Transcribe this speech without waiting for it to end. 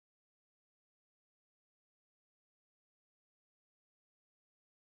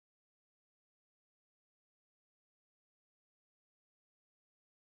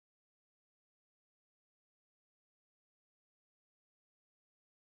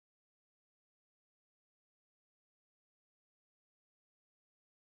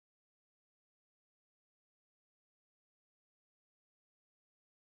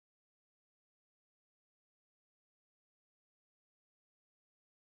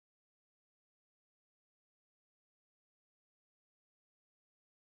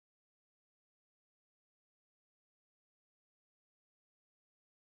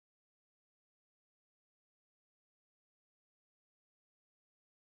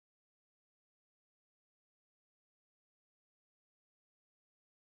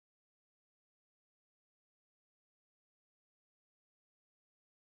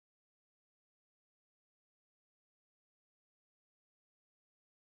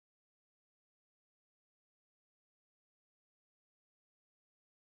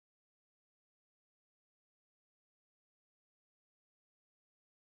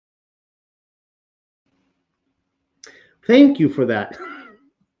Thank you for that.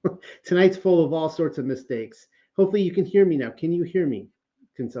 Tonight's full of all sorts of mistakes. Hopefully you can hear me now. Can you hear me?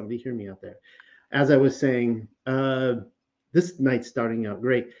 Can somebody hear me out there? As I was saying, this night's starting out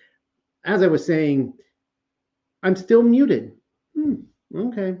great. As I was saying, I'm still muted.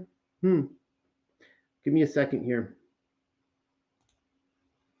 Okay. Give me a second here.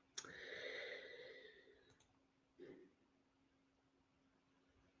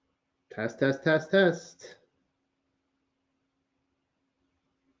 Test, test, test, test.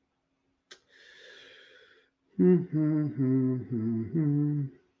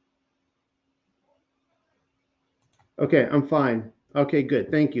 Okay, I'm fine. Okay, good.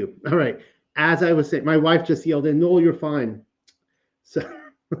 Thank you. All right. As I was saying, my wife just yelled in, "No, you're fine." So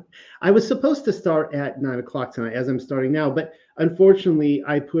I was supposed to start at 9 o'clock tonight, as I'm starting now, but unfortunately,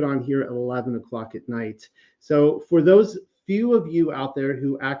 I put on here at 11 o'clock at night. So for those few of you out there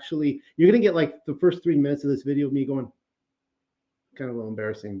who actually, you're going to get like the first 3 minutes of this video of me going, kind of a little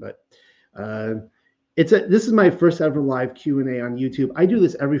embarrassing, but this is my first ever live Q&A on YouTube. I do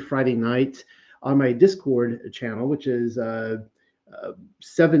this every Friday night on my Discord channel, which is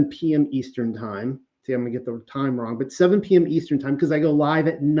 7 p.m. Eastern time. See, I'm gonna get the time wrong, but 7 p.m. Eastern time, because I go live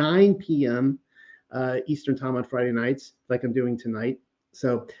at 9 p.m. Eastern time on Friday nights, like I'm doing tonight.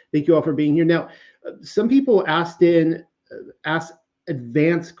 So thank you all for being here. Now, some people asked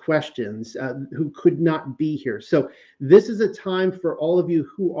advanced questions who could not be here. So this is a time for all of you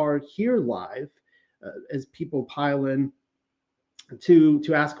who are here live, as people pile in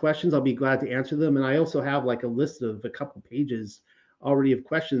to ask questions. I'll be glad to answer them. And I also have like a list of a couple pages already of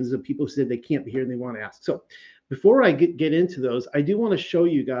questions of people who said they can't be here and they want to ask. So before I get into those, I do want to show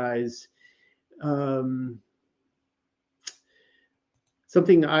you guys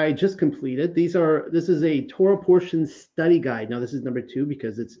something I just completed. This is a Torah portion study guide. Now this is number 2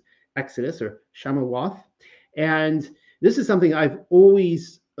 because it's Exodus or Shamawath. And this is something I've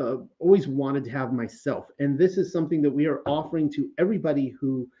always wanted to have myself. And this is something that we are offering to everybody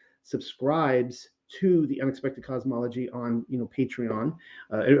who subscribes to the Unexpected Cosmology on Patreon,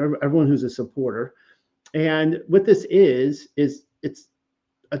 everyone who's a supporter. And what this is it's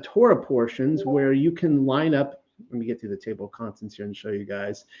a Torah portions where you can line up. Let me get to the table of contents here and show you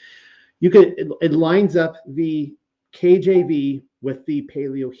guys. It lines up the KJV with the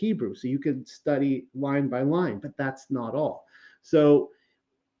Paleo Hebrew, so you could study line by line. But that's not all. So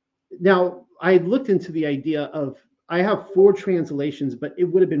now I looked into the idea of, I have 4 translations, but it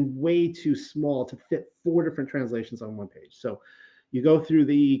would have been way too small to fit 4 different translations on one page. So you go through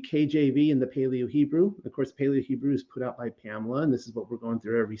the KJV and the Paleo Hebrew. Of course, Paleo Hebrew is put out by Pamela, and this is what we're going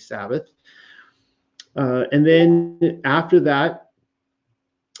through every Sabbath. And then after that,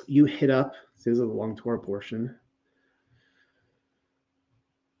 you hit up, this is a long Torah portion.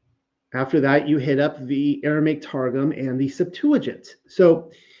 After that, you hit up the Aramaic Targum and the Septuagint.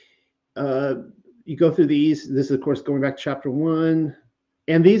 So you go through these. This is, of course, going back to chapter 1.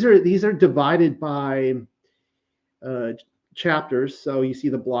 And these are divided by chapters. So you see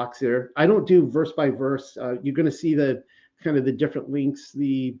the blocks here. I don't do verse by verse. You're going to see the kind of the different links.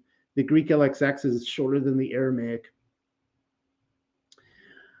 The Greek LXX is shorter than the Aramaic.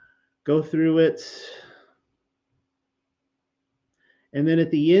 Go through it. And then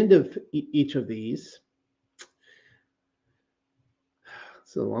at the end of each of these,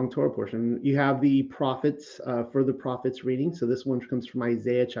 so long Torah portion, you have the prophets, further prophets reading. So this one comes from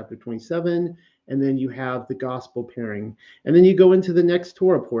Isaiah chapter 27, and then you have the gospel pairing. And then you go into the next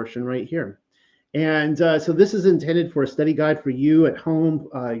Torah portion right here. And so this is intended for a study guide for you at home,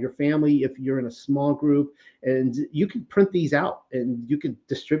 your family, if you're in a small group. And you can print these out and you can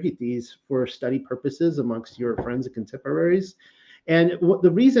distribute these for study purposes amongst your friends and contemporaries. And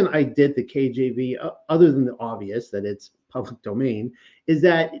the reason I did the KJV, other than the obvious that it's public domain, is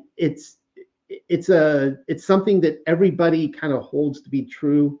that it's something that everybody kind of holds to be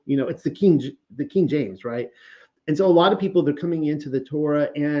true. It's the King James, right? And so a lot of people, they're coming into the Torah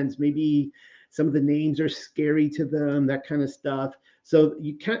and maybe some of the names are scary to them, that kind of stuff. So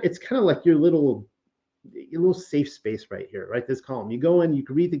it's kind of like your little safe space right here, right? This column. You go in, you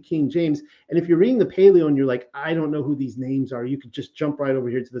can read the King James. And if you're reading the Paleo and you're like, I don't know who these names are, you could just jump right over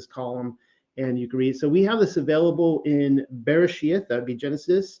here to this column and you can read. So we have this available in Bereshith, that would be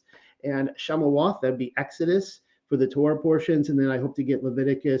Genesis, and Shamawath, that would be Exodus for the Torah portions. And then I hope to get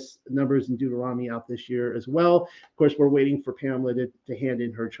Leviticus, Numbers, and Deuteronomy out this year as well. Of course, we're waiting for Pamela to hand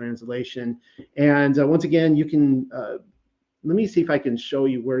in her translation. And once again, you can, let me see if I can show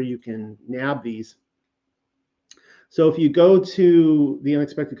you where you can nab these. So if you go to the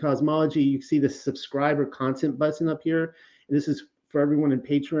Unexpected Cosmology, you see the subscriber content button up here. And this is for everyone in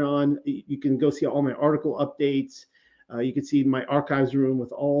Patreon. You can go see all my article updates. You can see my archives room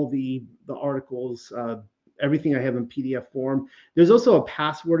with all the articles, everything I have in PDF form. There's also a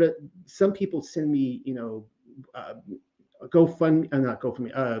password. Some people send me, uh, GoFundMe, not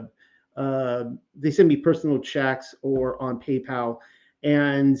GoFundMe. They send me personal checks or on PayPal,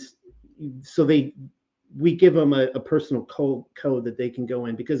 and so we give them a personal code that they can go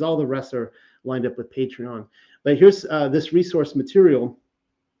in, because all the rest are lined up with Patreon. But here's this resource material.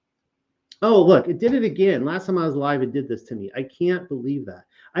 Oh, look, it did it again. Last time I was live, it did this to me. I can't believe that.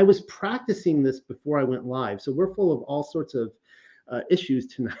 I was practicing this before I went live. So we're full of all sorts of issues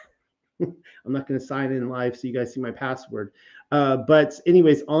tonight. I'm not going to sign in live so you guys see my password. But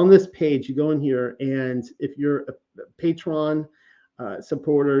anyways, on this page, you go in here, and if you're a Patreon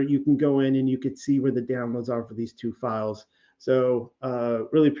supporter, you can go in and you could see where the downloads are for these two files. So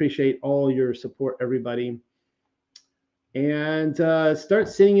really appreciate all your support, everybody. And start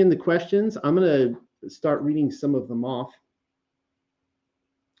sending in the questions. I'm going to start reading some of them off.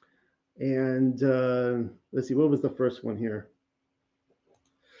 And let's see, what was the first one here?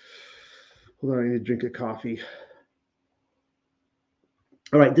 Hold on, I need to drink a coffee.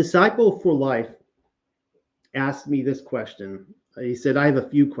 All right, Disciple for Life asked me this question. He said, I have a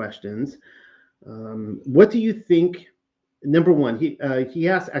few questions. What do you think? Number one, he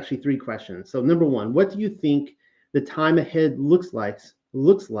asked actually three questions. So number one, what do you think the time ahead looks like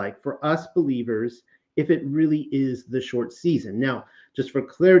for us believers if it really is the short season? Now, just for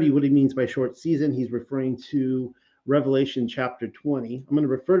clarity, what he means by short season, he's referring to Revelation chapter 20. I'm going to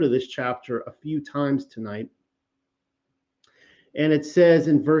refer to this chapter a few times tonight. And it says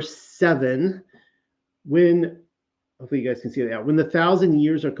in verse 7, hopefully you guys can see that. When the 1,000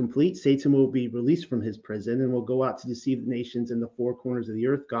 years are complete, Satan will be released from his prison and will go out to deceive the nations in the four corners of the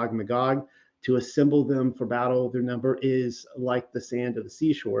earth, Gog and Magog, to assemble them for battle. Their number is like the sand of the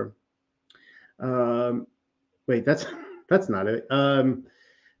seashore. Wait, that's not it.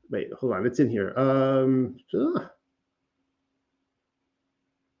 Wait, hold on. It's in here.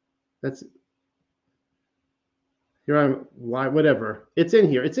 That's here. Whatever. It's in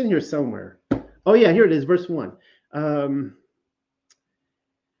here. It's in here somewhere. Oh yeah, here it is. Verse 1.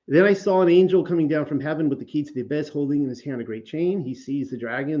 Then I saw an angel coming down from heaven with the key to the abyss, holding in his hand a great chain. He seized the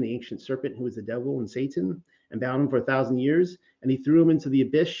dragon, the ancient serpent, who is the devil and Satan, and bound him for 1,000 years. And he threw him into the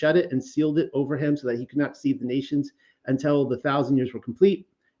abyss, shut it, and sealed it over him so that he could not deceive the nations until the 1,000 years were complete.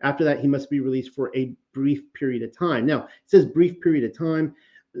 After that, he must be released for a brief period of time. Now, it says brief period of time.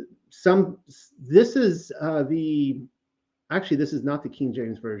 This is this is not the King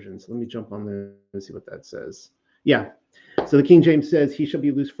James Version. So let me jump on there and see what that says. Yeah. So the King James says he shall be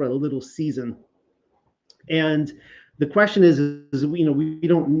loose for a little season. And the question is we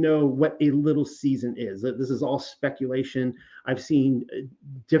don't know what a little season is. This is all speculation. I've seen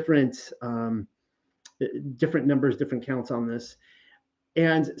different numbers, different counts on this.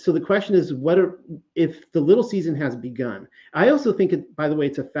 And so the question is, if the little season has begun? I also think, by the way,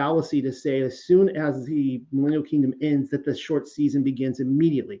 it's a fallacy to say as soon as the millennial kingdom ends that the short season begins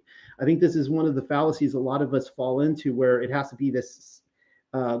immediately. I think this is one of the fallacies a lot of us fall into, where it has to be this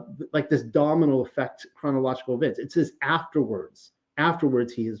like this domino effect chronological events. It says afterwards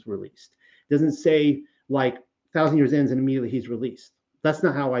he is released. It doesn't say like 1,000 years ends and immediately he's released. That's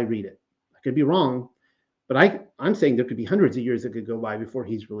not how I read it. I could be wrong. But I'm saying there could be hundreds of years that could go by before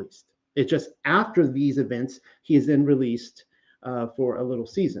he's released. It's just after these events, he is then released for a little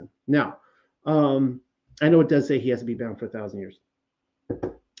season. Now, I know it does say he has to be bound for 1,000 years.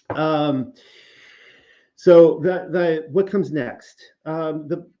 So what comes next? A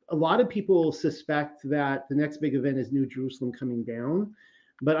lot of people suspect that the next big event is New Jerusalem coming down.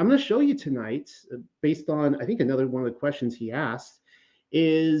 But I'm going to show you tonight, based on, I think, another one of the questions he asked,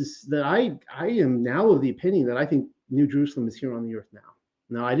 is that I am now of the opinion that I think New Jerusalem is here on the earth now.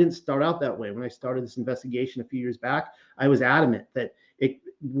 Now, I didn't start out that way. When I started this investigation a few years back, I was adamant that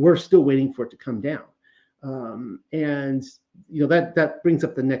we're still waiting for it to come down. And that brings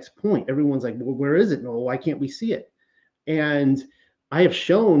up the next point. Everyone's like, well, where is it? No, why can't we see it? And I have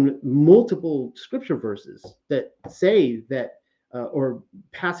shown multiple scripture verses that say that, or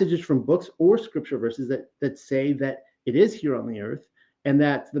passages from books or scripture verses that say that it is here on the earth, and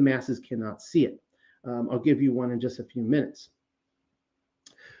that the masses cannot see it. I'll give you one in just a few minutes.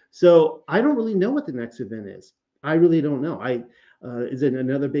 So I don't really know what the next event is. I really don't know. Is it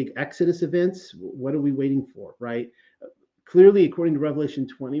another big Exodus event? What are we waiting for, right? Clearly, according to Revelation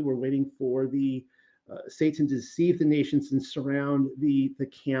 20, we're waiting for the Satan to deceive the nations and surround the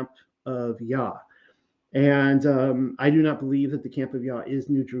camp of Yah. And I do not believe that the camp of Yah is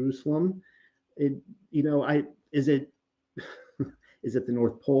New Jerusalem. Is it the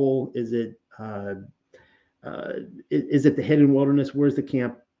North Pole? Is it Uh, is it the hidden wilderness? Where's the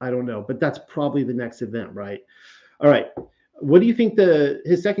camp? I don't know, but that's probably the next event, right? All right. What do you think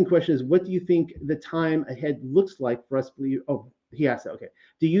his second question is, what do you think the time ahead looks like for us to believe? Oh, he asked that. Okay.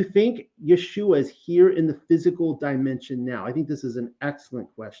 Do you think Yeshua is here in the physical dimension now? I think this is an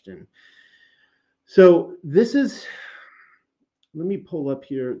excellent question. So this is, let me pull up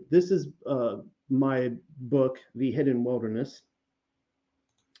here. This is my book, The Hidden Wilderness.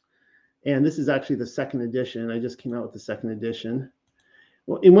 And this is actually the second edition. I just came out with the second edition.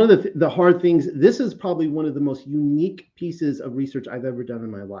 Well, in one of the hard things, this is probably one of the most unique pieces of research I've ever done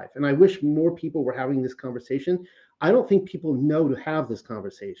in my life. And I wish more people were having this conversation. I don't think people know to have this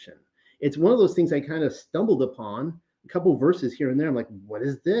conversation. It's one of those things I kind of stumbled upon, a couple verses here and there. I'm like, what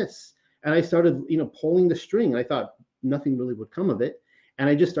is this? And I started, pulling the string. I thought nothing really would come of it. And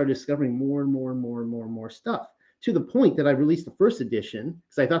I just started discovering more and more and more and more and more stuff, to the point that I released the first edition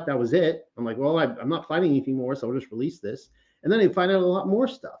because I thought that was it. I'm like, well, I'm not finding anything more, so I'll just release this. And then I find out a lot more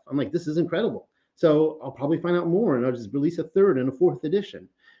stuff. I'm like, this is incredible. So I'll probably find out more, and I'll just release a third and a fourth edition.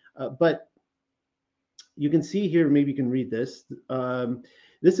 But you can see here, maybe you can read this.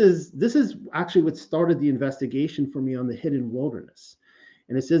 This is actually what started the investigation for me on the hidden wilderness.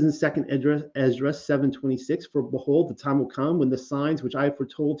 And it says in 2nd Ezra 7:26, for behold, the time will come when the signs which I have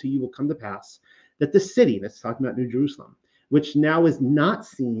foretold to you will come to pass, that the city, that's talking about New Jerusalem, which now is not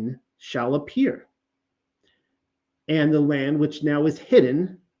seen, shall appear. And the land which now is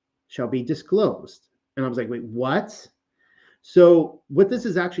hidden shall be disclosed. And I was like, wait, what? So what this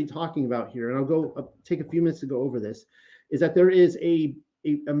is actually talking about here, and I'll take a few minutes to go over this, is that there is a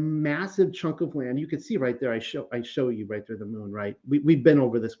massive chunk of land. You can see right there, I show you right there the moon, right? We've been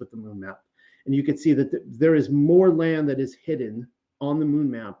over this with the moon map. And you can see that there is more land that is hidden on the moon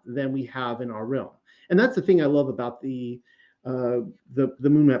map than we have in our realm. And that's the thing I love about the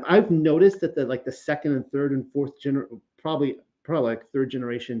moon map. I've noticed that the second and third and fourth probably like third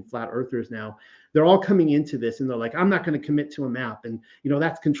generation flat earthers now, they're all coming into this and they're like, I'm not going to commit to a map. And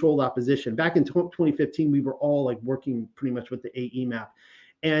that's controlled opposition. Back in 2015, we were all like working pretty much with the AE map,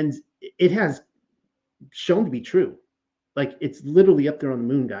 and it has shown to be true. Like, it's literally up there on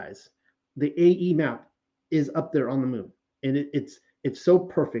the moon, guys. The AE map is up there on the moon, and it's so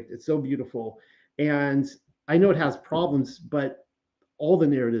perfect. It's so beautiful. And I know it has problems, but all the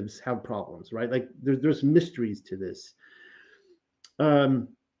narratives have problems, right? Like there's mysteries to this.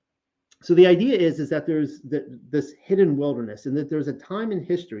 So the idea is that there's this hidden wilderness, and that there's a time in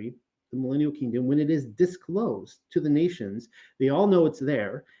history, the millennial kingdom, when it is disclosed to the nations. They all know it's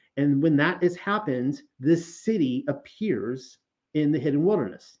there. And when that has happened, this city appears in the hidden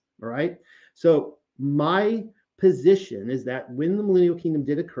wilderness. All right. So my position is that when the millennial kingdom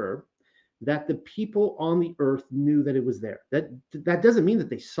did occur, that the people on the earth knew that it was there. That doesn't mean that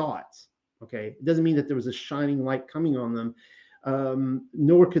they saw it. Okay. It doesn't mean that there was a shining light coming on them.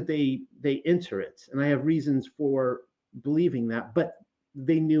 Nor could they enter it. And I have reasons for believing that, but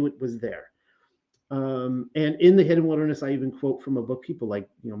they knew it was there. And in the hidden wilderness, I even quote from a book. People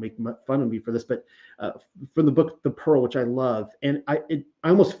make fun of me for this, but from the book The Pearl, which I love. And I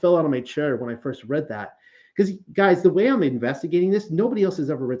almost fell out of my chair when I first read that, because guys, the way I'm investigating this, nobody else has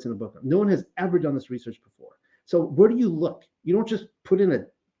ever written a book. No one has ever done this research before. So where do you look? You don't just put in a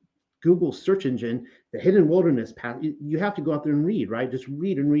Google search engine, the hidden wilderness path. You have to go out there and read, right? Just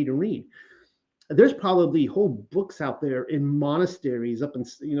read and read and read. There's probably whole books out there in monasteries up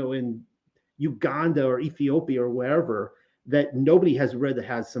in Uganda or Ethiopia or wherever that nobody has read, that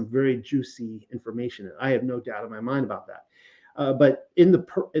has some very juicy information. I have no doubt in my mind about that. But in the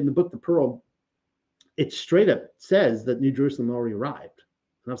book The Pearl, it straight up says that New Jerusalem already arrived.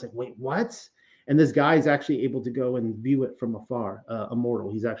 And I was like, wait, what? And this guy is actually able to go and view it from afar, a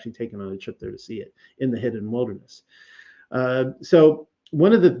mortal. He's actually taken on a trip there to see it in the hidden wilderness. So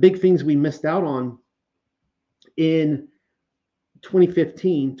one of the big things we missed out on in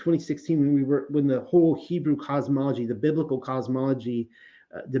 2015, 2016, when the whole Hebrew cosmology, the biblical cosmology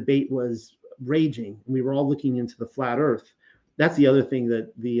debate was raging, and we were all looking into the flat earth. That's the other thing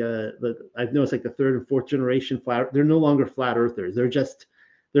that I've noticed, like the third and fourth generation flat, they're no longer flat earthers. They're just,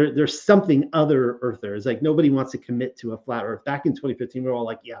 there's something other earthers. Like, nobody wants to commit to a flat earth. Back in 2015, we were all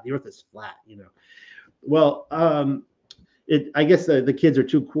like, yeah, the earth is flat, Well, I guess the kids are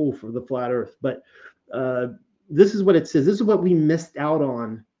too cool for the flat earth, but this is what it says. This is what we missed out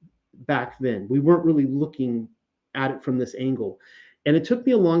on back then. We weren't really looking at it from this angle. And it took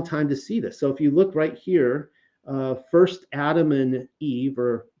me a long time to see this. So if you look right here, first Adam and Eve,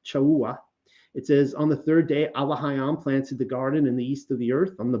 or Chauah, it says, on the third day, Allahayam planted the garden in the east of the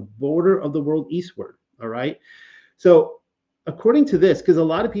earth, on the border of the world eastward. All right. So according to this, because a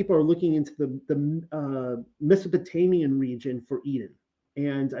lot of people are looking into the Mesopotamian region for Eden,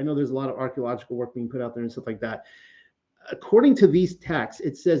 and I know there's a lot of archaeological work being put out there and stuff like that. According to these texts,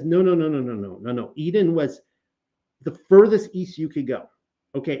 it says no. Eden was the furthest east you could go.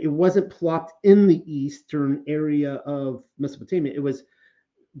 Okay, it wasn't plopped in the eastern area of Mesopotamia. It was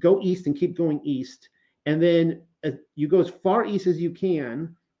go east and keep going east, and then you go as far east as you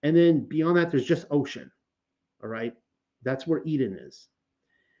can, and then beyond that, there's just ocean. All right, that's where Eden is.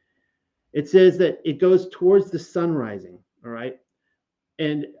 It says that it goes towards the sun rising. All right,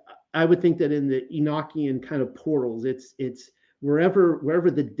 and I would think that in the Enochian kind of portals, it's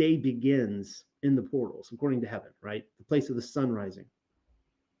wherever the day begins in the portals, according to heaven, right? The place of the sun rising.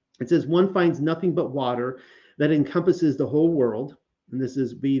 It says one finds nothing but water that encompasses the whole world, and this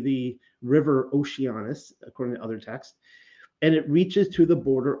is be the river Oceanus, according to other texts, and it reaches to the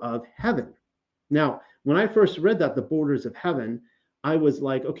border of heaven. Now, when I first read that, the borders of heaven, I was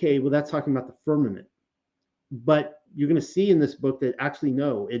like, okay, well, that's talking about the firmament. But you're going to see in this book that actually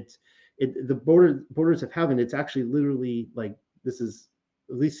no, the borders of heaven. It's actually literally like this is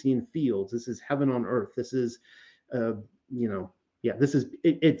Elysian fields. This is heaven on earth. This is, this is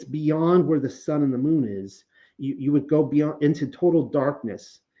it's beyond where the sun and the moon is. You would go beyond into total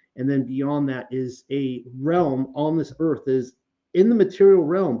darkness, and then beyond that is a realm on this earth that is in the material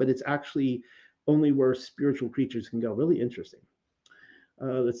realm, but it's actually only where spiritual creatures can go. Really interesting.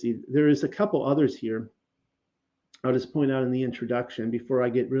 Let's see. There is a couple others here. I'll just point out in the introduction before I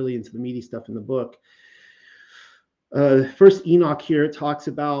get really into the meaty stuff in the book. First Enoch here talks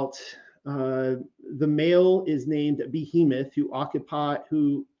about the male is named Behemoth, who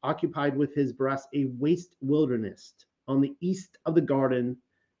occupied with his breast a waste wilderness on the east of the garden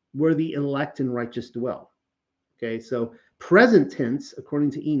where the elect and righteous dwell. Okay, so present tense,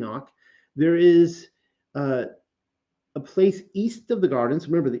 according to Enoch, there is a place east of the garden. So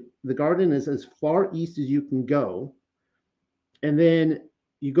remember, the garden is as far east as you can go. And then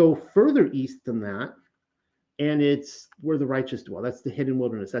you go further east than that, and it's where the righteous dwell. That's the hidden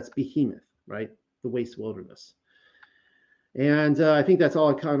wilderness. That's Behemoth, right? The waste wilderness. And I think that's all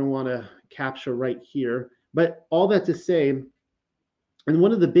I kind of want to capture right here. But all that to say, and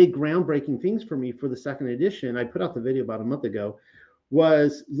one of the big groundbreaking things for me for the second edition, I put out the video about a month ago,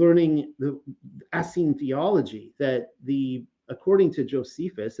 was learning the Essene theology, that according to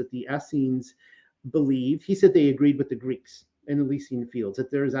Josephus, that the Essenes believed, he said they agreed with the Greeks in Elysian fields,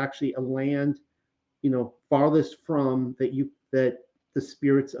 that there is actually a land, farthest from that the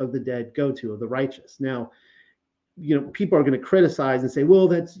spirits of the dead go to, of the righteous. Now, people are going to criticize and say, well,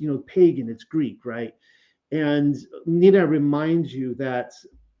 that's, pagan, it's Greek, right? And need I remind you that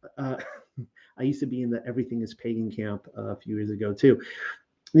I used to be in the everything is pagan camp a few years ago too.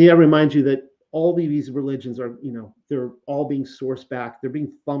 Need I remind you that all these religions are, they're all being sourced back. They're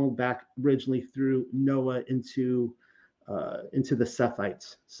being funneled back originally through Noah into the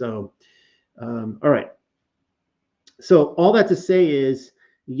Sethites. So, all right. So all that to say is,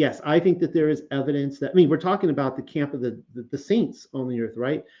 yes, I think that there is evidence that, we're talking about the camp of the saints on the earth,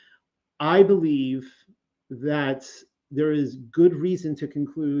 right? I believe that there is good reason to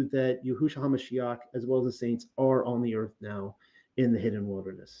conclude that Yahushua HaMashiach, as well as the saints, are on the earth now in the hidden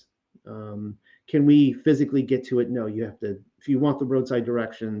wilderness. Can we physically get to it? No, you have to, if you want the roadside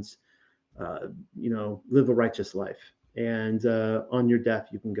directions, live a righteous life. And on your death,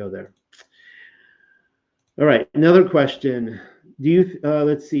 you can go there. All right, another question. Do you,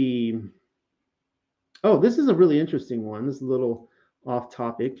 let's see. Oh, this is a really interesting one. This is a little off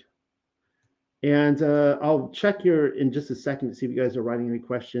topic. And I'll check in just a second to see if you guys are writing any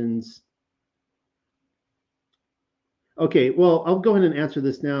questions. Okay, well, I'll go ahead and answer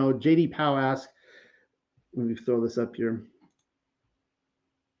this now. JD Powell asks, let me throw this up here.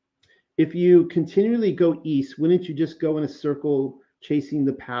 If you continually go east, wouldn't you just go in a circle chasing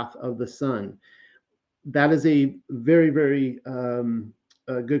the path of the sun? That is a very, very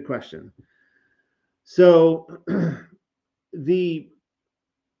good question. So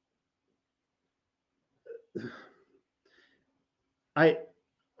I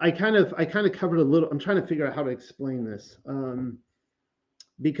kind of covered a little. I'm trying to figure out how to explain this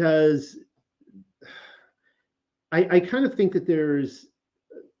because I kind of think that there's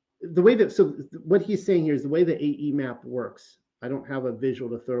the way that, so what he's saying here is the way the AE map works. I don't have a visual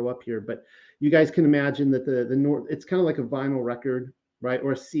to throw up here, but you guys can imagine that the north, it's kind of like a vinyl record, right?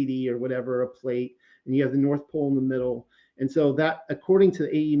 Or a CD or whatever, a plate, and you have the North Pole in the middle. And so that, according to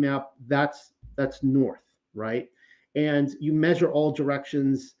the AE map, that's north, right? And you measure all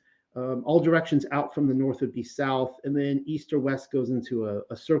directions out from the north would be south, and then east or west goes into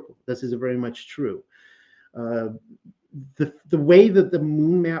a circle. This is very much true. the way that the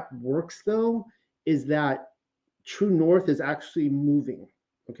moon map works, though, is that true north is actually moving.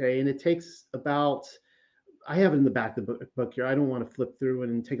 Okay, and it takes about, I have it in the back of the book here. I don't want to flip through it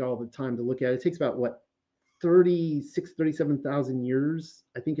and take all the time to look at it. It takes about what, 37,000 years,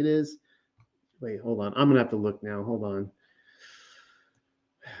 I think it is. Wait, hold on. I'm gonna have to look now. Hold on.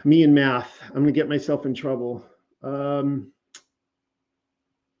 Me and math. I'm gonna get myself in trouble.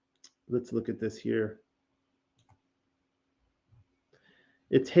 Let's look at this here.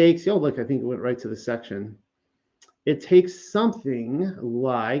 It takes, oh, look, I think it went right to the section. It takes something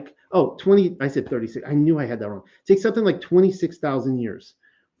like, 20, I said 36. I knew I had that wrong. It takes something like 26,000 years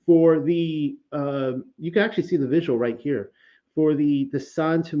for the, you can actually see the visual right here, for the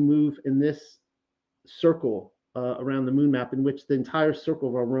sun to move in this circle around the moon map, in which the entire circle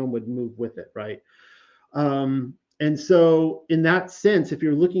of our realm would move with it, right? And so in that sense, if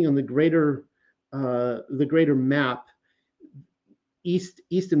you're looking on the greater map, east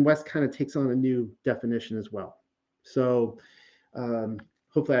and west kind of takes on a new definition as well. So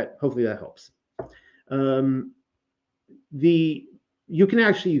hopefully that helps. You can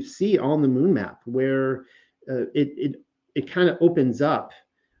actually see on the moon map where it kind of opens up.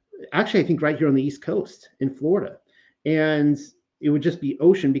 Actually, I think right here on the East Coast in Florida, and it would just be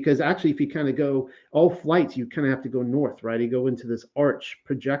ocean, because actually, if you kind of go all flights, you kind of have to go north, right? You go into this arch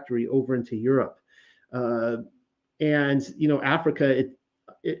trajectory over into Europe. And Africa,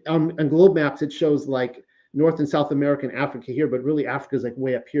 on globe maps it shows like North and South America and Africa here, but really Africa is like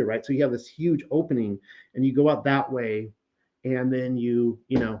way up here, right? So you have this huge opening, and you go out that way, and then you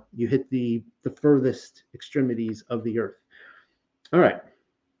hit the furthest extremities of the earth. All right.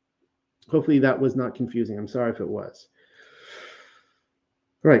 Hopefully that was not confusing. I'm sorry if it was.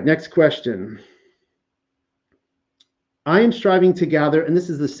 All right, next question. I am striving to gather, and this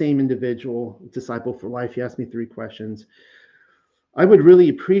is the same individual, Disciple for Life. He asked me 3 questions. I would really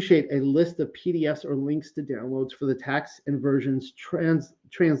appreciate a list of PDFs or links to downloads for the text and versions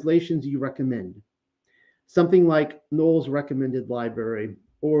translations you recommend. Something like Noel's recommended library,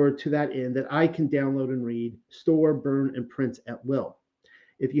 or to that end, that I can download and read, store, burn, and print at will.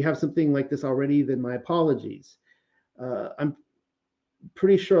 If you have something like this already, then my apologies. I'm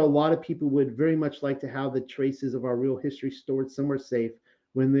pretty sure a lot of people would very much like to have the traces of our real history stored somewhere safe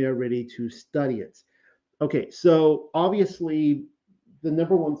when they are ready to study it. Okay, so obviously the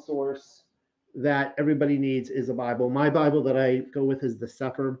number one source that everybody needs is a Bible. My Bible that I go with is the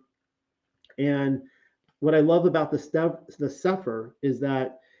Sefer. And what I love about the Sefer is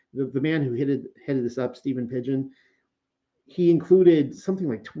that the man who headed this up, Stephen Pidgeon, he included something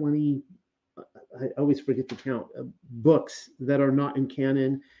like 20, I always forget the count, books that are not in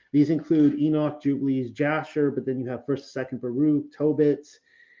canon. These include Enoch, Jubilees, Jasher, but then you have 1st and 2nd Baruch, Tobit,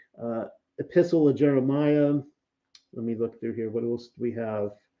 Epistle of Jeremiah. Let me look through here. What else do we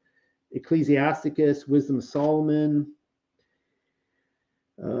have? Ecclesiasticus, Wisdom of Solomon,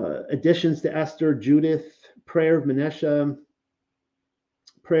 additions to Esther, Judith, Prayer of Manasseh,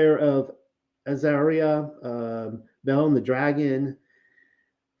 Prayer of Azariah, Bel and the Dragon,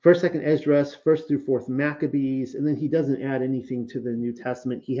 1st, 2nd Esdras, 1st through 4th Maccabees, and then he doesn't add anything to the New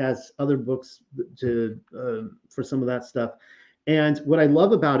Testament. He has other books for some of that stuff. And what I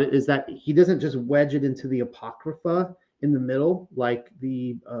love about it is that he doesn't just wedge it into the Apocrypha in the middle, like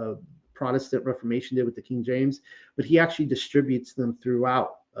the Protestant Reformation did with the King James, but he actually distributes them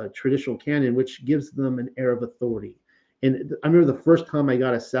throughout traditional canon, which gives them an air of authority. And I remember the first time I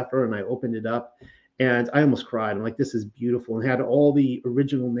got a Sefer and I opened it up, and I almost cried. I'm like, this is beautiful. And it had all the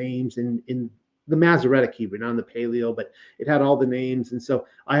original names in the Masoretic Hebrew, not in the Paleo, but it had all the names. And so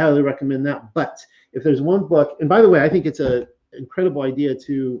I highly recommend that. But if there's one book, and by the way, I think it's a good idea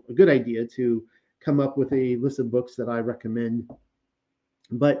to come up with a list of books that I recommend.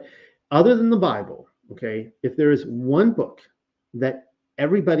 But other than the Bible, okay, if there is one book that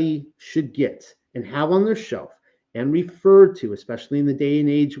everybody should get and have on their shelf and refer to, especially in the day and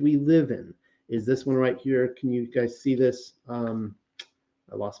age we live in, is this one right here. Can you guys see this? I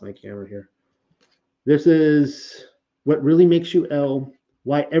lost my camera here. This is What Really Makes You Ill,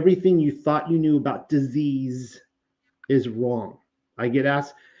 Why Everything You Thought You Knew About Disease is Wrong. I get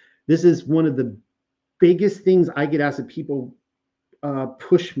asked, this is one of the biggest things I get asked that people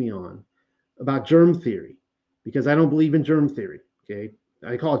push me on about germ theory, because I don't believe in germ theory, okay?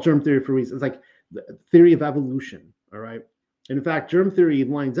 I call it germ theory for a reason. It's like the theory of evolution, all right? And in fact, germ theory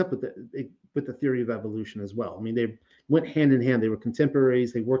lines up with the theory of evolution as well. I mean, they went hand in hand. They were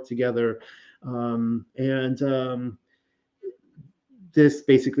contemporaries. They worked together. This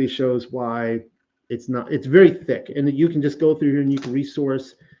basically shows why it's very thick. And you can just go through here and you can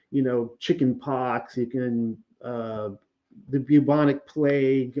resource, chicken pox. You can the bubonic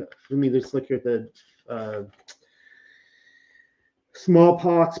plague. Let me just look here at the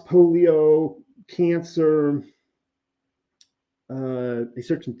smallpox, polio, cancer, a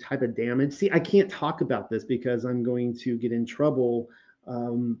certain type of damage. See, I can't talk about this because I'm going to get in trouble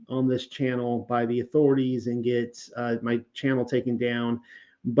on this channel by the authorities and get my channel taken down.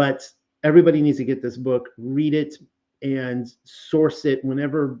 But everybody needs to get this book, read it, and source it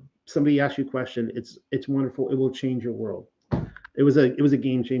whenever somebody asks you a question. It's wonderful. It will change your world. It was a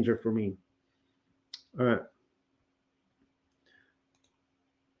game changer for me. All right.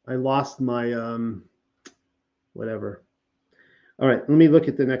 I lost my whatever. All right, let me look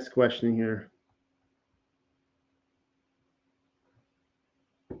at the next question here.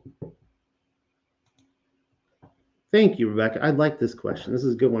 Thank you, Rebecca. I like this question. This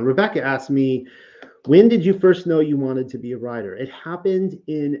is a good one. Rebecca asked me, when did you first know you wanted to be a writer? It happened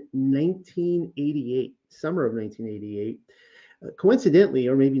in 1988, summer of 1988. Coincidentally,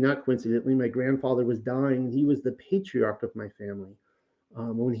 or maybe not coincidentally, my grandfather was dying. He was the patriarch of my family.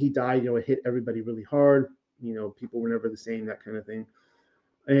 When he died, it hit everybody really hard. People were never the same, that kind of thing.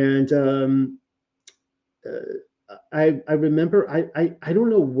 And I remember, I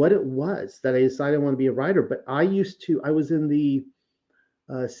don't know what it was that I decided I want to be a writer, but I was in the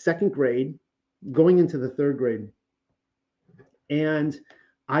second grade, going into the third grade. And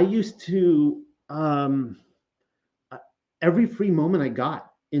I used to, every free moment I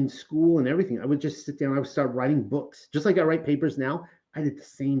got in school and everything, I would just sit down, I would start writing books. Just like I write papers now, I did the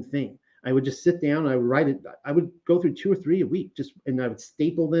same thing. I would just sit down, I would write it. I would go through 2 or 3 a week, and I would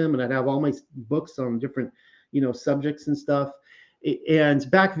staple them, and I'd have all my books on different, subjects and stuff.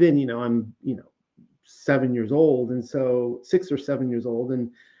 And back then, I'm, 7 years old, and so 6 or 7 years old, and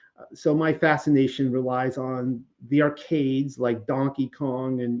so my fascination relies on the arcades like Donkey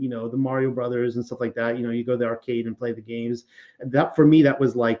Kong and the Mario Brothers and stuff like that. You go to the arcade and play the games. That for me, that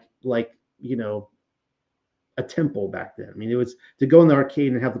was like a temple back then. I mean, it was to go in the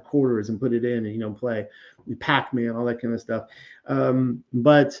arcade and have the quarters and put it in and play Pac-Man, all that kind of stuff.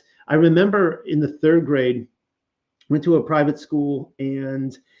 But I remember in the third grade, went to a private school,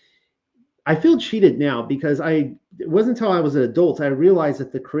 and I feel cheated now because it wasn't until I was an adult I realized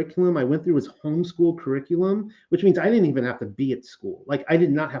that the curriculum I went through was homeschool curriculum, which means I didn't even have to be at school. Like, I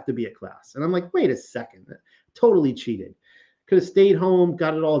did not have to be at class. And I'm like, wait a second, totally cheated. Could have stayed home,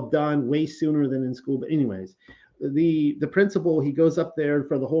 got it all done way sooner than in school. But anyways, the principal, he goes up there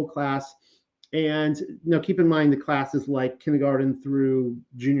for the whole class. And keep in mind the class is like kindergarten through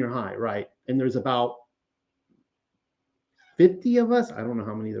junior high, right? And there's about 50 of us. I don't know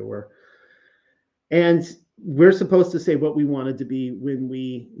how many there were. And we're supposed to say what we wanted to be when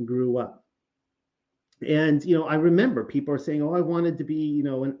we grew up. And, I remember people are saying, oh, I wanted to be,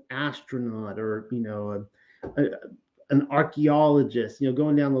 an astronaut or, an archaeologist,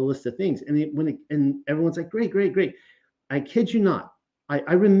 going down the list of things. And and everyone's like, great, great, great. I kid you not.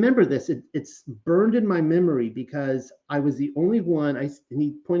 I remember this. It's burned in my memory because I was the only one. And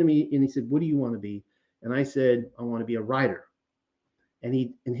he pointed me and he said, what do you want to be? And I said, I want to be a writer.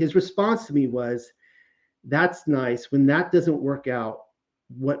 And his response to me was, that's nice. When that doesn't work out,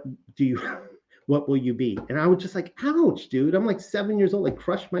 what will you be? And I was just like, ouch, dude. I'm like 7 years old. I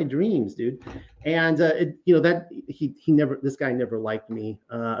crushed my dreams, dude. And this guy never liked me.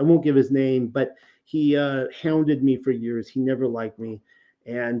 I won't give his name, but he hounded me for years. He never liked me.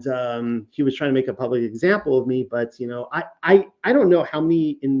 And he was trying to make a public example of me. But, I don't know how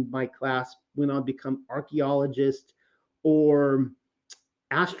many in my class went on to become archaeologists or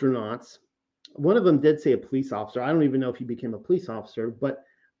astronauts. One of them did say a police officer. I don't even know if he became a police officer, but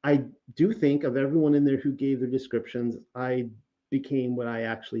I do think of everyone in there who gave their descriptions, I became what I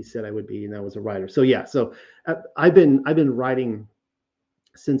actually said I would be, and that was a writer. So yeah, I've been writing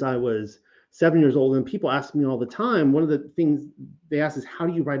since I was 7 years old, and people ask me all the time. One of the things they ask is, how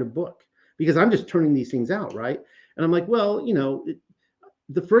do you write a book? Because I'm just turning these things out, right? And I'm like, well,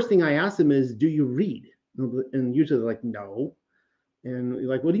 the first thing I ask them is, do you read? And usually they're like, no. And you're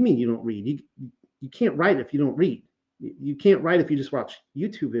like, what do you mean you don't read? You can't write if you don't read. You can't write if you just watch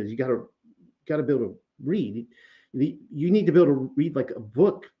YouTube videos. You gotta be able to read. You need to be able to read like a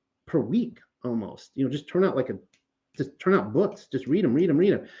book per week almost. Just turn out books. Just read them. You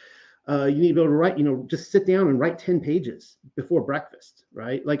need to be able to write. Just sit down and write 10 pages before breakfast,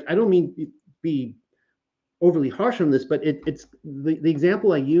 right? Like, I don't mean to be overly harsh on this, but it's the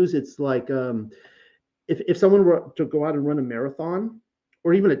example I use. It's like if someone were to go out and run a marathon,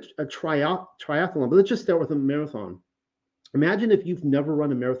 or even a triathlon, but let's just start with a marathon. Imagine if you've never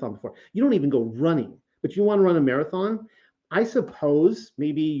run a marathon before. You don't even go running, but you want to run a marathon. I suppose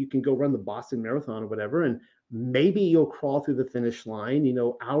maybe you can go run the Boston Marathon or whatever, maybe you'll crawl through the finish line,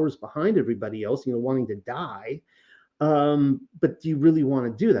 hours behind everybody else, wanting to die. But do you really want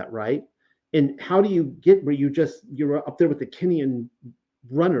to do that, right? And how do you get where you're up there with the Kenyan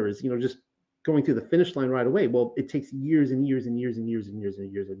runners, just going through the finish line right away? Well, it takes years and years and years and years and years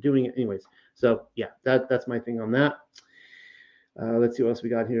and years of doing it anyways. So yeah, that's my thing on that. Let's see what else we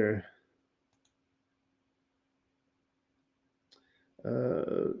got here.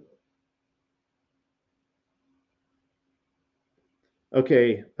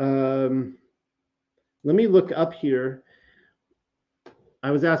 Okay. Let me look up here. I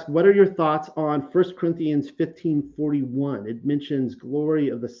was asked, what are your thoughts on 1 Corinthians 15:41? It mentions glory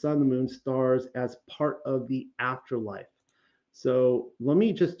of the sun, the moon, stars as part of the afterlife. So let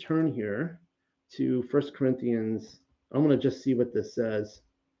me just turn here to 1 Corinthians. I want to just see what this says.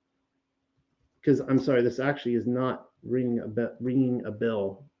 Because I'm sorry, this actually is not ringing a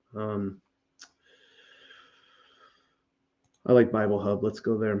bell. I like Bible Hub. Let's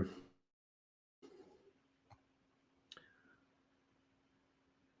go there.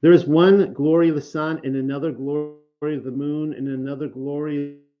 There is one glory of the sun, and another glory of the moon, and another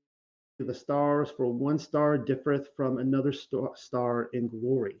glory of the stars, for one star differeth from another star in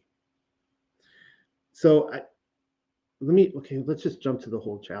glory. So let's just jump to the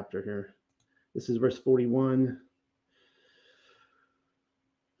whole chapter here. This is verse 41.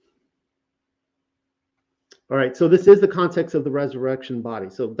 All right, so this is the context of the resurrection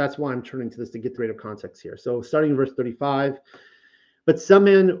body. So that's why I'm turning to this, to get the greater context here. So starting in verse 35, but some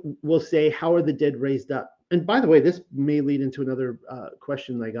men will say, how are the dead raised up? And by the way, this may lead into another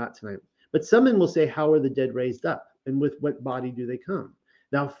question I got tonight. But some men will say, how are the dead raised up? And with what body do they come?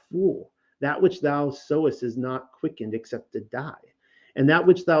 Thou fool, that which thou sowest is not quickened except to die. And that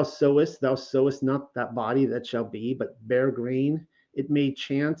which thou sowest not that body that shall be, but bare grain. It may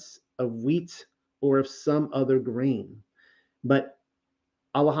chance of wheat or of some other grain. But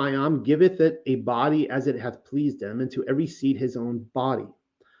Allahayam giveth it a body as it hath pleased him, and to every seed his own body.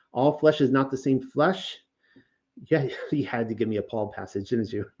 All flesh is not the same flesh. Yeah, you had to give me a Paul passage,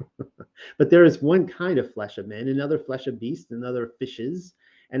 didn't you? But there is one kind of flesh of men, another flesh of beasts, another of fishes,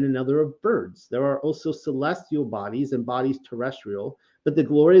 and another of birds. There are also celestial bodies and bodies terrestrial, but the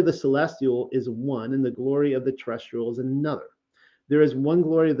glory of the celestial is one, and the glory of the terrestrial is another. There is one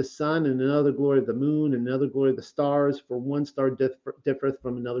glory of the sun, and another glory of the moon, and another glory of the stars, for one star differeth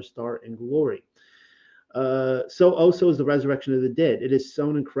from another star in glory. So also is the resurrection of the dead. It is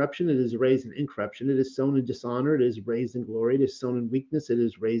sown in corruption, it is raised in incorruption. It is sown in dishonor, it is raised in glory. It is sown in weakness, it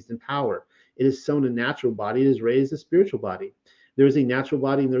is raised in power. It is sown a natural body, it is raised a spiritual body. There is a natural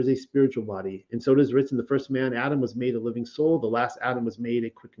body and there is a spiritual body. And so it is written, the first man, Adam, was made a living soul. The last Adam was made a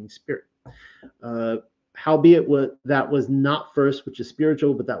quickening spirit. Howbeit that was not first which is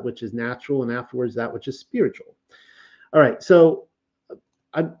spiritual, but that which is natural, and afterwards that which is spiritual. All right, so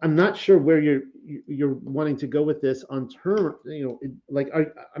I'm not sure where you're wanting to go with this on term.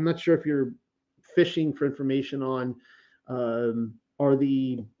 I'm not sure if you're fishing for information on are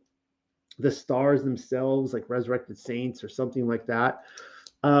the stars themselves like resurrected saints or something like that.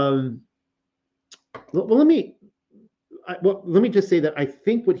 Well, let me just say that I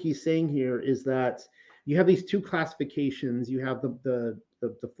think what he's saying here is that you have these two classifications. You have the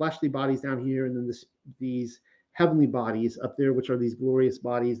fleshly bodies down here, and then these heavenly bodies up there, which are these glorious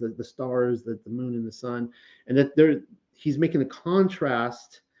bodies, the stars, the moon and the sun, and that he's making a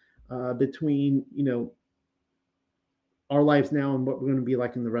contrast between our lives now and what we're going to be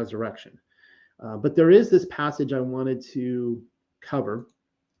like in the resurrection. But there is this passage I wanted to cover,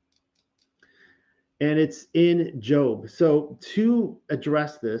 and it's in Job. So to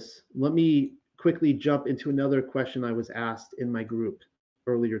address this, let me quickly jump into another question I was asked in my group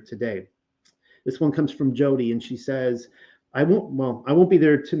earlier today. This one comes from Jody, and she says, I won't be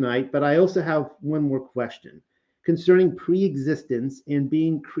there tonight, but I also have one more question concerning preexistence and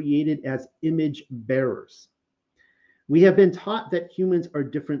being created as image bearers. We have been taught that humans are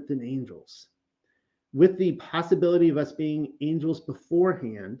different than angels. With the possibility of us being angels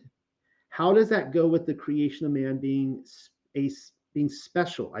beforehand, how does that go with the creation of man being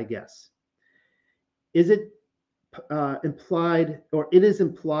special, I guess? Is it implied, or it is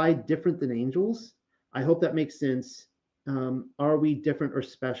implied different than angels? I hope that makes sense. Are we different or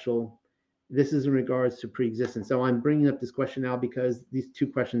special? This is in regards to preexistence. So I'm bringing up this question now because these two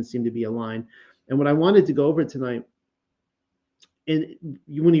questions seem to be aligned. And what I wanted to go over tonight, and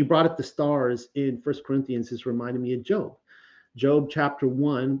when you brought up the stars in 1 Corinthians, this reminded me of Job. Job chapter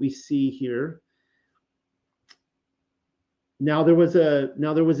 1, we see here, Now there was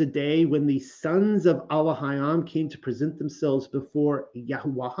a day when the sons of Allahayam came to present themselves before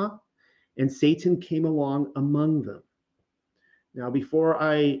Yahuwah, and Satan came along among them. Now, before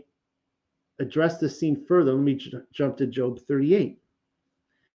I address this scene further, let me jump to Job 38.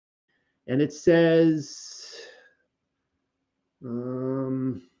 And it says,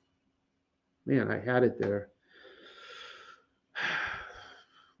 man, I had it there.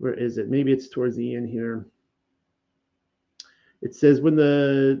 Where is it? Maybe it's towards the end here. It says, when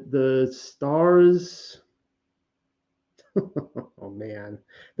the stars, oh man,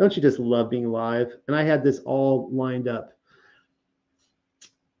 don't you just love being live? And I had this all lined up.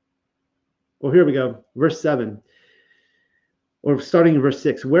 Well, here we go. Verse 7, or starting in verse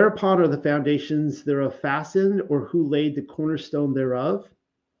 6. Whereupon are the foundations thereof fastened, or who laid the cornerstone thereof?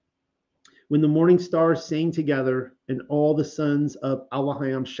 When the morning stars sang together, and all the sons of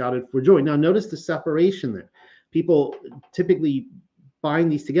Elohim shouted for joy. Now, notice the separation there. People typically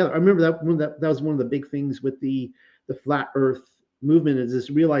bind these together. I remember that was one of the big things with the flat Earth movement, is this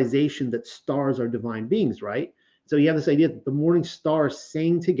realization that stars are divine beings, right? So you have this idea that the morning stars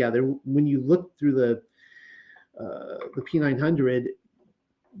sang together. When you look through the P900,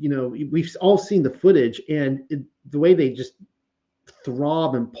 you know, we've all seen the footage, and the way they just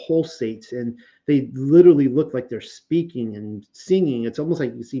throb and pulsates, and they literally look like they're speaking and singing. It's almost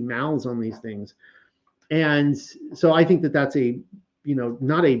like you see mouths on these things. And so I think that that's a, you know,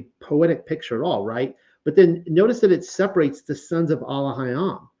 not a poetic picture at all, right? But then notice that it separates the sons of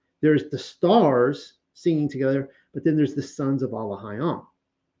Elohim. There's the stars singing together, but then there's the sons of Elohim.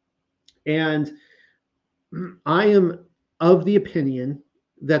 And I am of the opinion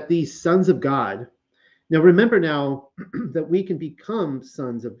that these sons of God, now remember now that we can become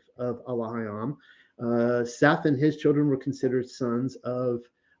sons of Elohim. Seth and his children were considered sons of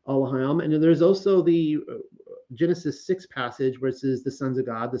Elohim. And then there's also the Genesis 6 passage where it says the sons of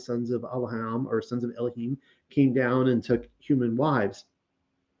God, the sons of Elohim, or sons of Elohim, came down and took human wives.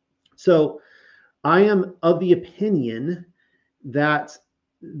 So I am of the opinion that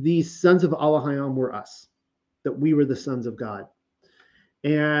these sons of Elohim were us, that we were the sons of God.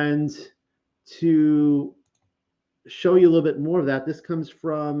 And to show you a little bit more of that, this comes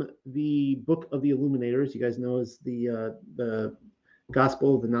from the Book of the Illuminators. You guys know as the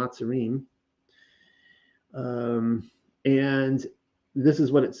Gospel of the Nazarene. And this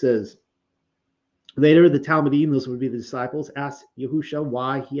is what it says. Later, the Talmudim, those would be the disciples, asked Yahusha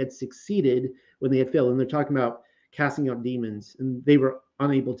why he had succeeded when they had failed. And they're talking about casting out demons, and they were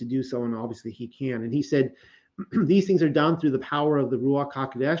unable to do so, and obviously he can. And he said, these things are done through the power of the Ruach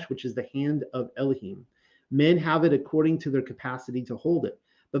HaKodesh, which is the hand of Elohim. Men have it according to their capacity to hold it.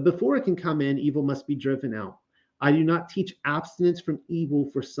 But before it can come in, evil must be driven out. I do not teach abstinence from evil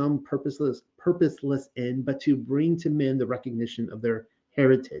for some purposeless end, but to bring to men the recognition of their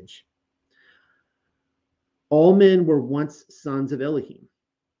heritage. All men were once sons of Elohim.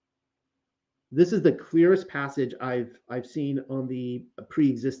 This is the clearest passage I've seen on the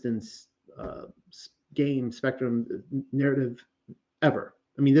Preexistence game spectrum narrative ever.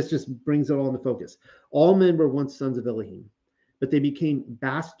 I mean, this just brings it all into focus. All men were once sons of Elohim, but they became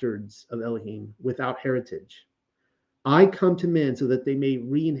bastards of Elohim without heritage. I come to men so that they may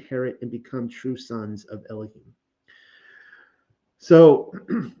re-inherit and become true sons of Elohim. So,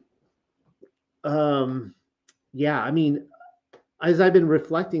 yeah, I mean, as I've been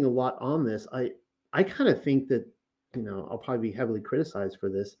reflecting a lot on this, I kind of think that, you know, I'll probably be heavily criticized for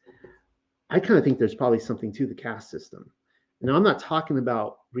this. I kind of think there's probably something to the caste system. Now, I'm not talking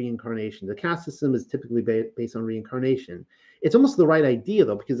about reincarnation. The caste system is typically based on reincarnation. It's almost the right idea,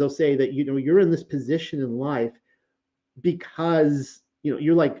 though, because they'll say that, you know, you're in this position in life because, you know,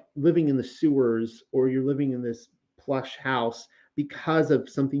 you're like living in the sewers, or you're living in this plush house because of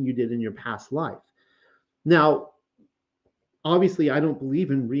something you did in your past life. Now, obviously, I don't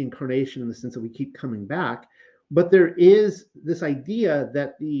believe in reincarnation in the sense that we keep coming back, but there is this idea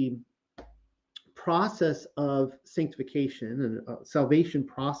that the process of sanctification and salvation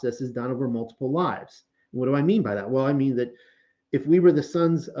process is done over multiple lives. What do I mean by that? Well, I mean that if we were the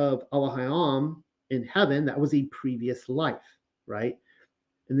sons of Elohim in heaven, that was a previous life, right?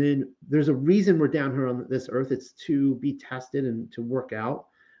 And then there's a reason we're down here on this earth. It's to be tested and to work out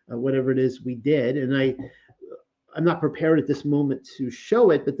whatever it is we did. And I'm not prepared at this moment to show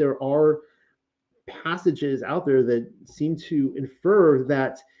it, but there are passages out there that seem to infer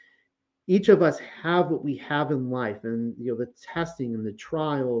that each of us have what we have in life, and, you know, the testing and the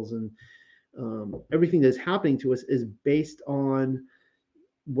trials and everything that's happening to us is based on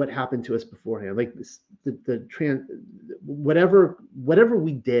what happened to us beforehand. Like this, whatever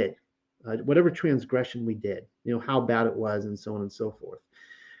we did, whatever transgression we did, you know, how bad it was, and so on and so forth.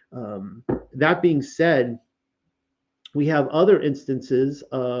 That being said, we have other instances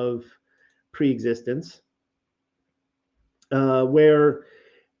of Preexistence, where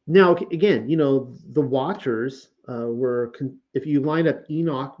now again, the Watchers if you line up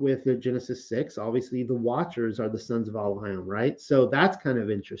Enoch with the Genesis 6, obviously the Watchers are the sons of Elohim, right? So that's kind of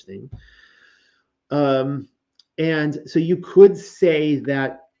interesting. And so you could say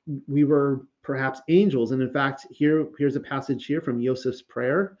that we were perhaps angels. And in fact, here's a passage here from Joseph's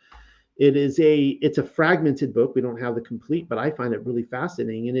prayer. It's a fragmented book. We don't have the complete, but I find it really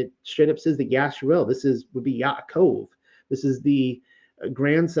fascinating. And it straight up says that Yasharel, would be Yaakov. This is the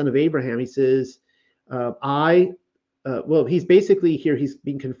grandson of Abraham. He says, he's basically here, he's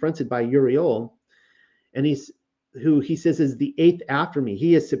being confronted by Uriel, and who he says is the eighth after me.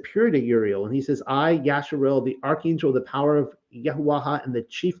 He is superior to Uriel. And he says, I, Yasharel, the archangel, the power of Yahuwah, and the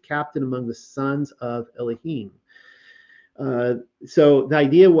chief captain among the sons of Elohim. So the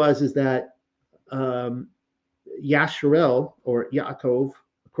idea is that Yasharel, or Yaakov,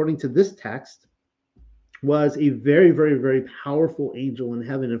 according to this text, was a very, very, very powerful angel in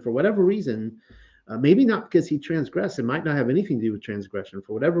heaven. And for whatever reason, maybe not because he transgressed, it might not have anything to do with transgression.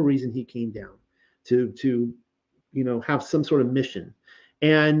 For whatever reason, he came down to have some sort of mission.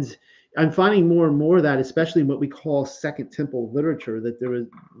 And I'm finding more and more that, especially in what we call Second Temple literature, that there was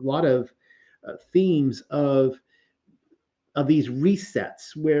a lot of themes of these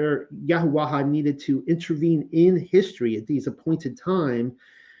resets where Yahuwah needed to intervene in history at these appointed time,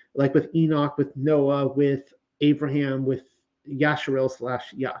 like with Enoch, with Noah, with Abraham, with Yasharel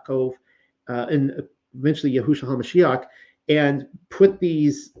 / Yaakov, and eventually Yahushua HaMashiach, and put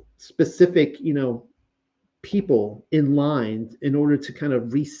these specific, people in line in order to kind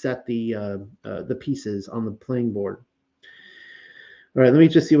of reset the pieces on the playing board. All right, let me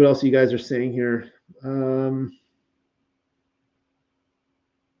just see what else you guys are saying here.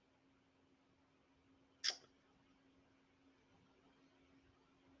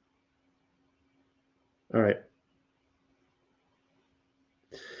 All right.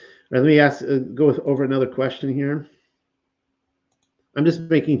 Let me go over another question here. I'm just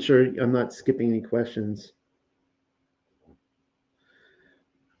making sure I'm not skipping any questions.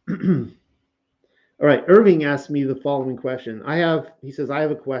 All right, Irving asked me the following question. He says, I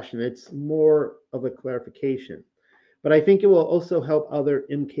have a question. It's more of a clarification, but I think it will also help other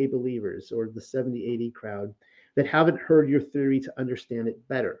MK believers or the 70 AD crowd that haven't heard your theory to understand it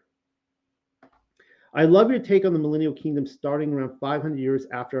better. I love your take on the millennial kingdom starting around 500 years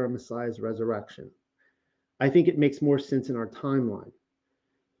after our Messiah's resurrection. I think it makes more sense in our timeline.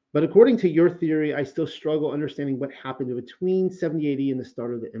 But according to your theory, I still struggle understanding what happened between 70 AD and the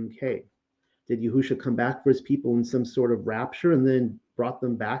start of the MK. Did Yahushua come back for his people in some sort of rapture and then brought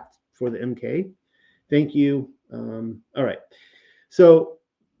them back for the MK? Thank you. All right. So,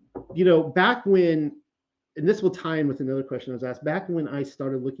 back when, and this will tie in with another question I was asked, back when I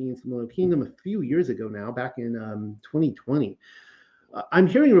started looking into the Millennial Kingdom a few years ago now, back in 2020, I'm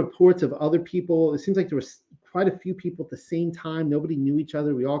hearing reports of other people. It seems like there was quite a few people at the same time. Nobody knew each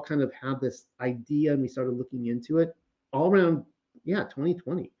other. We all kind of had this idea and we started looking into it all around,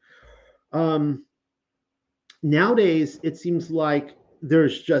 2020. Nowadays, it seems like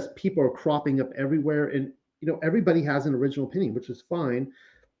there's just people are cropping up everywhere, and everybody has an original opinion, which is fine.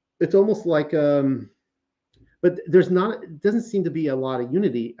 It's almost like, but it doesn't seem to be a lot of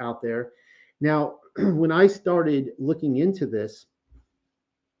unity out there. Now, when I started looking into this,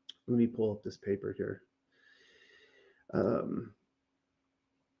 let me pull up this paper here. Let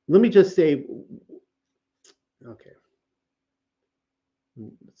me just say, okay.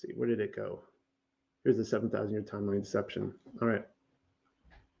 Let's see, where did it go? Here's the 7,000-year timeline deception. All right.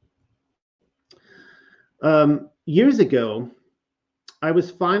 Years ago, I was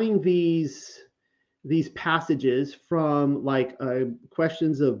finding these passages from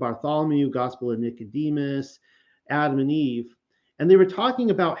questions of Bartholomew, Gospel of Nicodemus, Adam and Eve, and they were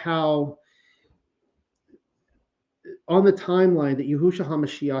talking about how on the timeline that Yahushua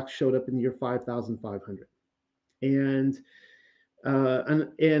HaMashiach showed up in the year 5,500, and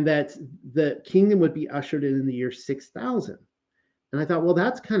that the kingdom would be ushered in the year 6,000. And I thought, well,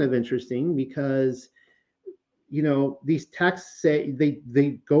 that's kind of interesting because, these texts say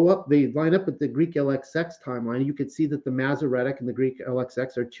they go up, they line up with the Greek LXX timeline. You could see that the Masoretic and the Greek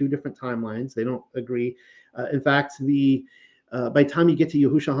LXX are two different timelines. They don't agree. In fact, by the time you get to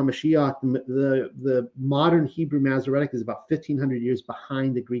Yahushua HaMashiach, the modern Hebrew Masoretic is about 1,500 years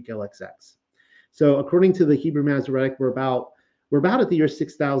behind the Greek LXX. So according to the Hebrew Masoretic, we're about at the year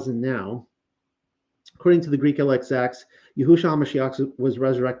 6,000 now. According to the Greek LXX, Yahushua HaMashiach was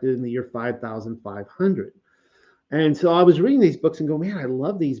resurrected in the year 5,500. And so I was reading these books and go, man, I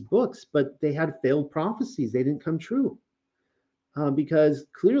love these books, but they had failed prophecies. They didn't come true because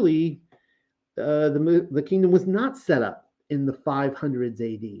clearly the kingdom was not set up in the 500s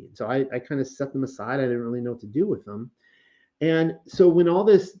AD. So I kind of set them aside. I didn't really know what to do with them. And so when all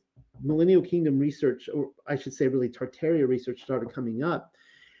this millennial kingdom research, or I should say really Tartaria research, started coming up,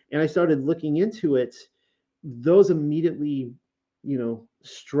 and I started looking into it, those immediately,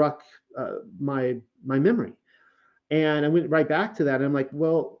 struck my memory. And I went right back to that. And I'm like,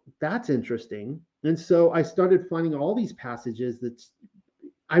 well, that's interesting. And so I started finding all these passages that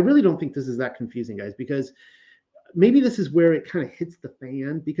I really don't think this is that confusing, guys, because maybe this is where it kind of hits the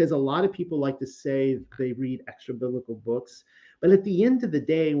fan, because a lot of people like to say they read extra biblical books. But at the end of the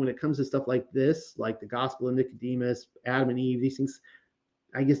day, when it comes to stuff like this, like the Gospel of Nicodemus, Adam and Eve, these things,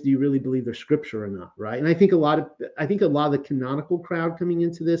 I guess, do you really believe they're scripture or not, right? And I think a lot of the canonical crowd coming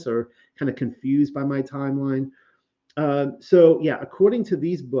into this are kind of confused by my timeline. So yeah, according to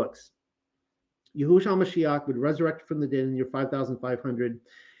these books, Yahushua Mashiach would resurrect from the dead in the year 5,500.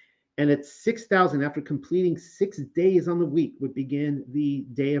 And at 6,000, after completing 6 days on the week, would begin the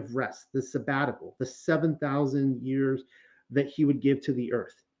day of rest, the sabbatical, the 7,000 years that he would give to the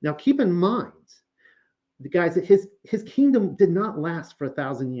earth. Now, keep in mind, the guys, that his kingdom did not last for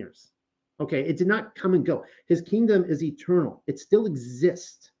 1,000 years. Okay, it did not come and go. His kingdom is eternal. It still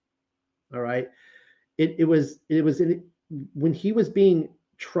exists. All right. When he was being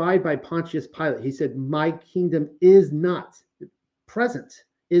tried by Pontius Pilate, he said, "My kingdom is not present,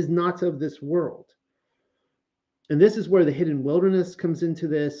 is not of this world." And this is where the hidden wilderness comes into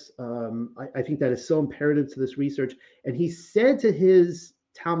this. I think that is so imperative to this research. And he said to his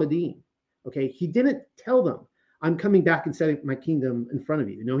Talmudim, okay, he didn't tell them, "I'm coming back and setting my kingdom in front of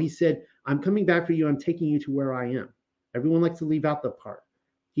you." No, he said, "I'm coming back for you. I'm taking you to where I am." Everyone likes to leave out the part.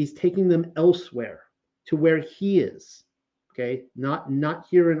 He's taking them elsewhere, to where he is, okay, not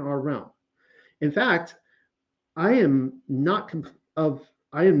here in our realm. In fact, I am not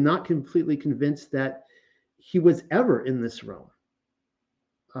completely convinced that he was ever in this realm.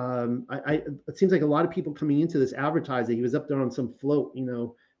 It seems like a lot of people coming into this advertise that he was up there on some float,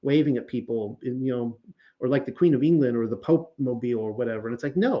 waving at people, or like the Queen of England or the Pope mobile or whatever. And it's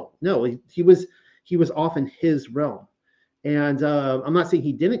like, no, he was off in his realm. And I'm not saying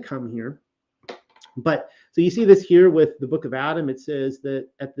he didn't come here, but so you see this here with the book of Adam. It says that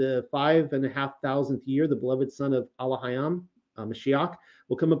at the 5,500th year, the beloved son of Allahayam, Mashiach,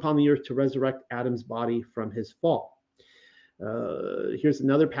 will come upon the earth to resurrect Adam's body from his fall. Here's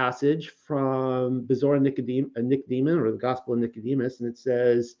another passage from Bezorah Nicodemus, or the Gospel of Nicodemus, and it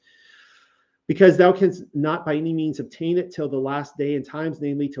says, "Because thou canst not by any means obtain it till the last day and times,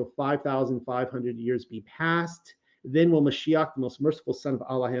 namely till 5,500 years be past. Then will Mashiach, the most merciful son of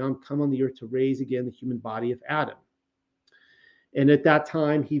Allahayam, come on the earth to raise again the human body of Adam." And at that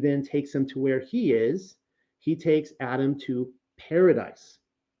time, he then takes him to where he is. He takes Adam to paradise.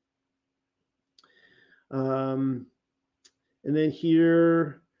 And then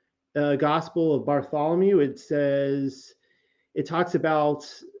here, Gospel of Bartholomew, it talks about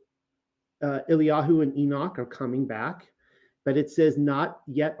Eliyahu and Enoch are coming back. But it says, "Not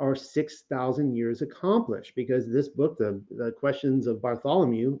yet are 6,000 years accomplished," because this book, the Questions of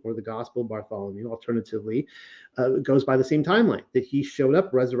Bartholomew, or the Gospel of Bartholomew, alternatively, goes by the same timeline, that he showed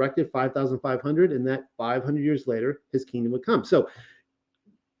up, resurrected 5,500, and that 500 years later, his kingdom would come. So,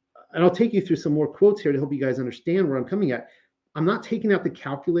 and I'll take you through some more quotes here to help you guys understand where I'm coming at. I'm not taking out the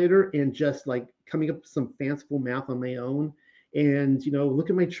calculator and just like coming up with some fanciful math on my own. And look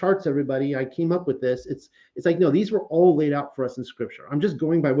at my charts, everybody. I came up with this. It's like, no, these were all laid out for us in scripture. I'm just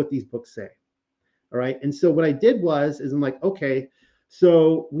going by what these books say. All right. And so what I did is I'm like, okay,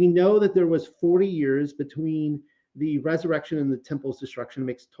 so we know that there was 40 years between the resurrection and the temple's destruction. It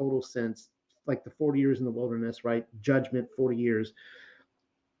makes total sense. Like the 40 years in the wilderness, right? Judgment, 40 years.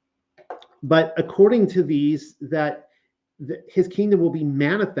 But according to these, that his kingdom will be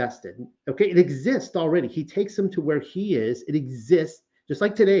manifested. Okay, it exists already. He takes them to where he is. It exists, just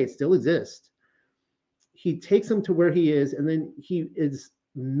like today, it still exists. He takes them to where he is, and then he is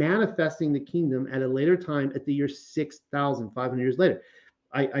manifesting the kingdom at a later time, at the year 6,500 years later.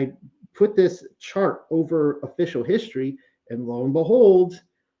 I put this chart over official history, and lo and behold,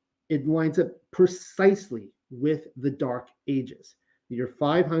 it lines up precisely with the Dark Ages, the year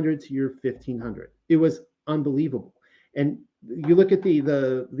 500 to year 1500. It was unbelievable. And you look at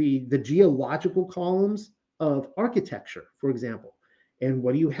the geological columns of architecture, for example, and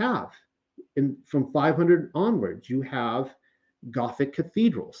what do you have? And from 500 onwards, you have Gothic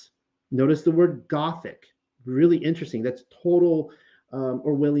cathedrals. Notice the word Gothic, really interesting. That's total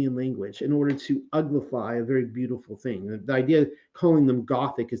Orwellian language in order to uglify a very beautiful thing. The idea of calling them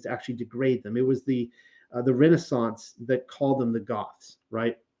Gothic is to actually degrade them. It was the Renaissance that called them the Goths,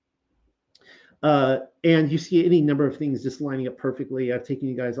 right? And you see any number of things just lining up perfectly. I've taken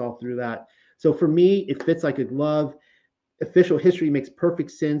you guys all through that. So for me, it fits like a glove. Official history makes perfect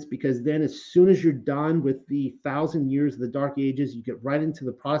sense, because then as soon as you're done with the 1,000 years of the Dark Ages, you get right into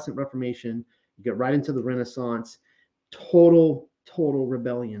the Protestant Reformation, you get right into the Renaissance. Total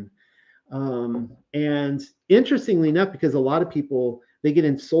rebellion. And interestingly enough, because a lot of people, they get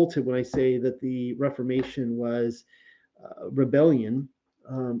insulted when I say that the Reformation was rebellion,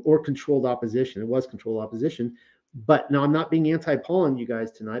 or controlled opposition. It was controlled opposition. But now, I'm not being anti-Paul on you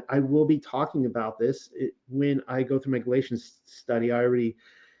guys tonight. I will be talking about this when I go through my Galatians study. I already,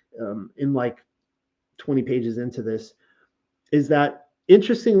 in like 20 pages into this, is that,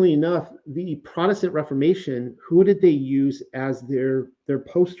 interestingly enough, the Protestant Reformation, who did they use as their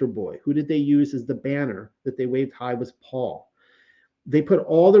poster boy? Who did they use as the banner that they waved high? Was Paul. They put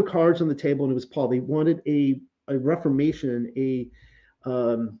all their cards on the table, and it was Paul. They wanted a reformation,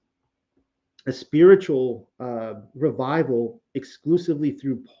 a spiritual revival exclusively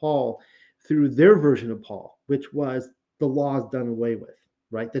through Paul, through their version of Paul, which was the law is done away with,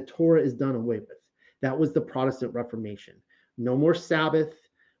 right? The Torah is done away with. That was the Protestant Reformation. No more Sabbath.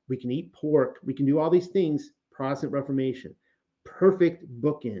 We can eat pork. We can do all these things. Protestant Reformation. Perfect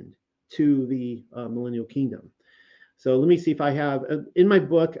bookend to the millennial kingdom. So let me see if I have, in my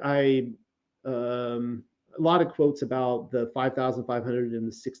book, a lot of quotes about the 5,500 and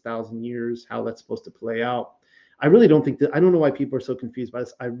the 6,000 years, how that's supposed to play out. I really don't think that, I don't know why people are so confused by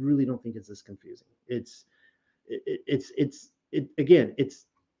this. I really don't think it's this confusing. It's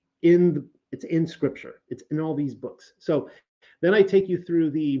in scripture. It's in all these books. So then I take you through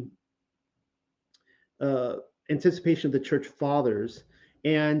the anticipation of the church fathers.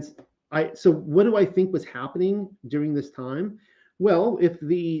 And so what do I think was happening during this time? Well, if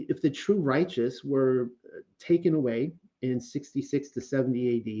the true righteous were taken away in 66 to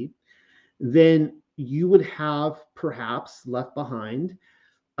 70 AD, then you would have perhaps left behind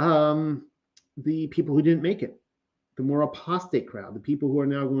the people who didn't make it, the more apostate crowd, the people who are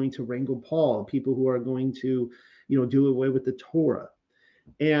now going to wrangle Paul, the people who are going to, do away with the Torah.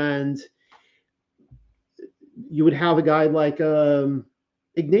 And you would have a guy like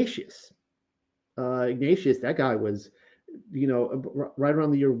Ignatius. Ignatius, that guy was, right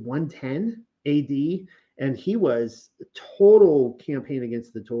around the year 110 AD, and he was a total campaign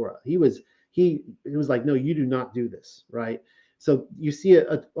against the Torah. It was like, no, you do not do this, right? So you see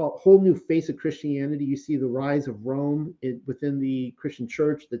a whole new face of Christianity. You see the rise of Rome within the Christian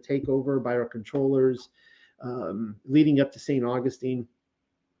church, the takeover by our controllers, leading up to St. Augustine.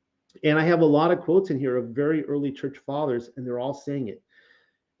 And I have a lot of quotes in here of very early church fathers, and they're all saying it.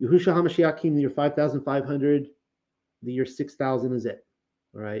 Yahushua HaMashiach came in the year 5,500. The year 6,000 is it,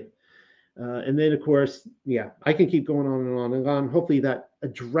 all right? And then, of course, I can keep going on and on and on. Hopefully that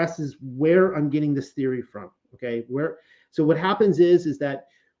addresses where I'm getting this theory from, okay? So what happens is that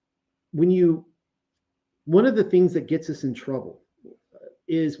one of the things that gets us in trouble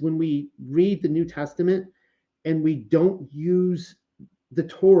is when we read the New Testament and we don't use the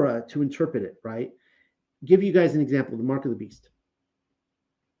Torah to interpret it, right? Give you guys an example, the mark of the beast.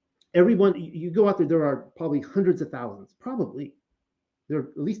 Everyone, you go out there are probably hundreds of thousands, probably. There are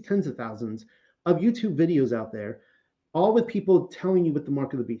at least tens of thousands of YouTube videos out there, all with people telling you what the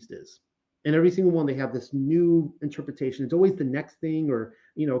mark of the beast is. And every single one, they have this new interpretation. It's always the next thing, or,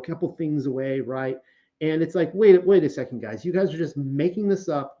 a couple things away, right? And it's like, wait a second, guys. You guys are just making this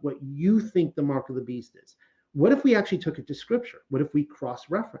up, what you think the mark of the beast is. What if we actually took it to scripture? What if we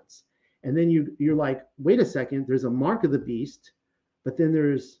cross-reference? And then you're like, wait a second, there's a mark of the beast, but then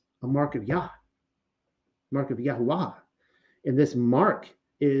there's a mark of Yah, mark of Yahuwah. And this mark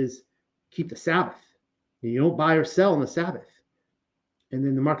is keep the Sabbath. You don't buy or sell on the Sabbath. And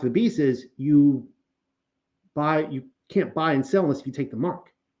then the mark of the beast is you can't buy and sell unless you take the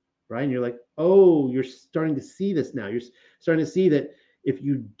mark, right? And you're like, oh, you're starting to see this now. You're starting to see that if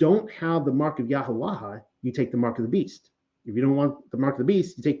you don't have the mark of Yahuwah, you take the mark of the beast. If you don't want the mark of the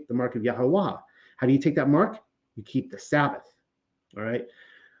beast, you take the mark of Yahuwah. How do you take that mark? You keep the Sabbath, all right?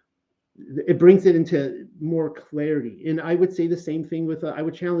 It brings it into more clarity. And I would say the same thing with, I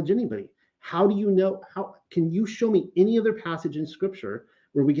would challenge anybody. How do you know, how can you show me any other passage in scripture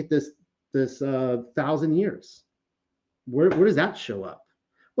where we get this 1,000 years? Where does that show up?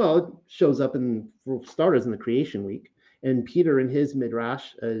 Well, it shows up for starters, in the creation week. And Peter in his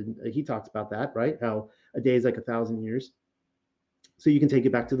midrash, he talks about that, right? How a day is like 1,000 years. So you can take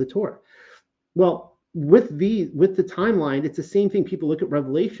it back to the Torah. Well, with the timeline, it's the same thing. People look at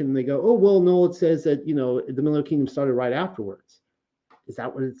Revelation and they go, oh, well, no, it says that, the millennial kingdom started right afterwards. Is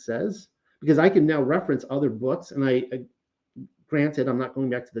that what it says? Because I can now reference other books, and I granted, I'm not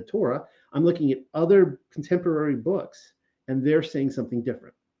going back to the Torah. I'm looking at other contemporary books, and they're saying something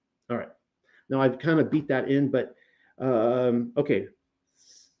different. All right. Now I've kind of beat that in, but okay.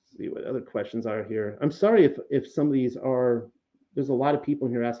 Let's see what other questions are here. I'm sorry if some of these are. There's a lot of people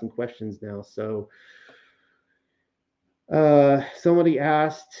here asking questions now. So somebody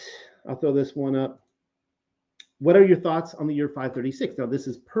asked. I'll throw this one up. What are your thoughts on the year 536? Now this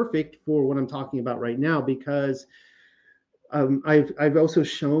is perfect for what I'm talking about right now, because I've also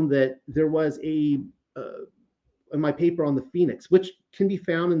shown that there was in my paper on the Phoenix, which can be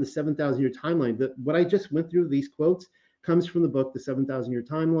found in the 7,000 year timeline. What I just went through, these quotes, comes from the book, The 7,000 Year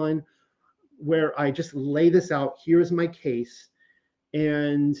Timeline, where I just lay this out. Here's my case,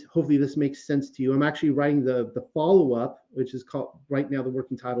 and hopefully this makes sense to you. I'm actually writing the follow-up, which is called, right now the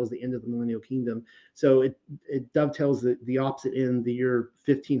working title is The End of the Millennial Kingdom. So it dovetails the opposite end, the year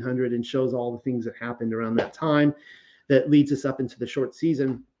 1500, and shows all the things that happened around that time that leads us up into the short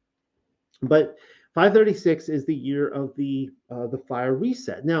season. But 536 is the year of the fire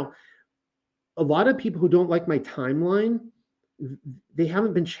reset. Now, a lot of people who don't like my timeline, they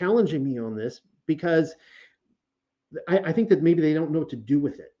haven't been challenging me on this, because I think that maybe they don't know what to do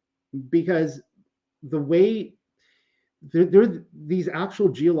with it, because the way there these actual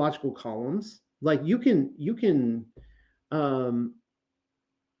geological columns, like you can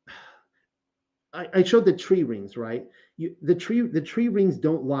I showed the tree rings, right? The tree rings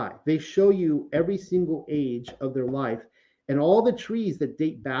don't lie. They show you every single age of their life, and all the trees that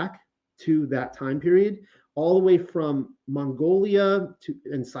date back to that time period, all the way from Mongolia to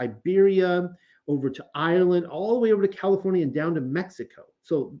and Siberia over to Ireland, all the way over to California and down to Mexico.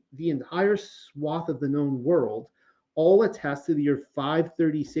 So the entire swath of the known world all attest to the year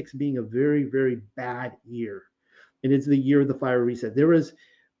 536 being a very, very bad year. And it's the year of the fire reset. There was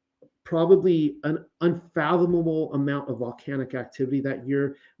probably an unfathomable amount of volcanic activity that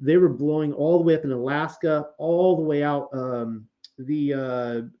year. They were blowing all the way up in Alaska, all the way out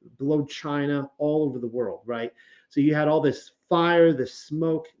below China, all over the world, right? So you had all this fire, this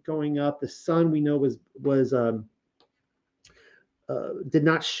smoke going up. The sun, we know, was did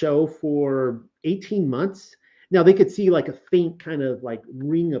not show for 18 months. Now they could see like a faint kind of like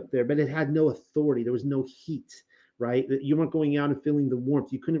ring up there, but it had no authority. There was no heat, right? You weren't going out and feeling the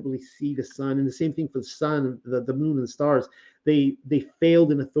warmth. You couldn't really see the sun. And the same thing for the sun, the moon, and the stars. They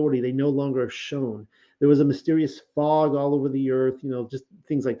failed in authority. They no longer shone. There was a mysterious fog all over the earth, just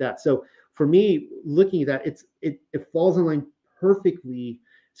things like that. So for me, looking at that, it falls in line perfectly.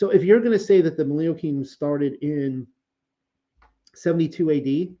 So if you're going to say that the millennial kingdom started in 72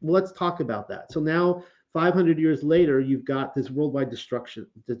 AD, well, let's talk about that. So now 500 years later, you've got this worldwide destructive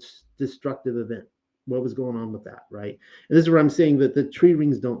event. What was going on with that, right? And this is where I'm saying that the tree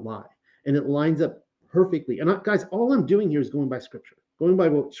rings don't lie, and it lines up perfectly. And guys, all I'm doing here is going by scripture, going by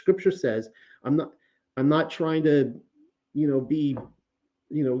what scripture says. I'm not trying to, be,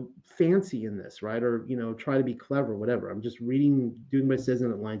 fancy in this, right? Or, try to be clever, whatever. I'm just reading, doing what it says,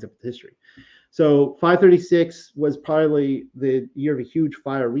 and it lines up with history. So 536 was probably the year of a huge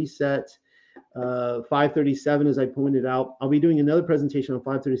fire reset. 537, as I pointed out, I'll be doing another presentation on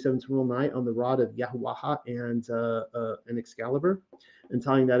 537 tomorrow night on the rod of Yahuwah and Excalibur, and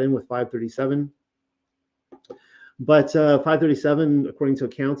tying that in with 537. But 537, according to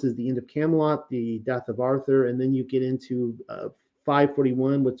accounts, is the end of Camelot, the death of Arthur, and then you get into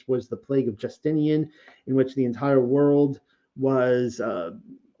 541, which was the plague of Justinian, in which the entire world was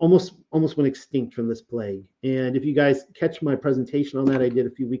almost went extinct from this plague. And if you guys catch my presentation on that I did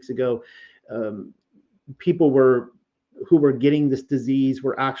a few weeks ago, people who were getting this disease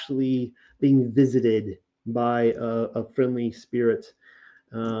were actually being visited by a friendly spirit.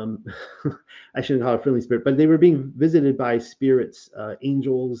 I shouldn't call it a friendly spirit, but they were being visited by spirits,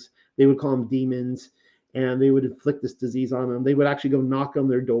 angels. They would call them demons, and they would inflict this disease on them. They would actually go knock on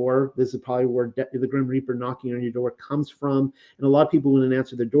their door. This is probably where the Grim Reaper knocking on your door comes from. And a lot of people wouldn't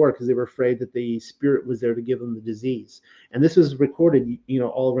answer the door because they were afraid that the spirit was there to give them the disease. And this was recorded,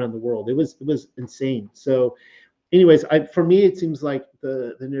 all around the world. It was insane. So, anyways, for me, it seems like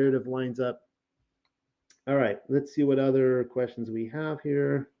the narrative lines up. All right, let's see what other questions we have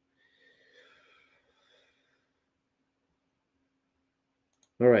here.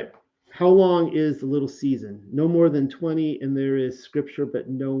 All right. How long is the little season? No more than 20, and there is scripture, but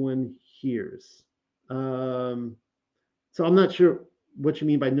no one hears. So I'm not sure what you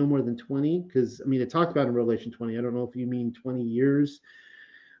mean by no more than 20, because, it talked about in Revelation 20. I don't know if you mean 20 years.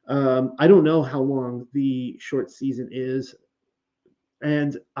 I don't know how long the short season is.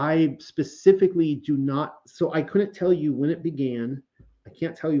 And I specifically do not, so I couldn't tell you when it began. I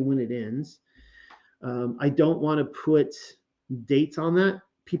can't tell you when it ends. I don't want to put dates on that.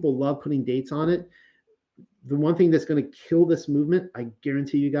 People love putting dates on it. The one thing that's going to kill this movement, I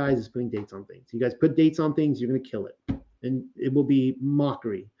guarantee you guys, is putting dates on things. You guys put dates on things, you're going to kill it. And it will be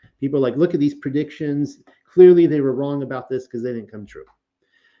mockery. People are like, look at these predictions. Clearly, they were wrong about this because they didn't come true.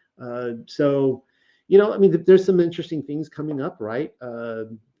 So, I mean, there's some interesting things coming up, right?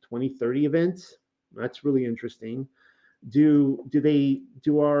 2030 events. That's really interesting. Do the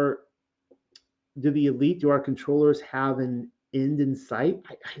elite, do our controllers have an end in sight?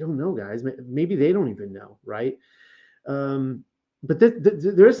 I don't know, guys. Maybe they don't even know, right? But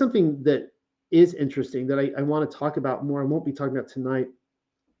there is something that is interesting that I want to talk about more. I won't be talking about tonight,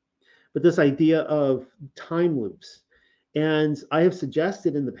 but this idea of time loops. And I have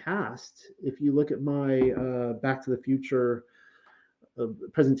suggested in the past, if you look at my Back to the Future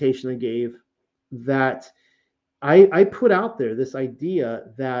presentation I gave, that I put out there this idea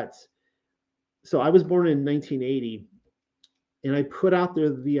that, so I was born in 1980, and I put out there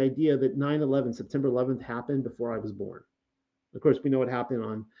the idea that 9/11, September 11th, happened before I was born. Of course, we know what happened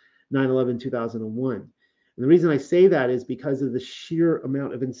on 9/11, 2001. And the reason I say that is because of the sheer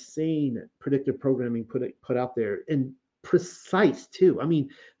amount of insane predictive programming put out there, and precise too. I mean,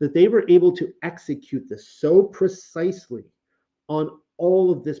 that they were able to execute this so precisely on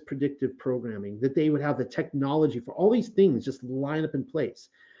all of this predictive programming, that they would have the technology for all these things just line up in place.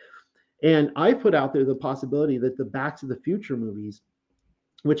 And I put out there the possibility that the Back to the Future movies,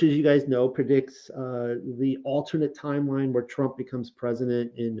 which, as you guys know, predicts the alternate timeline where Trump becomes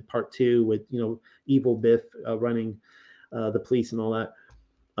president in part 2 with, evil Biff running the police and all that.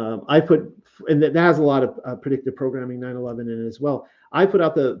 I put, and that has a lot of predictive programming, 9/11 in it as well. I put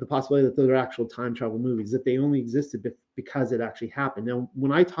out the possibility that those are actual time travel movies, that they only existed because it actually happened. Now,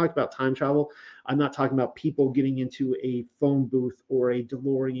 when I talk about time travel, I'm not talking about people getting into a phone booth or a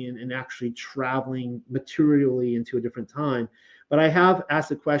DeLorean and actually traveling materially into a different time. But I have asked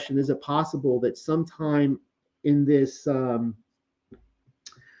the question, is it possible that sometime in this, the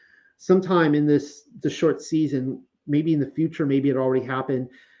short season, maybe in the future, maybe it already happened,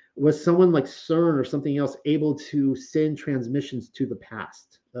 was someone like CERN or something else able to send transmissions to the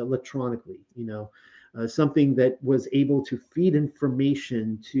past electronically, something that was able to feed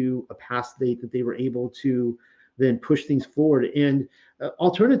information to a past date that they were able to then push things forward. And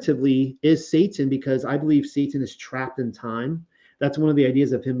alternatively is Satan, because I believe Satan is trapped in time. That's one of the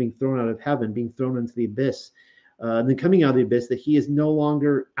ideas of him being thrown out of heaven, being thrown into the abyss. And then coming out of the abyss, that he is no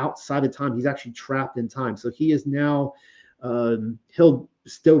longer outside of time. He's actually trapped in time. So he is now held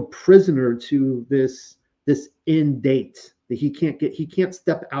still prisoner to this end date, that he can't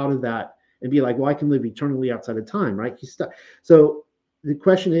step out of that and be like, well, I can live eternally outside of time, right? He's stuck. So the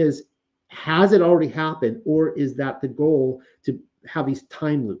question is, has it already happened, or is that the goal, to have these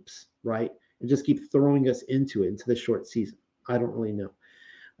time loops, right? And just keep throwing us into the short season? I don't really know.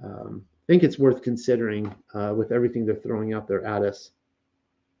 I think it's worth considering with everything they're throwing out there at us.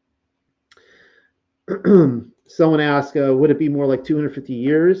 Someone asked, would it be more like 250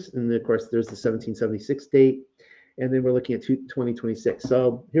 years? And then, of course, there's the 1776 date. And then we're looking at 2026.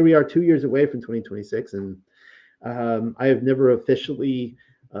 So here we are 2 years away from 2026. And I have never officially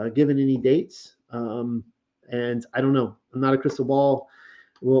given any dates. And I don't know. I'm not a crystal ball.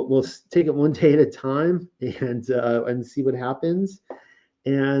 We'll take it one day at a time and see what happens.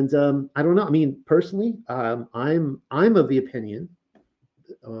 And I don't know. I mean, personally, I'm of the opinion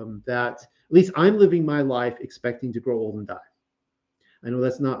that at least I'm living my life expecting to grow old and die. I know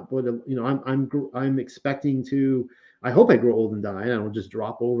that's not what I'm expecting to. I hope I grow old and die, and I don't just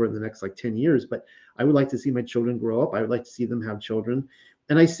drop over in the next 10 years. But I would like to see my children grow up. I would like to see them have children.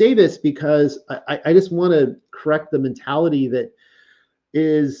 And I say this because I just want to correct the mentality that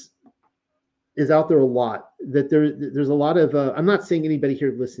is out there a lot, that there's a lot of I'm not saying anybody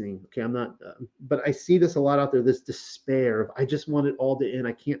here listening, okay, I'm not, but I see this a lot out there, this despair of, I just want it all to end,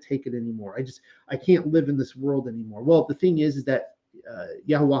 I can't take it anymore, I can't live in this world anymore. Well, the thing is that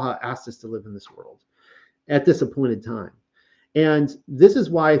Yahuwah asked us to live in this world at this appointed time, and this is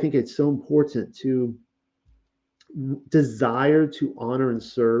why I think it's so important to desire to honor and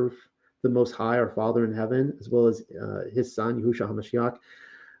serve the Most High, our Father in heaven, as well as his Son Yahushua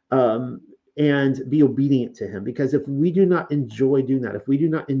HaMashiach, and be obedient to him. Because if we do not enjoy doing that, if we do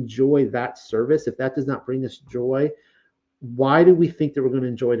not enjoy that service, if that does not bring us joy, why do we think that we're going to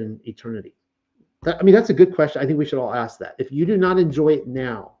enjoy it in eternity? That's a good question. I think we should all ask that. If you do not enjoy it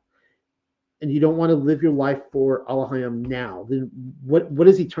now, and you don't want to live your life for Allahayim now, then what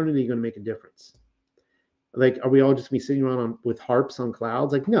is eternity going to make a difference? Are we all just going to be sitting around with harps on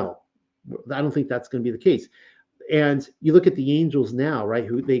clouds? No, I don't think that's going to be the case. And you look at the angels now, right?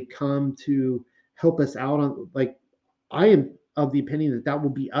 Who they come to help us out on. I am of the opinion that that will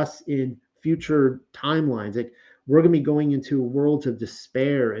be us in future timelines. Like we're going to be going into worlds of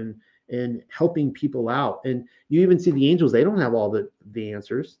despair and helping people out. And you even see the angels; they don't have all the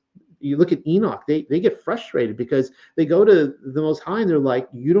answers. You look at Enoch; they get frustrated because they go to the Most High and they're like,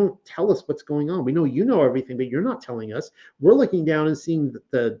 "You don't tell us what's going on. We know you know everything, but you're not telling us. We're looking down and seeing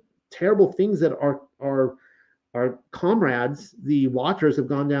the terrible things that our comrades, the Watchers, have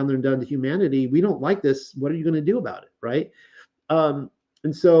gone down there and done to humanity. We don't like this. What are you going to do about it?" Right? And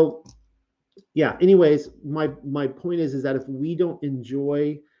so, yeah. Anyways, my point is that if we don't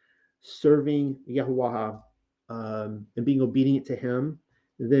enjoy serving Yahuwah and being obedient to Him,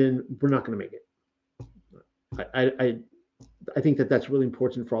 then we're not going to make it. I think that that's really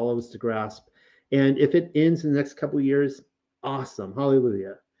important for all of us to grasp. And if it ends in the next couple of years, awesome,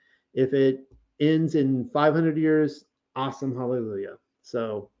 hallelujah. If it ends in 500 years, awesome, hallelujah.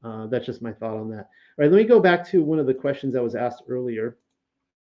 So that's just my thought on that. All right, let me go back to one of the questions that was asked earlier.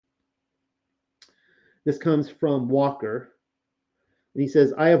 This comes from Walker. And he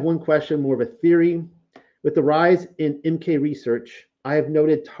says, I have one question, more of a theory. With the rise in MK research, I have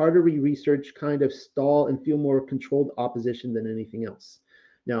noted Tartary research kind of stall and feel more controlled opposition than anything else.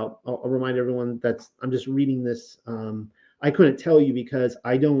 Now, I'll remind everyone that I'm just reading this. I couldn't tell you because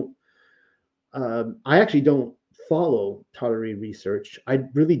I actually don't follow Tartary research. I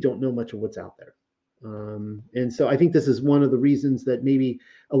really don't know much of what's out there. And so I think this is one of the reasons that maybe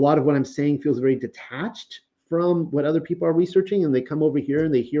a lot of what I'm saying feels very detached from what other people are researching, and they come over here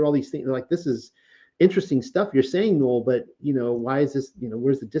and they hear all these things. They're like, this is interesting stuff you're saying, Noel, but why is this,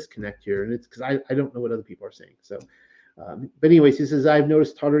 where's the disconnect here? And it's because I don't know what other people are saying. So, but anyways, he says, I've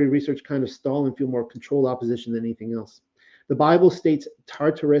noticed Tartary research kind of stall and feel more controlled opposition than anything else. The Bible states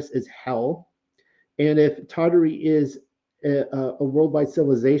Tartarus is hell. And if Tartary is a worldwide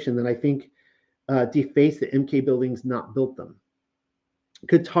civilization, then I think deface the MK buildings, not built them.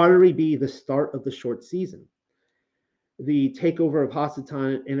 Could Tartary be the start of the short season? The takeover of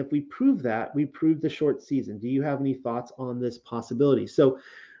Hasatan, and if we prove that, we prove the short season. Do you have any thoughts on this possibility? So,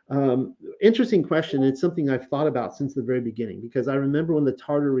 interesting question. It's something I've thought about since the very beginning, because I remember when the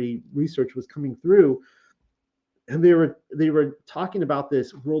Tartary research was coming through, and they were talking about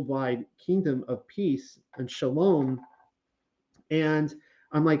this worldwide kingdom of peace and shalom, and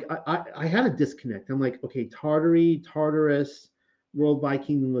I'm like, I had a disconnect. I'm like, okay, Tartary, Tartarus, worldwide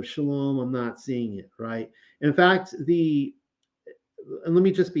kingdom of shalom. I'm not seeing it, right? In fact, and let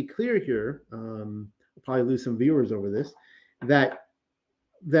me just be clear here. I'll probably lose some viewers over this. That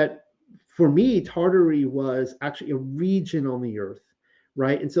for me, Tartary was actually a region on the earth,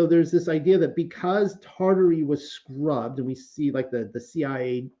 right? And so there's this idea that because Tartary was scrubbed, and we see like the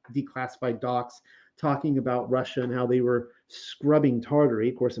CIA declassified docs talking about Russia and how they were scrubbing Tartary.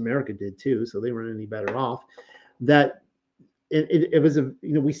 Of course, America did too, so they weren't any better off. That it was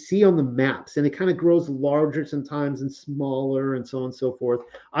we see on the maps, and it kind of grows larger sometimes and smaller and so on and so forth.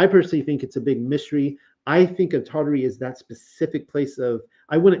 I personally think it's a big mystery. I think of Tartary as that specific place of,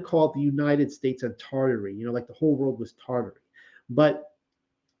 I wouldn't call it the United States of Tartary, like the whole world was Tartary. But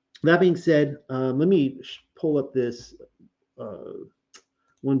that being said, let me pull up this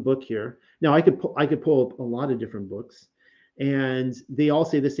one book here. Now I could pull up a lot of different books, and they all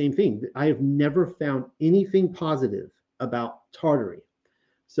say the same thing. I have never found anything positive about Tartary.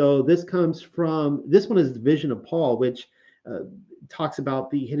 So this comes from, this one is the Vision of Paul, which talks about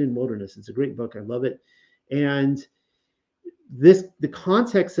the hidden wilderness. It's a great book. I love it. And the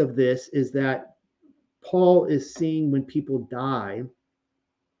context of this is that Paul is seeing when people die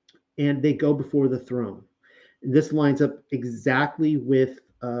and they go before the throne. And this lines up exactly with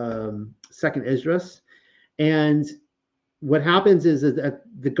Second Esdras. And what happens is that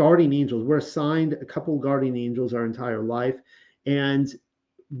the guardian angels, we're assigned a couple guardian angels our entire life. And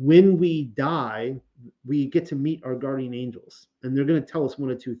when we die, we get to meet our guardian angels. And they're going to tell us one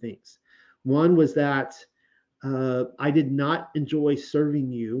of two things. One was that I did not enjoy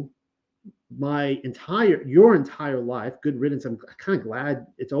serving you your entire life. Good riddance. I'm kind of glad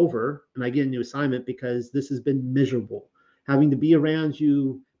it's over and I get a new assignment, because this has been miserable. Having to be around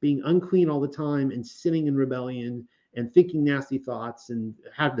you, being unclean all the time and sinning in rebellion and thinking nasty thoughts and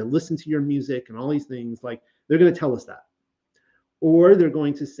have to listen to your music and all these things. Like, they're going to tell us that. Or they're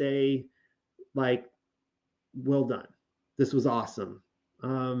going to say, like, well done. This was awesome.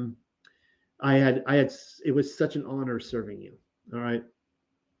 It was such an honor serving you. All right.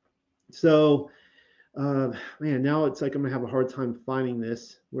 So, man, now it's like I'm gonna have a hard time finding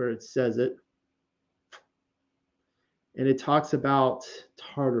this where it says it. And it talks about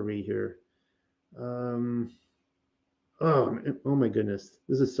Tartary here. Oh my goodness.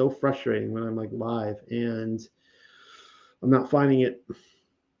 This is so frustrating when I'm like live. And I'm not finding it.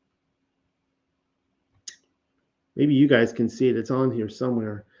 Maybe you guys can see it. It's on here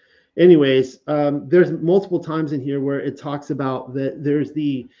somewhere. Anyways, there's multiple times in here where it talks about that there's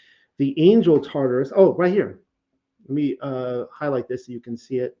the angel Tartarus. Oh, right here. Let me highlight this so you can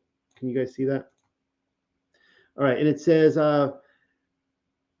see it. Can you guys see that? All right, and it says,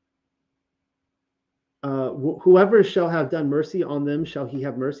 whoever shall have done mercy on them shall he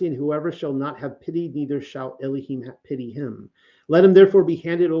have mercy, and whoever shall not have pity, neither shall Elohim pity him. Let him therefore be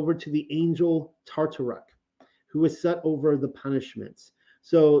handed over to the angel Tartaruk, who is set over the punishments.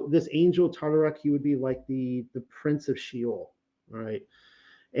 So this angel Tartaruk, he would be like the prince of Sheol. All right,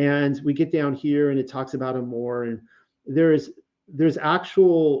 and we get down here and it talks about him more, and there's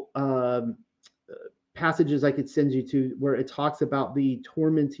actual passages I could send you to where it talks about the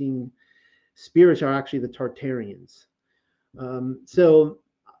tormenting spirits are actually the Tartarians. So,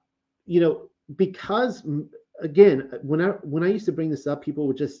 because again, when I used to bring this up, people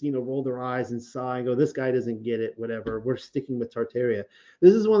would just roll their eyes and sigh and go, "This guy doesn't get it." Whatever. We're sticking with Tartaria.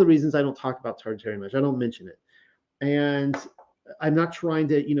 This is one of the reasons I don't talk about Tartaria much. I don't mention it, and I'm not trying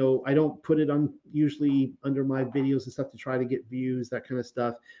to, I don't put it on usually under my videos and stuff to try to get views, that kind of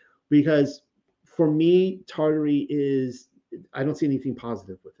stuff, because for me, Tartary is, I don't see anything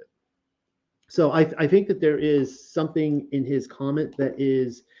positive with it. So I think that there is something in his comment that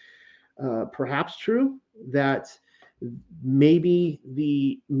is perhaps true, that maybe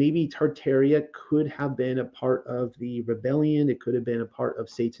Tartaria could have been a part of the rebellion. It could have been a part of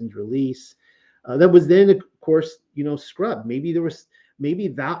Satan's release. That was then, of course, scrubbed. Maybe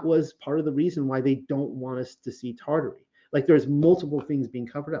that was part of the reason why they don't want us to see Tartary. Like there's multiple things being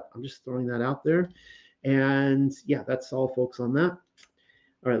covered up. I'm just throwing that out there. And yeah, that's all, folks, on that.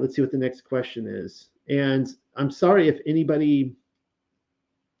 All right, let's see what the next question is. And I'm sorry if anybody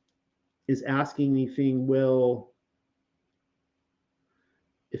is asking anything.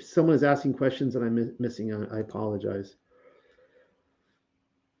 If someone is asking questions that I'm missing, I apologize.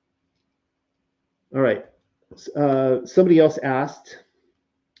 All right. Somebody else asked,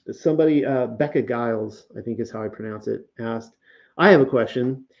 Becca Giles, I think is how I pronounce it, asked, I have a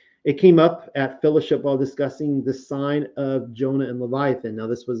question. It came up at fellowship while discussing the sign of Jonah and Leviathan. Now,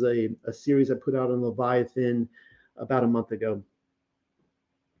 this was a series I put out on Leviathan about a month ago.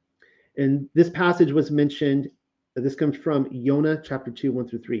 And this passage was mentioned. This comes from Jonah chapter 2,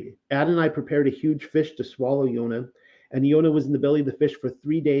 1-3. Adonai prepared a huge fish to swallow Jonah, and Jonah was in the belly of the fish for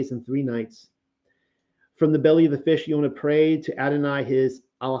 3 days and 3 nights. From the belly of the fish, Jonah prayed to Adonai, his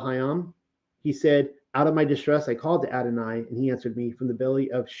Elohim. He said, out of my distress, I called to Adonai, and he answered me. From the belly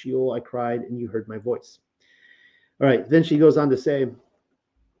of Sheol, I cried, and you heard my voice. All right. Then she goes on to say,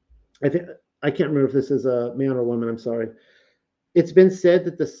 I can't remember if this is a man or a woman. I'm sorry. It's been said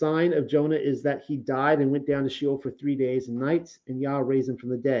that the sign of Jonah is that he died and went down to Sheol for 3 days and nights, and Yah raised him from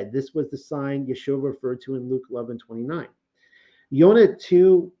the dead. This was the sign Yeshua referred to in Luke 11:29. Jonah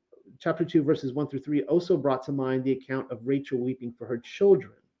 2, chapter 2, verses 1-3 also brought to mind the account of Rachel weeping for her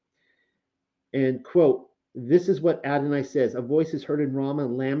children. And quote, this is what Adonai says, a voice is heard in Ramah,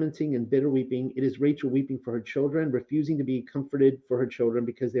 lamenting and bitter weeping. It is Rachel weeping for her children, refusing to be comforted for her children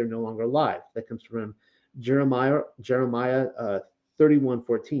because they are no longer alive. That comes from Jeremiah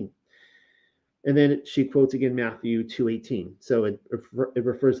 31:14. And then she quotes again Matthew 2:18. So it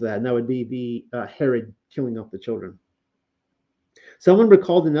refers to that. And that would be the Herod killing off the children. Someone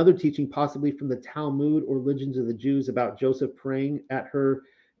recalled another teaching, possibly from the Talmud or Legends of the Jews, about Joseph praying at her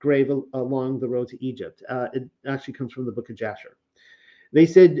grave along the road to Egypt. It actually comes from the book of Jasher. They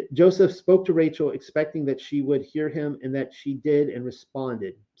said Joseph spoke to Rachel expecting that she would hear him, and that she did and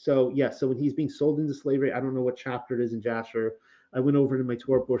responded. So yes, so when he's being sold into slavery, I don't know what chapter it is in Jasher. I went over to my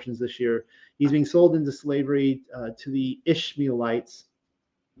Torah portions this year. He's being sold into slavery to the Ishmaelites.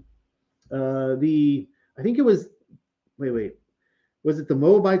 I think it was, was it the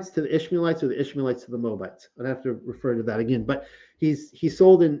Moabites to the Ishmaelites or the Ishmaelites to the Moabites? I'd have to refer to that again. But he's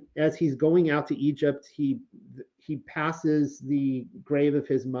sold in, as he's going out to Egypt, he passes the grave of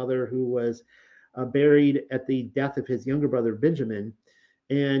his mother, who was buried at the death of his younger brother Benjamin,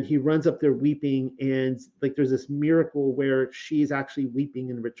 and he runs up there weeping, and like there's this miracle where she's actually weeping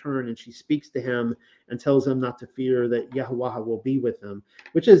in return, and she speaks to him and tells him not to fear, that Yahweh will be with him,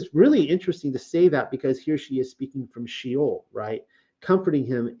 which is really interesting to say that, because here she is speaking from Sheol, right? Comforting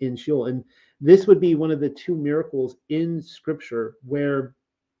him in Sheol. And this would be one of the two miracles in scripture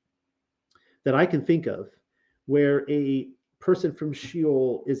that I can think of, where a person from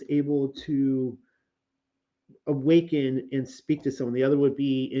Sheol is able to awaken and speak to someone. The other would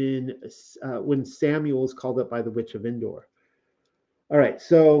be in when Samuel is called up by the witch of Endor. All right.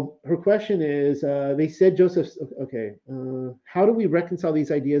 So her question is, they said Joseph's, okay, how do we reconcile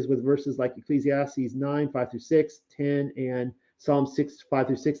these ideas with verses like Ecclesiastes 9, 5 through 6, 10, and Psalm 6, 5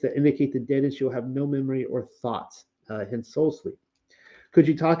 through 6 that indicate the dead and she'll have no memory or thoughts, hence soul sleep? Could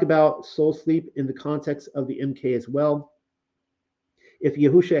you talk about soul sleep in the context of the MK as well? If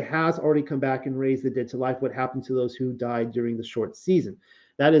Yahusha has already come back and raised the dead to life, what happened to those who died during the short season?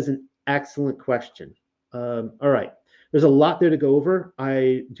 That is an excellent question. All right. There's a lot there to go over.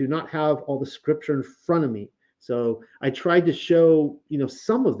 I do not have all the scripture in front of me. So I tried to show,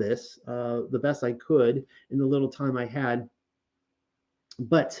 some of this the best I could in the little time I had.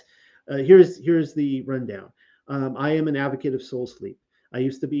 But here's the rundown. I am an advocate of soul sleep. I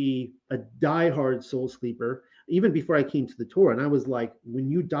used to be a diehard soul sleeper even before I came to the Torah, and I was like, when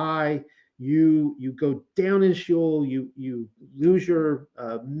you die, you go down in Sheol, you lose your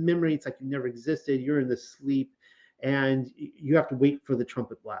memory. It's like you never existed. You're in the sleep, and you have to wait for the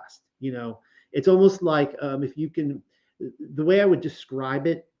trumpet blast. It's almost like if you can. The way I would describe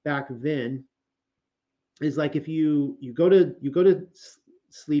it back then is like if you go to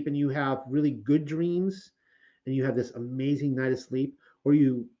sleep and you have really good dreams and you have this amazing night of sleep, or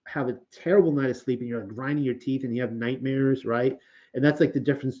you have a terrible night of sleep and you're like grinding your teeth and you have nightmares, right? And that's like the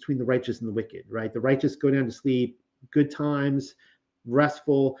difference between the righteous and the wicked, right? The righteous go down to sleep, good times,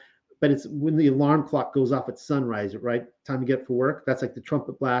 restful, but it's when the alarm clock goes off at sunrise, right? Time to get up for work. That's like the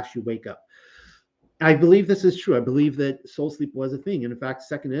trumpet blast, you wake up. I believe this is true. I believe that soul sleep was a thing. And in fact,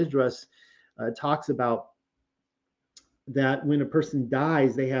 Second Esdras talks about that when a person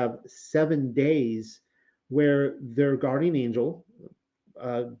dies, they have 7 days where their guardian angel,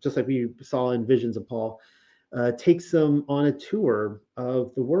 just like we saw in Visions of Paul, takes them on a tour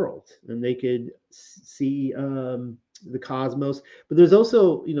of the world, and they could see the cosmos. But there's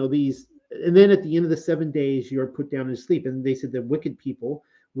also, these, and then at the end of the 7 days, you're put down to sleep. And they said that wicked people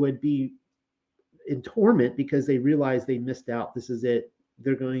would be in torment because they realize they missed out. This is it.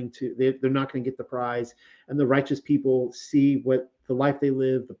 They're not going to get the prize. And the righteous people see what the life they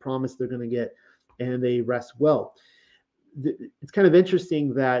live, the promise they're going to get, and they rest well. It's kind of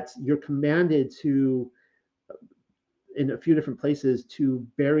interesting that you're commanded to, in a few different places, to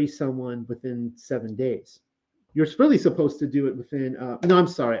bury someone within 7 days. You're really supposed to do it within, no, I'm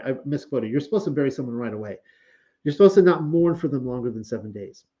sorry, I misquoted. You're supposed to bury someone right away. You're supposed to not mourn for them longer than 7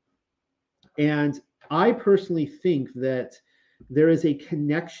 days. And I personally think that there is a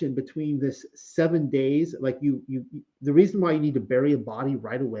connection between this 7 days. Like the reason why you need to bury a body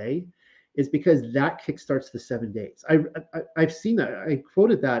right away is because that kickstarts the 7 days. I've seen that. I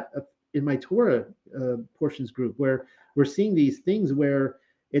quoted that in my Torah portions group, where we're seeing these things where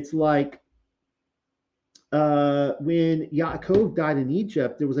it's like when Yaakov died in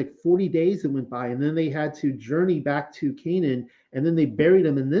Egypt, there was like 40 days that went by, and then they had to journey back to Canaan, and then they buried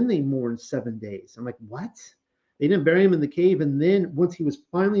him, and then they mourned 7 days. I'm like, what? They didn't bury him in the cave, and then once he was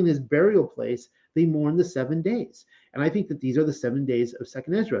finally in his burial place, they mourned the 7 days. And I think that these are the 7 days of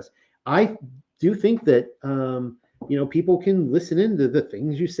Second Esdras. I do think that people can listen into the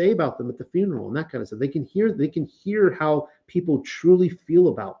things you say about them at the funeral and that kind of stuff. They can hear how people truly feel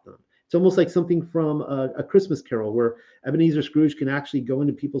about them. It's almost like something from a Christmas Carol, where Ebenezer Scrooge can actually go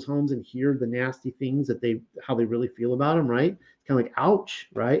into people's homes and hear the nasty things how they really feel about them, right? It's kind of like, ouch,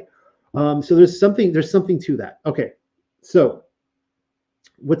 right? So there's something to that. Okay, so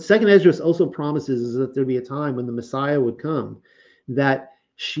what Second Esdras also promises is that there'd be a time when the Messiah would come, that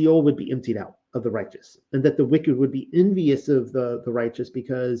Sheol would be emptied out of the righteous, and that the wicked would be envious of the righteous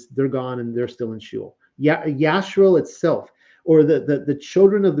because they're gone and they're still in Sheol. Yasharel itself, or the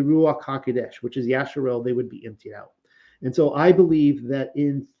children of the Ruach HaKodesh, which is Yasharel, they would be emptied out. And so I believe that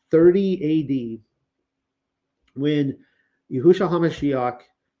in 30 AD, when Yahushua HaMashiach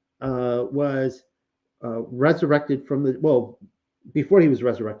was resurrected before he was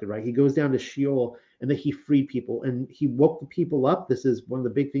resurrected, right? He goes down to Sheol, and that he freed people, and he woke the people up. This is one of the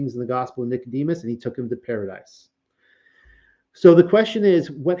big things in the gospel of Nicodemus, and he took him to paradise. So the question is,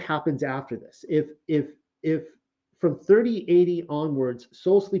 what happens after this? If from 30 AD onwards,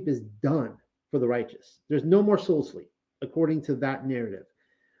 soul sleep is done for the righteous, there's no more soul sleep, according to that narrative.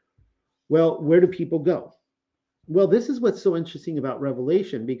 Well, where do people go? Well, this is what's so interesting about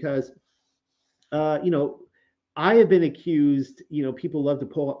Revelation, because I have been accused, people love to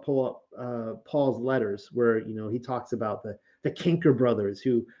pull up Paul's letters where, he talks about the Kinker brothers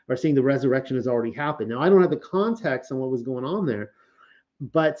who are saying the resurrection has already happened. Now, I don't have the context on what was going on there,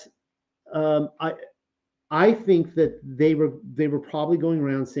 but I think that they were probably going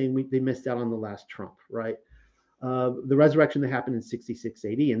around saying they missed out on the last trump, right? The resurrection that happened in 66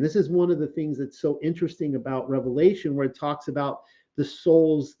 AD. And this is one of the things that's so interesting about Revelation, where it talks about the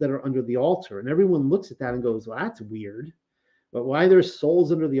souls that are under the altar. And everyone looks at that and goes, well, that's weird. But why there's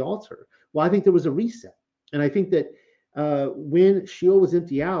souls under the altar? Well, I think there was a reset. And I think that when Sheol was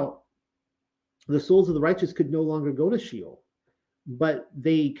empty out, the souls of the righteous could no longer go to Sheol, but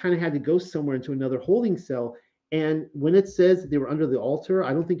they kind of had to go somewhere into another holding cell. And when it says that they were under the altar,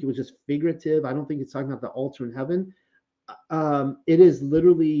 I don't think it was just figurative. I don't think it's talking about the altar in heaven. It is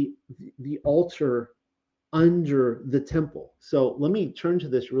literally the altar under the temple. So let me turn to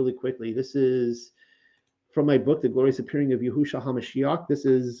this really quickly. This is from my book, The Glorious Appearing of Yahushua HaMashiach. This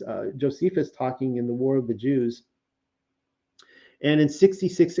is Josephus talking in the War of the Jews. And in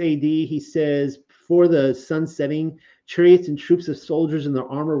 66 AD, he says, before the sun setting, chariots and troops of soldiers in their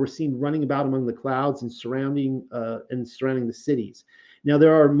armor were seen running about among the clouds and surrounding the cities. Now,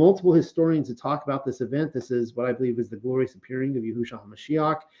 there are multiple historians that talk about this event. This is what I believe is the glorious appearing of Yahushua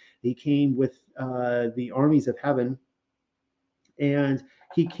HaMashiach. He came with the armies of heaven, and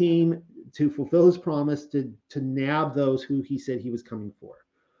he came to fulfill his promise to nab those who he said he was coming for.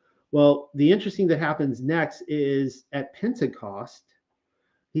 Well, the interesting that happens next is at Pentecost,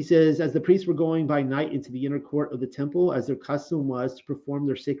 he says, as the priests were going by night into the inner court of the temple, as their custom was to perform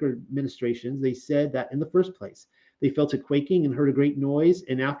their sacred ministrations, they said that in the first place, they felt a quaking and heard a great noise.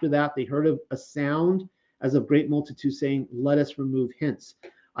 And after that, they heard a sound as of great multitude saying, let us remove hence.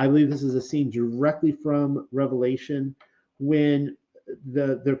 I believe this is a scene directly from Revelation when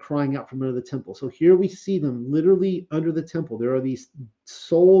they're crying out from under the temple. So here we see them literally under the temple. There are these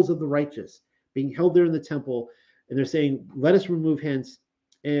souls of the righteous being held there in the temple, and they're saying, let us remove hence.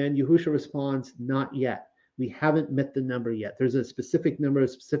 And Yahushua responds, not yet. We haven't met the number yet. There's a specific number, a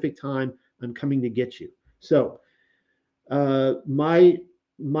specific time. I'm coming to get you. So my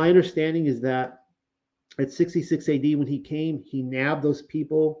understanding is that at 66 AD, when he came, he nabbed those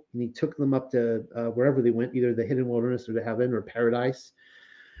people and he took them up to wherever they went, either the hidden wilderness or to heaven or paradise.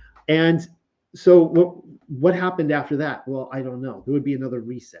 And so what happened after that? Well, I don't know. There would be another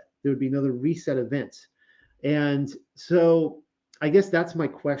reset. There would be another reset event. And so I guess that's my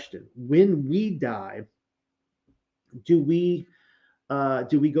question. When we die, do we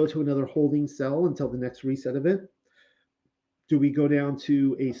go to another holding cell until the next reset event? Do we go down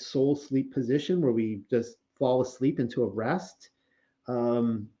to a soul sleep position where we just fall asleep into a rest?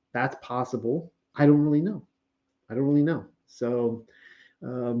 That's possible. I don't really know. So,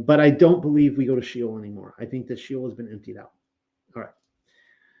 but I don't believe we go to Sheol anymore. I think that Sheol has been emptied out. All right.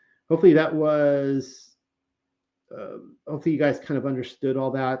 Hopefully that was, hopefully you guys kind of understood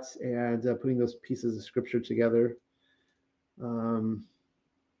all that and putting those pieces of scripture together.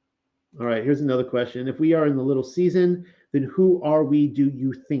 All right, here's another question. If we are in the little season, then who are we, do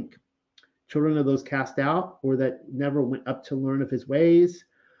you think? Children of those cast out, or that never went up to learn of his ways,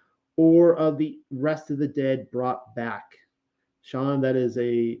 or of the rest of the dead brought back? Sean, that is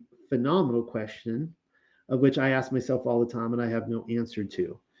a phenomenal question, of which I ask myself all the time and I have no answer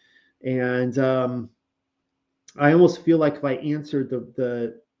to. And I almost feel like if I answered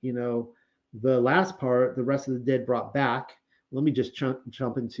the last part, the rest of the dead brought back. Let me just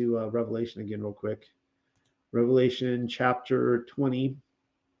jump into Revelation again real quick. Revelation chapter 20.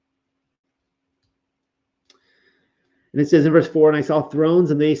 And it says in verse 4, and I saw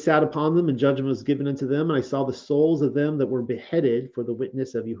thrones, and they sat upon them, and judgment was given unto them. And I saw the souls of them that were beheaded for the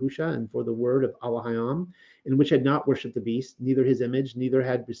witness of Yahushua and for the word of Allahayam, in which had not worshipped the beast, neither his image, neither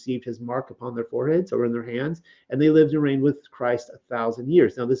had received his mark upon their foreheads or in their hands. And they lived and reigned with Christ 1,000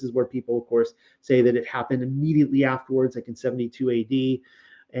 years. Now, this is where people, of course, say that it happened immediately afterwards, like in 72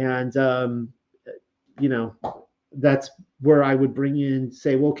 AD. And, that's where I would bring in,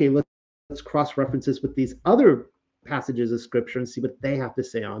 say, well, okay, let's cross-reference this with these other passages of scripture and see what they have to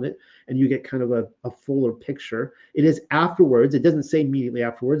say on it, and you get kind of a fuller picture. It is afterwards. It doesn't say immediately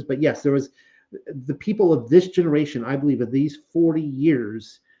afterwards, but yes, there was the people of this generation, I believe, of these 40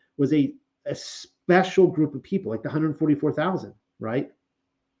 years was a special group of people, like the 144,000, right?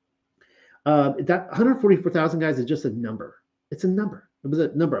 That 144,000 guys is just a number. It's a number. It was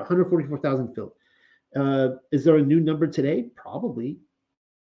a number, 144,000 filled. Is there a new number today? Probably.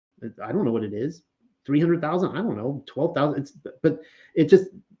 I don't know what it is. 300,000, I don't know, 12,000. But it just,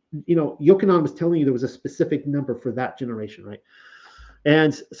 Yochanan was telling you there was a specific number for that generation, right?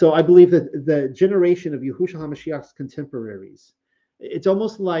 And so I believe that the generation of Yahushua HaMashiach's contemporaries, it's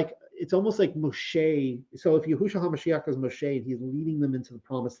almost like Moshe. So if Yahushua HaMashiach is Moshe and he's leading them into the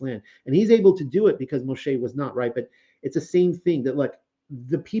promised land, and he's able to do it because Moshe was not, right? But it's the same thing that, like,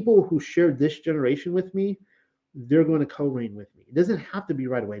 the people who shared this generation with me, they're going to co-reign with me. It doesn't have to be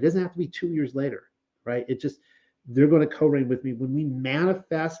right away. It doesn't have to be 2 years later. Right? They're going to co-reign with me. When we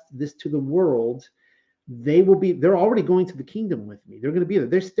manifest this to the world, they're already going to the kingdom with me. They're going to be there.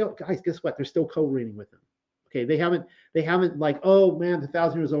 They're still, guys, guess what? They're still co-reigning with him. Okay, they haven't like, oh man, the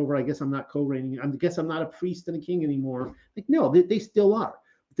 1,000 years over. I guess I'm not co-reigning. I guess I'm not a priest and a king anymore. Like, no, they still are.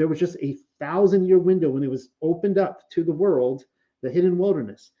 There was just a 1,000-year window when it was opened up to the world, the hidden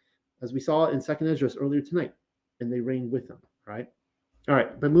wilderness, as we saw in Second Ezra earlier tonight, and they reigned with him. Right. All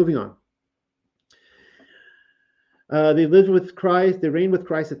right, but moving on. They lived with Christ. They reigned with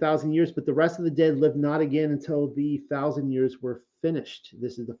Christ 1,000 years, but the rest of the dead lived not again until the 1,000 years were finished.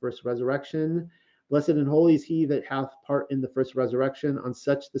 This is the first resurrection. Blessed and holy is he that hath part in the first resurrection. On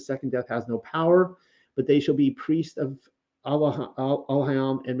such the second death has no power, but they shall be priests of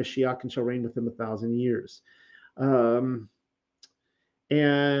Allaham and Mashiach, and shall reign with him 1,000 years. And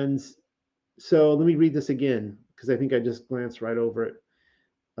so let me read this again, because I think I just glanced right over it.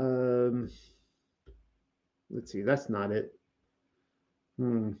 Let's see, that's not it.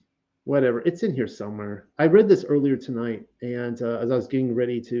 Whatever, it's in here somewhere. I read this earlier tonight, and as I was getting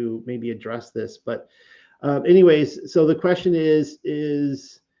ready to maybe address this, but anyways, so the question is,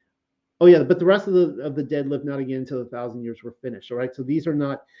 oh yeah, but the rest of the dead lived not again until the 1,000 years were finished. All right, so these are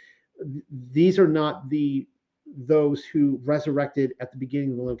not those who resurrected at the beginning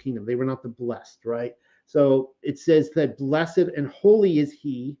of the millennial kingdom. They were not the blessed, right? So it says that blessed and holy is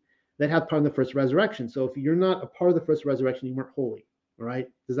he that hath part in the first resurrection. So if you're not a part of the first resurrection, you weren't holy. All right.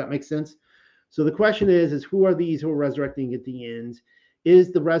 Does that make sense? So the question is who are these who are resurrecting at the end?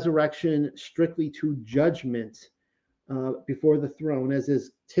 Is the resurrection strictly to judgment before the throne, as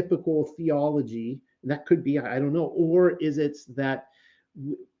is typical theology? That could be, I don't know. Or is it that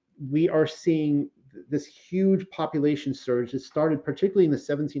we are seeing this huge population surge that started particularly in the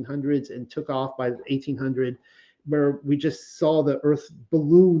 1700s and took off by the 1800s, where we just saw the earth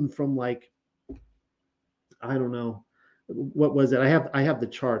balloon from like, I don't know, what was it? I have the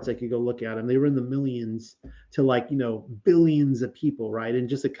charts. I could go look at them. They were in the millions to like, billions of people, right? In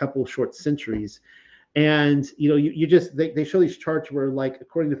just a couple short centuries. And, you just, they show these charts where like,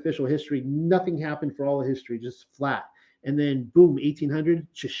 according to official history, nothing happened for all of history, just flat. And then boom, 1800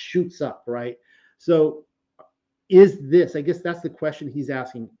 just shoots up, right? So is this, I guess that's the question he's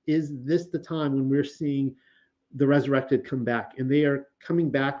asking, is this the time when we're seeing the resurrected come back? And they are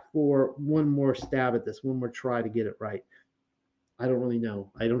coming back for one more stab at this, one more try to get it right. I don't really know.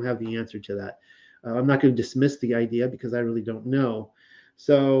 I don't have the answer to that. I'm not going to dismiss the idea because I really don't know.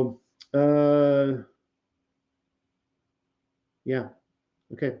 So, yeah.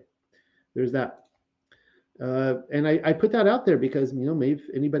 Okay. There's that. And I put that out there because, maybe if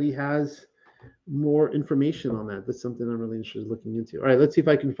anybody has more information on that, that's something I'm really interested in looking into. All right, let's see if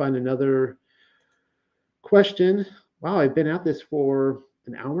I can find another question. Wow, I've been at this for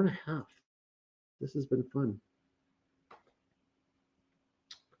an hour and a half. This has been fun.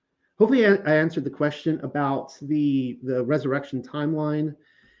 Hopefully I answered the question about the resurrection timeline,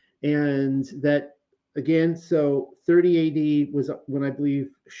 and that again, so 30 AD was when I believe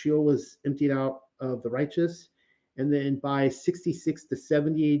Sheol was emptied out of the righteous, and then by 66 to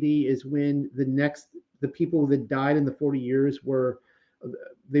 70 AD is when the people that died in the 40 years were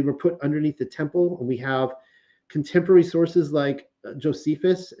put underneath the temple. And we have contemporary sources like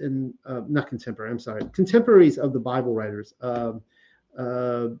Josephus and contemporaries of the Bible writers.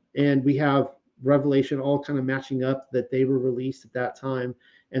 And we have Revelation all kind of matching up that they were released at that time.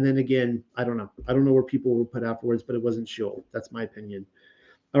 And then again, I don't know where people were put afterwards, but it wasn't Sheol. That's my opinion.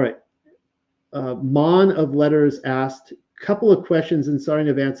 All right. Mon of Letters asked a couple of questions, and sorry in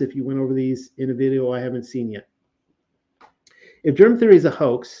advance if you went over these in a video I haven't seen yet. If germ theory is a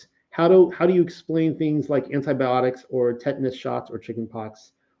hoax, how do you explain things like antibiotics or tetanus shots or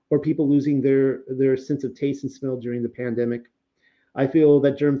chickenpox, or people losing their sense of taste and smell during the pandemic? I feel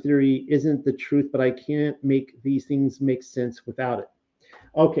that germ theory isn't the truth, but I can't make these things make sense without it.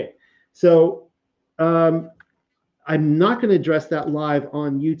 Okay, so I'm not going to address that live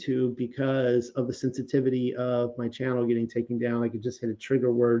on YouTube because of the sensitivity of my channel getting taken down. I could just hit a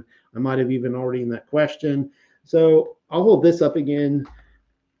trigger word. I might have even already in that question. So I'll hold this up again.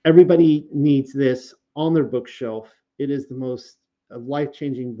 Everybody needs this on their bookshelf. It is the most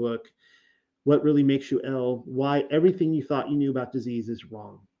life-changing book. What really makes you ill, why everything you thought you knew about disease is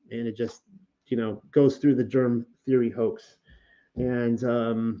wrong. And it just, goes through the germ theory hoax. And,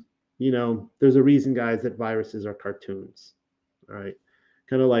 there's a reason, guys, that viruses are cartoons. All right.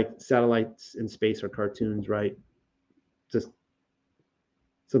 Kind of like satellites in space are cartoons, right? Just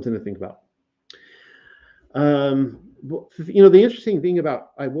something to think about. The interesting thing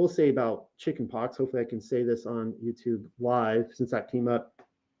I will say about chickenpox, hopefully I can say this on YouTube live since that came up,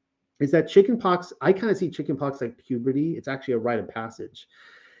 is that chickenpox, I kind of see chickenpox like puberty. It's actually a rite of passage.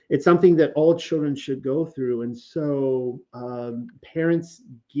 it's something that all children should go through. And so parents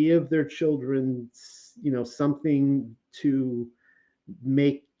give their children, something to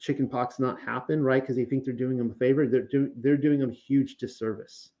make chickenpox not happen, right? Because they think they're doing them a favor. They're doing them a huge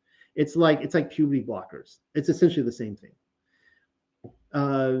disservice. It's like puberty blockers. It's essentially the same thing.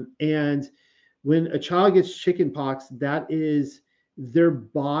 And when a child gets chickenpox, that is their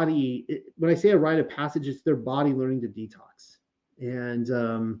body. When I say a rite of passage, it's their body learning to detox,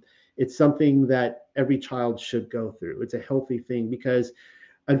 and it's something that every child should go through. It's a healthy thing because,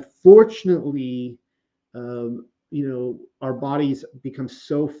 unfortunately, our bodies become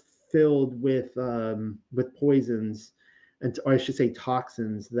so filled with poisons, or I should say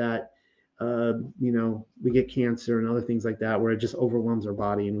toxins, that we get cancer and other things like that, where it just overwhelms our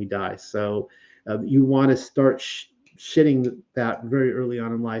body and we die. So you want to start shitting that very early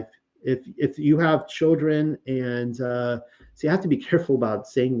on in life. If you have children, and so you have to be careful about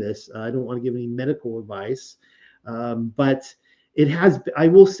saying this. I don't want to give any medical advice, but I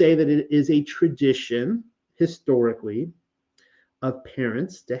will say that it is a tradition historically of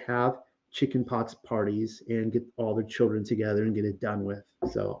parents to have chickenpox parties and get all their children together and get it done with.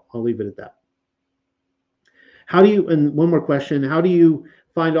 So I'll leave it at that. And one more question, how do you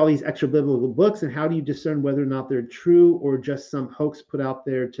find all these extra biblical books, and how do you discern whether or not they're true or just some hoax put out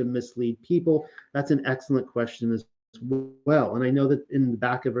there to mislead people? That's an excellent question as well. And I know that in the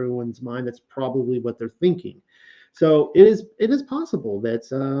back of everyone's mind, that's probably what they're thinking. So it is possible that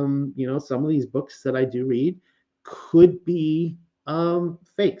some of these books that I do read could be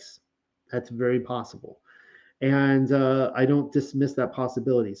fakes. That's very possible, and I don't dismiss that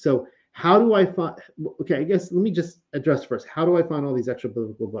possibility. So how do I find? Okay, I guess let me just address first. How do I find all these extra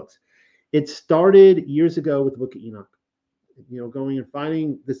biblical books? It started years ago with the Book of Enoch. Going and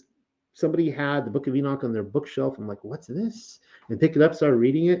finding this. Somebody had the Book of Enoch on their bookshelf. I'm like, what's this? And pick it up, start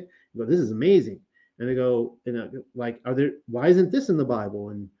reading it. And go, this is amazing. And I go, like, why isn't this in the Bible?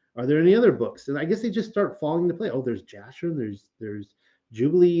 And are there any other books? And I guess they just start falling into play. Oh, there's Jasher, there's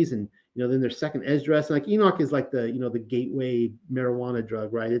Jubilees, and then there's Second Esdras. And like Enoch is like the gateway marijuana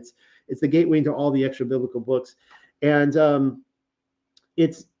drug, right? It's the gateway into all the extra biblical books, and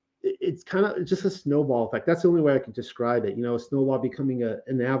it's kind of just a snowball effect. That's the only way I can describe it. A snowball becoming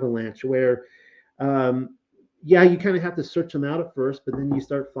an avalanche, where you kind of have to search them out at first, but then you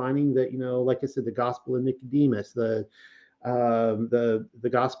start finding that, like I said, the Gospel of Nicodemus, the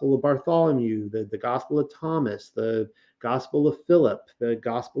Gospel of Bartholomew, the Gospel of Thomas, the Gospel of Philip, the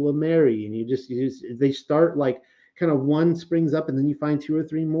Gospel of Mary, and they start like kind of one springs up, and then you find two or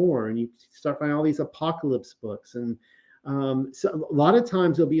three more, and you start finding all these apocalypse books. And so a lot of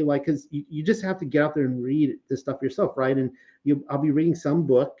times it'll be like, because you just have to get out there and read this stuff yourself, right? And I'll be reading some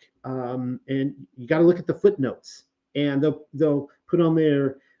book, and you got to look at the footnotes, and they'll put on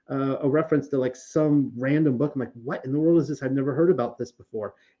there a reference to like some random book. I'm like, what in the world is this? I've never heard about this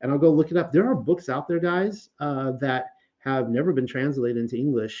before. And I'll go look it up. There are books out there, guys, that have never been translated into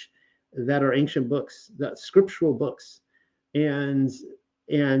English, that are ancient books, that scriptural books, and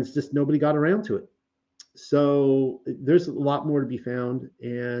just nobody got around to it. So there's a lot more to be found.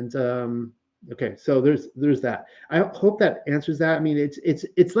 And okay, so there's that. I hope that answers that. I mean,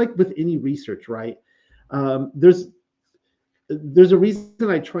 it's like with any research, right? There's a reason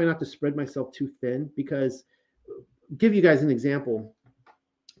I try not to spread myself too thin, because give you guys an example.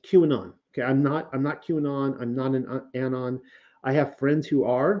 QAnon. Okay, I'm not QAnon. I'm not an Anon. I have friends who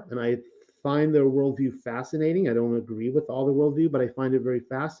are, and I find their worldview fascinating. I don't agree with all the worldview, but I find it very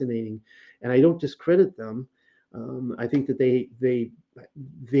fascinating, and I don't discredit them. I think that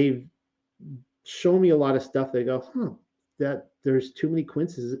they've shown me a lot of stuff. They go, that there's too many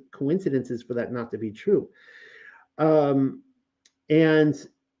coincidences for that not to be true. But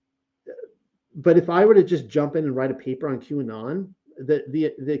if I were to just jump in and write a paper on QAnon,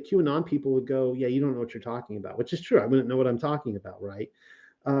 the QAnon people would go, yeah, you don't know what you're talking about, which is true. I wouldn't know what I'm talking about, right?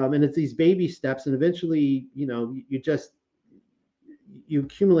 And it's these baby steps, and eventually, you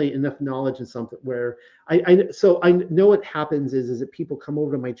accumulate enough knowledge in something where I know what happens is that people come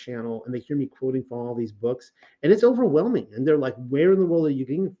over to my channel and they hear me quoting from all these books, and it's overwhelming, and they're like, where in the world are you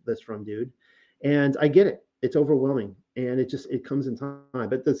getting this from, dude? And I get it. It's overwhelming, and it comes in time.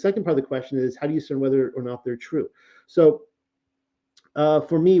 But the second part of the question is, how do you discern whether or not they're true? So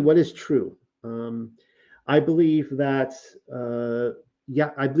for me, what is true? I believe that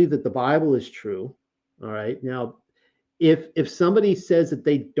I believe that the Bible is true. All right. Now, if somebody says that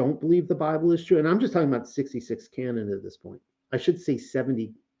they don't believe the Bible is true, and I'm just talking about 66 canon at this point. I should say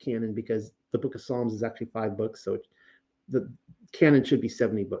 70 canon, because the book of Psalms is actually 5 books, so the canon should be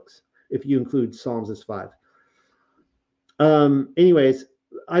 70 books if you include Psalms as 5. Anyways,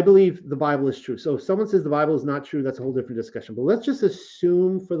 I believe the Bible is true. So if someone says the Bible is not true, that's a whole different discussion. But let's just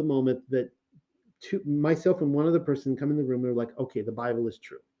assume for the moment that myself and one other person come in the room and are like, okay, the Bible is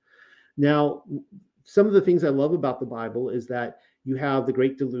true. Now, some of the things I love about the Bible is that you have the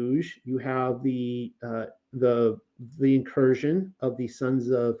Great Deluge, you have the incursion of the sons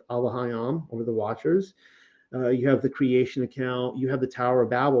of Alahayam, or the Watchers, you have the creation account, you have the Tower of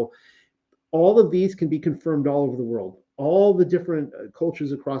Babel. All of these can be confirmed all over the world. All the different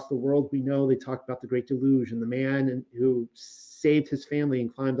cultures across the world, we know they talk about the Great Deluge and the man who saved his family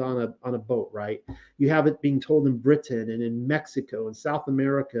and climbed on a boat, right? You have it being told in Britain and in Mexico and South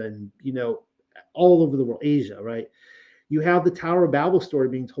America and, all over the world, Asia, right? You have the Tower of Babel story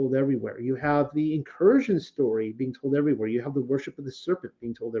being told everywhere. You have the incursion story being told everywhere. You have the worship of the serpent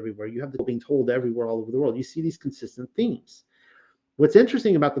being told everywhere. You have the being told everywhere all over the world. You see these consistent themes. What's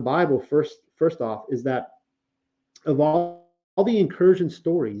interesting about the Bible, first off, is that of all the incursion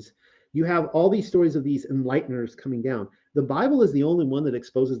stories, you have all these stories of these enlighteners coming down. The Bible is the only one that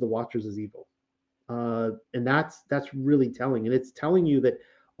exposes the Watchers as evil, and that's really telling. And it's telling you that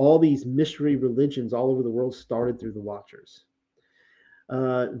all these mystery religions all over the world started through the Watchers.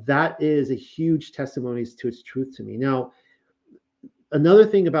 That is a huge testimony to its truth to me. Now, another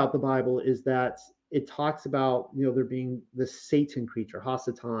thing about the Bible is that it talks about, there being the Satan creature,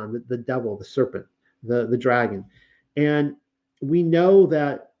 Hasatan, the devil, the serpent, the dragon. And we know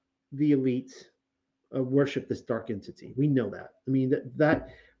that the elites worship this dark entity. We know that. I mean, that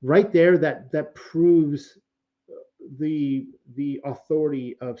right there, that proves the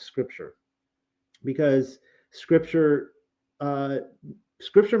authority of Scripture, because Scripture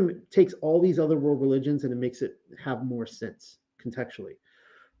Scripture takes all these other world religions and it makes it have more sense contextually.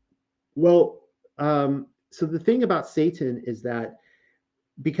 Well, so the thing about Satan is that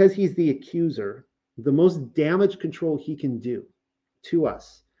because he's the accuser, the most damage control he can do to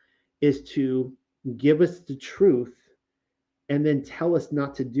us is to give us the truth and then tell us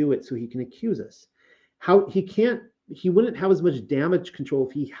not to do it so he can accuse us. He wouldn't have as much damage control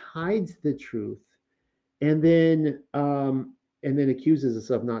if he hides the truth and then accuses us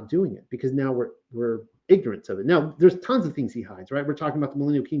of not doing it, because now we're ignorant of it. Now, there's tons of things he hides, right? We're talking about the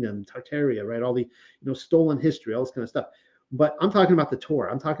Millennial Kingdom, Tartaria, right? All the stolen history, all this kind of stuff. But I'm talking about the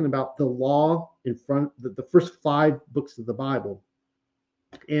Torah. I'm talking about the law in front, the first 5 books of the Bible.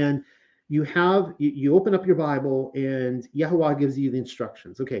 And you open up your Bible and Yahweh gives you the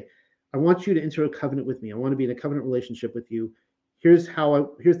instructions. Okay, I want you to enter a covenant with me. I want to be in a covenant relationship with you. Here's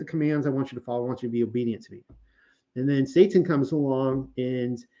the commands I want you to follow. I want you to be obedient to me. And then Satan comes along,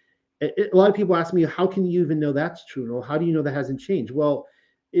 and a lot of people ask me, how can you even know that's true? Or how do you know that hasn't changed? Well,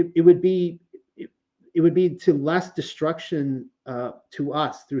 it would be to less destruction to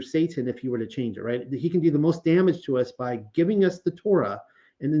us through Satan if you were to change it, right? He can do the most damage to us by giving us the Torah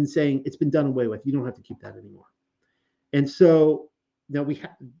and then saying it's been done away with. You don't have to keep that anymore. And so now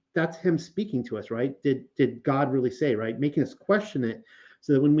that's him speaking to us, right? Did God really say, right? Making us question it,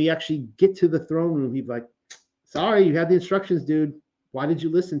 so that when we actually get to the throne room, he'd be like, sorry, you had the instructions, dude. Why did you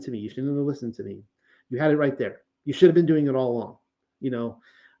listen to me? You shouldn't have listened to me. You had it right there. You should have been doing it all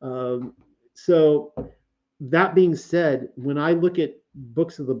along. So that being said, when I look at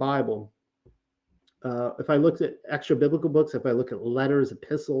books of the Bible, if I looked at extra biblical books, if I look at letters,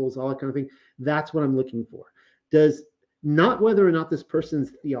 epistles, all that kind of thing, that's what I'm looking for. Not whether or not this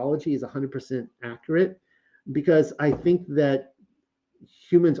person's theology is 100% accurate, because I think that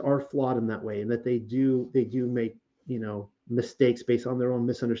humans are flawed in that way, and that they do make mistakes based on their own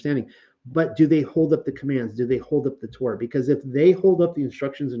misunderstanding. But do they hold up the commands? Do they hold up the Torah? Because if they hold up the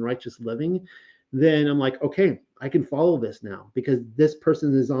instructions in righteous living, then I'm like, okay, I can follow this now, because this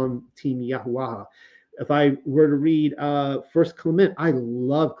person is on team Yahuwah. If I were to read First Clement, I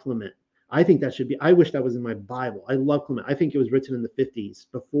love Clement. I think that should be, I wish that was in my Bible. I love Clement. I think it was written in the 50s,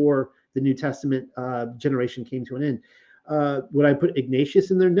 before the New Testament generation came to an end. Would I put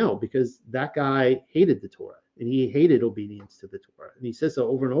Ignatius in there? No, because that guy hated the Torah, and he hated obedience to the Torah. And he says so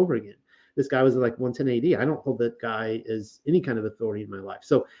over and over again. This guy was like 110 AD. I don't hold that guy as any kind of authority in my life.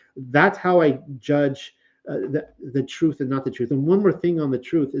 So that's how I judge the truth and not the truth. And one more thing on the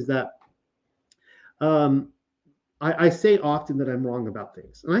truth is that I say often that I'm wrong about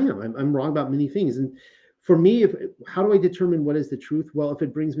things. And I am. I'm wrong about many things. And for me, how do I determine what is the truth? Well, if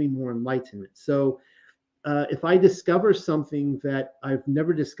it brings me more enlightenment. So if I discover something that I've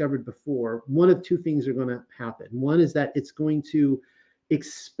never discovered before, one of 2 things are going to happen. One is that it's going to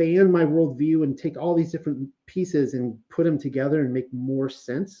expand my worldview and take all these different pieces and put them together and make more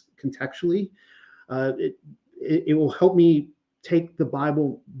sense contextually. It will help me take the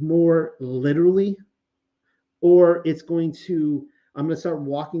Bible more literally, or it's going to I'm going to start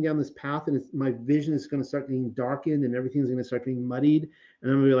walking down this path, and my vision is going to start getting darkened, and everything's going to start getting muddied,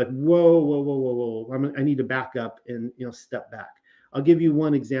 and I'm going to be like, whoa, whoa, whoa, whoa, whoa! I need to back up and step back. I'll give you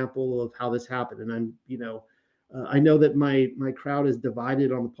one example of how this happened, and I know that my crowd is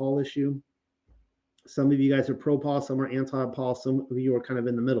divided on the Paul issue. Some of you guys are pro Paul, some are anti Paul, some of you are kind of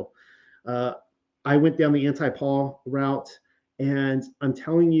in the middle. I went down the anti Paul route, and I'm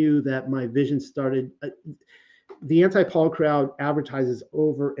telling you that my vision started. The anti-Paul crowd advertises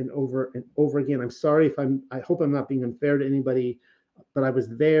over and over and over again. I'm sorry I hope I'm not being unfair to anybody, but I was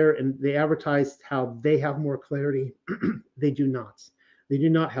there and they advertised how they have more clarity. They do not. They do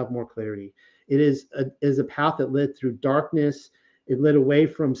not have more clarity. It is a path that led through darkness. It led away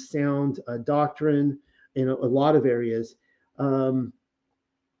from sound doctrine in a lot of areas. And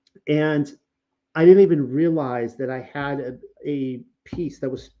I didn't even realize that I had a piece that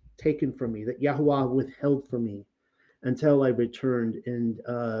was taken from me, that Yahuwah withheld from me until I returned and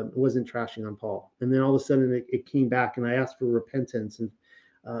wasn't trashing on Paul. And then all of a sudden it came back, and I asked for repentance, and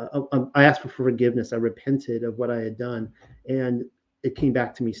I asked for forgiveness. I repented of what I had done, and it came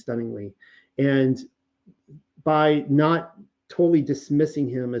back to me stunningly. And by not totally dismissing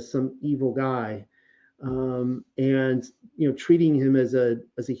him as some evil guy, and treating him as a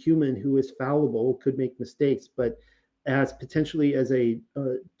human who is fallible, could make mistakes, but as potentially as a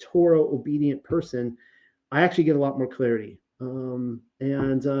Torah obedient person, I actually get a lot more clarity.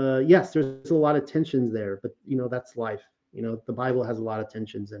 Yes, there's a lot of tensions there, but that's life. The Bible has a lot of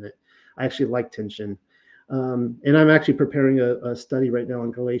tensions in it. I actually like tension. And I'm actually preparing a study right now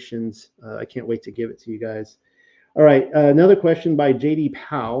on Galatians. I can't wait to give it to you guys. All right, another question by JD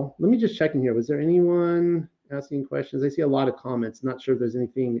Powell. Let me just check in here. Was there anyone asking questions? I see a lot of comments. Not sure if there's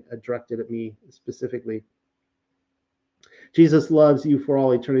anything directed at me specifically. Jesus loves you for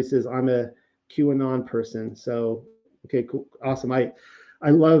all eternity says, I'm a QAnon person. So, okay, cool. Awesome. I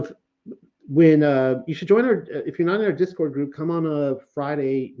love when you should join our, if you're not in our Discord group, come on a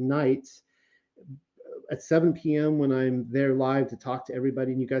Friday night at 7 p.m. when I'm there live to talk to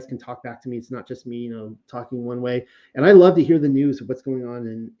everybody, and you guys can talk back to me. It's not just me, talking one way. And I love to hear the news of what's going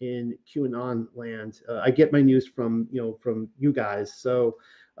on in QAnon land. I get my news from you guys. So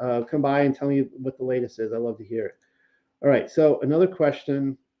come by and tell me what the latest is. I love to hear it. All right. So another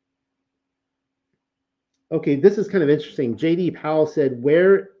question. Okay, this is kind of interesting. JD Powell said,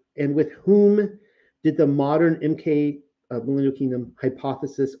 where and with whom did the modern MK Millennial Kingdom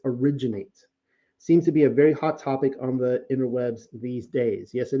hypothesis originate? Seems to be a very hot topic on the interwebs these days.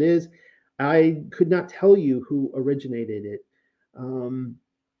 Yes, it is. I could not tell you who originated it.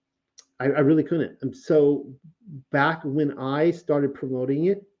 I really couldn't. And so back when I started promoting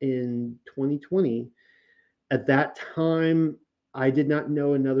it in 2020, at that time, I did not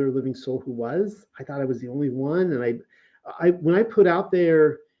know another living soul who was. I thought I was the only one. And when I put out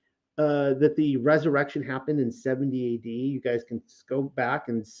there that the resurrection happened in 70 AD, you guys can go back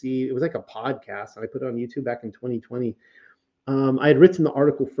and see. It was like a podcast, and I put it on YouTube back in 2020. I had written the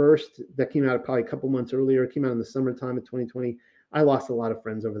article first that came out probably a couple months earlier. It came out in the summertime of 2020. I lost a lot of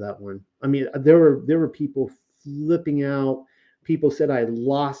friends over that one. I mean, there were people flipping out. People said I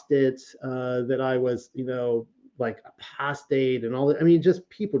lost it, that I was, like apostate and all that. I mean, just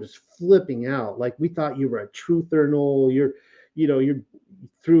people just flipping out. Like, we thought you were a truther, Noel. You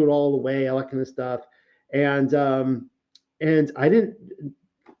threw it all away, all that kind of stuff. And I didn't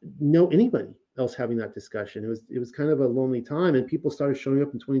know anybody else having that discussion. It was kind of a lonely time, and people started showing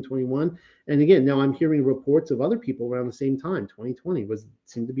up in 2021. And again, now I'm hearing reports of other people around the same time. 2020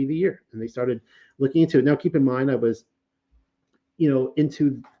 seemed to be the year, and they started looking into it. Now, keep in mind, I was,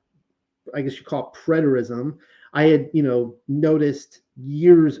 into, I guess you call it preterism. I had, noticed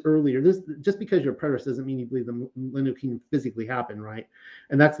years earlier. This, just because you're a preterist doesn't mean you believe the millennial kingdom physically happened, right?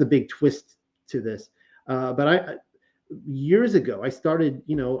 And that's the big twist to this. But years ago, I started,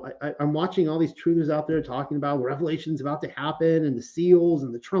 I'm watching all these truthers out there talking about Revelation's about to happen, and the seals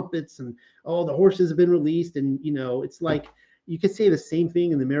and the trumpets, and the horses have been released. And, it's like, you could say the same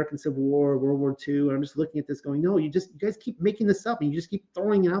thing in the American Civil War, World War II. And I'm just looking at this going, no, you guys keep making this up, and you just keep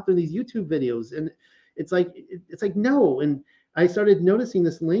throwing it out there in these YouTube videos. And it's like no. And I started noticing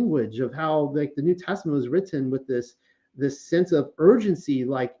this language of how, like, the New Testament was written with this sense of urgency,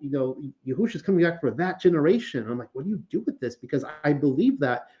 like, Yahushua's coming back for that generation. I'm like, what do you do with this? Because I believe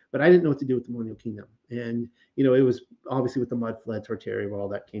that, but I didn't know what to do with the millennial kingdom. And it was obviously with the mud flood, Tartary, where all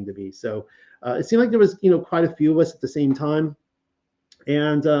that came to be. So it seemed like there was quite a few of us at the same time.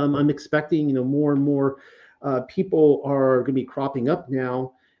 And I'm expecting more and more people are going to be cropping up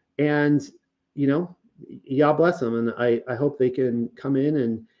now. And Yah bless them. And I hope they can come in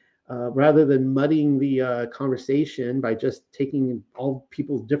and rather than muddying the conversation by just taking all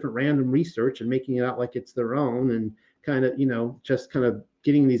people's different random research and making it out like it's their own, and kind of, just kind of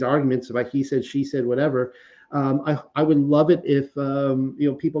getting these arguments about he said, she said, whatever. I would love it if,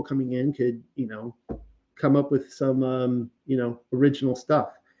 people coming in could, come up with some, original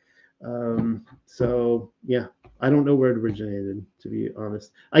stuff. So yeah, I don't know where it originated, to be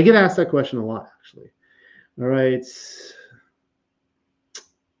honest. I get asked that question a lot, actually. All right.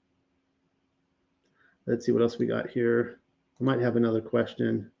 Let's see what else we got here. I might have another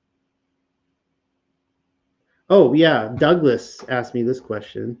question. Oh yeah, Douglas asked me this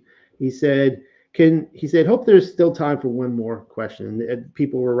question. He said, hope there's still time for one more question.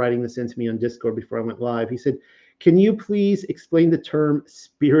 People were writing this into me on Discord before I went live. He said, can you please explain the term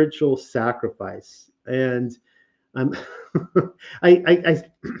spiritual sacrifice? And I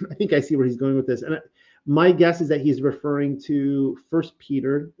think I see where he's going with this. And my guess is that he's referring to 1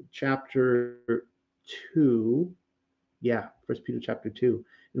 Peter chapter 2. Yeah, 1 Peter chapter 2,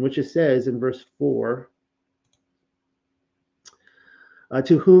 in which it says in verse 4,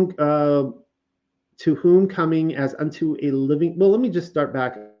 to whom coming as unto a living. Well, let me just start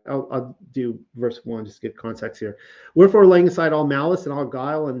back. I'll do verse 1, just to get context here. Wherefore, laying aside all malice and all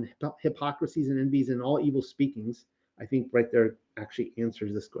guile and hypocrisies and envies and all evil speakings, I think right there actually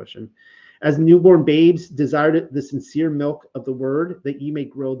answers this question. As newborn babes, desired the sincere milk of the word, that ye may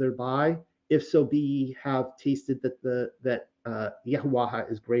grow thereby, if so be ye have tasted that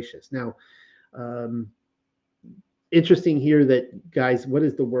Yahuwah is gracious. Now, interesting here that, guys, what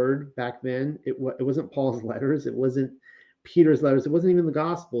is the word back then? It wasn't Paul's letters. It wasn't Peter's letters. It wasn't even the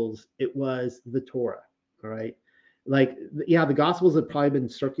Gospels. It was the Torah. All right. Like, yeah, the Gospels had probably been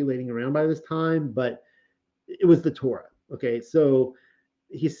circulating around by this time, but it was the Torah. Okay. So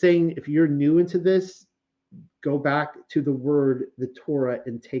he's saying, if you're new into this, go back to the word, the Torah,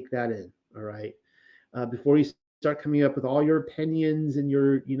 and take that in. All right. Before you start coming up with all your opinions and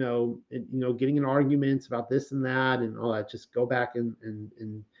your, getting in arguments about this and that and all that, just go back and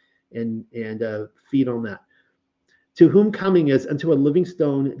feed on that. To whom coming as unto a living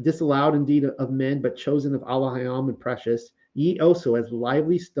stone, disallowed indeed of men, but chosen of Elohim and precious, ye also as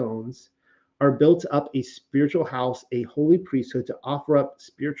lively stones are built up a spiritual house, a holy priesthood, to offer up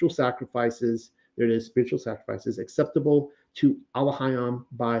spiritual sacrifices. There it is, spiritual sacrifices acceptable to Elohim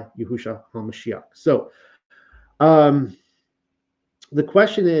by Yahushua HaMashiach. So, the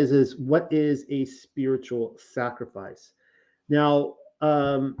question is what is a spiritual sacrifice? Now,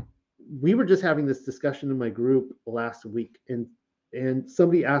 we were just having this discussion in my group last week, and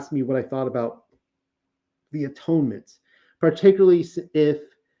somebody asked me what I thought about the atonement, particularly if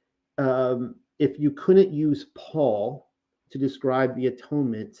you couldn't use Paul to describe the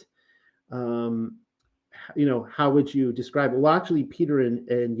atonement. How would you describe it? Well, actually, Peter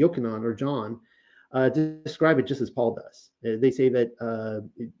and Yochanan, or John, describe it just as Paul does. They say that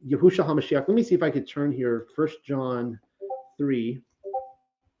Yahushua HaMashiach. Let me see if I could turn here. 1 John 3.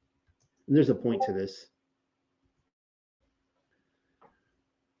 And there's a point to this.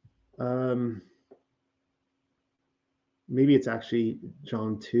 Maybe it's actually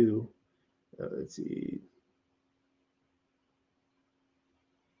John 2. Let's see.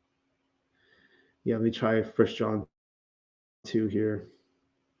 Yeah, let me try 1 John 2 here.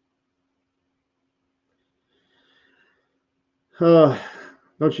 Don't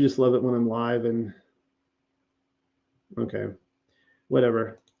you just love it when I'm live? And okay,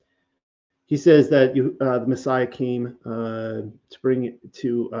 whatever. He says that the Messiah came to bring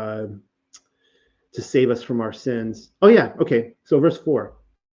to save us from our sins. Oh yeah, okay. So verse 4.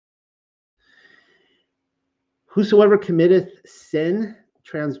 Whosoever committeth sin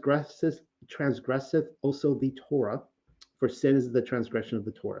transgresseth also the Torah, for sin is the transgression of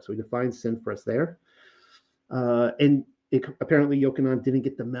the Torah. So he defines sin for us there. And apparently Yochanan didn't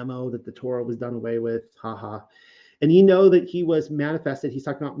get the memo that the Torah was done away with. Haha. And you know that he was manifested. He's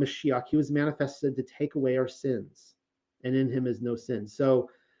talking about Mashiach. He was manifested to take away our sins, and in him is no sin. So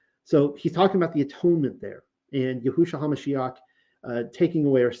he's talking about the atonement there, and Yahushua HaMashiach taking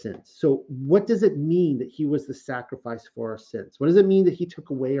away our sins. So what does it mean that he was the sacrifice for our sins? What does it mean that he took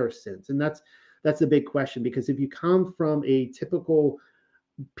away our sins? And that's a big question, because if you come from a typical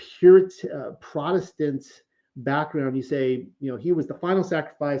Puritan Protestant background, you say, he was the final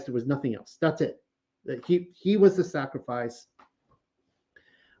sacrifice. There was nothing else. That's it. He was the sacrifice.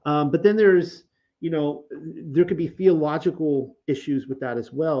 But then there's, there could be theological issues with that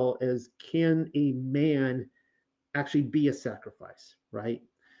as well, as can a man actually be a sacrifice, right?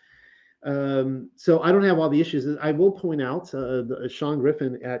 So I don't have all the issues. I will point out, Sean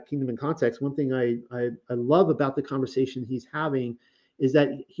Griffin at Kingdom in Context, one thing I love about the conversation he's having is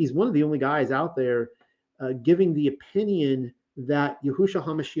that he's one of the only guys out there giving the opinion that Yahushua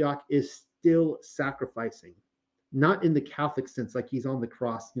HaMashiach is still sacrificing. Not in the Catholic sense, like he's on the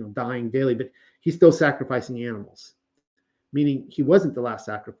cross, dying daily, but he's still sacrificing animals, meaning he wasn't the last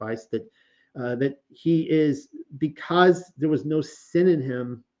sacrifice. That he is, because there was no sin in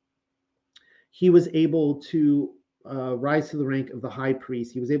him, he was able to rise to the rank of the high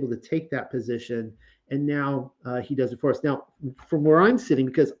priest. He was able to take that position, and now he does it for us. Now, from where I'm sitting,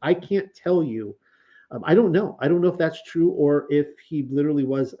 because I can't tell you, I don't know. I don't know if that's true or if he literally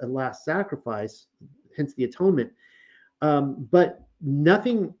was a last sacrifice, hence the atonement. But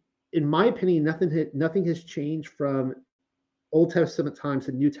nothing, in my opinion, nothing has changed from Old Testament times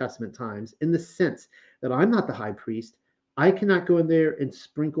to New Testament times, in the sense that I'm not the high priest. I cannot go in there and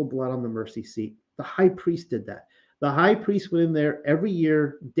sprinkle blood on the mercy seat. The high priest did that. The high priest went in there every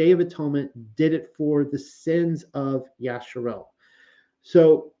year, Day of Atonement, did it for the sins of Yasharel.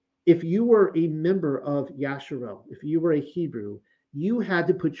 So if you were a member of Yasharel, if you were a Hebrew, you had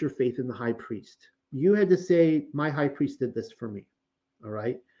to put your faith in the high priest. You had to say, my high priest did this for me. All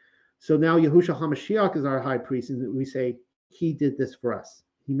right. So now Yahushua HaMashiach is our high priest, and we say, he did this for us.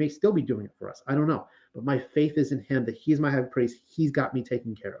 He may still be doing it for us. I don't know. But my faith is in him, that he's my high priest. He's got me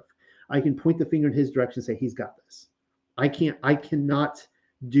taken care of. I can point the finger in his direction and say, he's got this. I cannot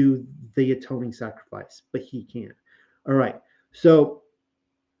do the atoning sacrifice, but he can. All right. So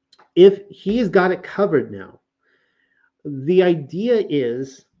if he has got it covered now, the idea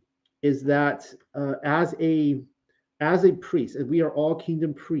is that as a priest, and we are all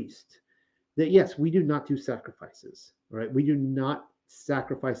kingdom priests, that yes, we do not do sacrifices. All right, we do not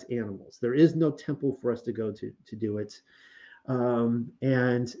sacrifice animals. There is no temple for us to go to do it. And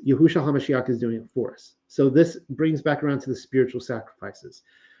Yahushua HaMashiach is doing it for us. So this brings back around to the spiritual sacrifices.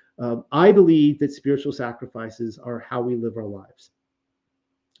 I believe that spiritual sacrifices are how we live our lives.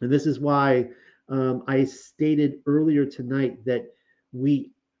 And this is why I stated earlier tonight that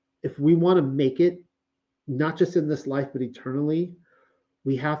if we want to make it, not just in this life, but eternally,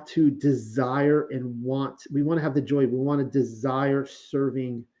 we have to desire and we want to have the joy. We want to desire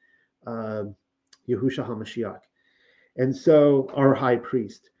serving Yahushua HaMashiach. And so our high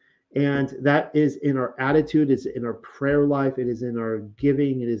priest. And that is in our attitude, it's in our prayer life, it is in our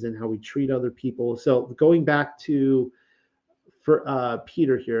giving, it is in how we treat other people. So going back to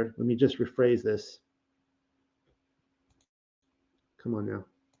Peter here, let me just rephrase this. Come on now.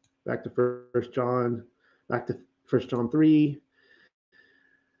 Back to 1 John, back to 1 John 3.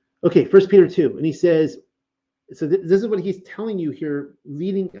 Okay, 1 Peter 2. And he says, so this is what he's telling you here,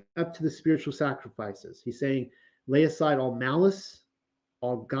 leading up to the spiritual sacrifices. He's saying, lay aside all malice,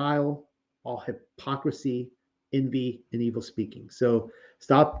 all guile, all hypocrisy, envy, and evil speaking. So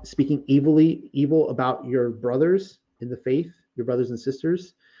stop speaking evil about your brothers in the faith, your brothers and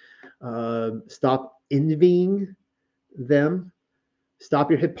sisters. Stop envying them.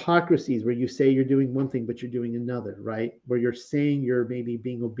 Stop your hypocrisies where you say you're doing one thing, but you're doing another, right? Where you're saying you're maybe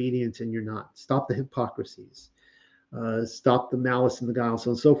being obedient and you're not. Stop the hypocrisies. Stop the malice and the guile,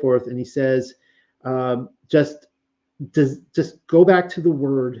 so on and so forth. And he says, just go back to the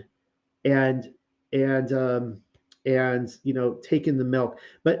word and take in the milk.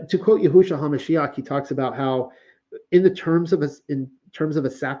 But to quote Yahushua HaMashiach, he talks about how in terms of a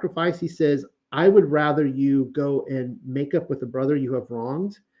sacrifice, he says, I would rather you go and make up with a brother you have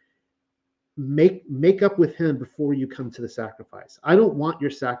wronged. Make up with him before you come to the sacrifice. I don't want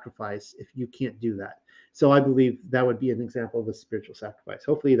your sacrifice if you can't do that. So I believe that would be an example of a spiritual sacrifice.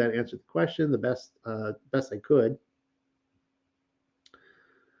 Hopefully that answered the question the best I could.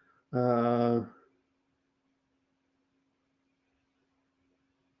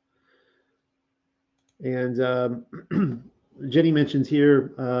 Jenny mentions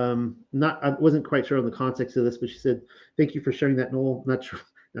here, I wasn't quite sure on the context of this, but she said, thank you for sharing that, Noel. Not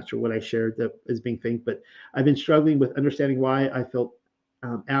sure what I shared that is being thanked, but I've been struggling with understanding why I felt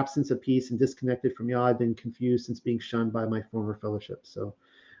absence of peace and disconnected from Yah. I've been confused since being shunned by my former fellowship. So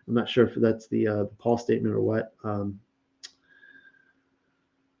I'm not sure if that's the Paul statement or what.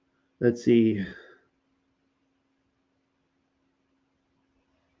 Let's see.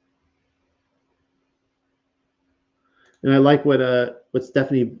 And I like what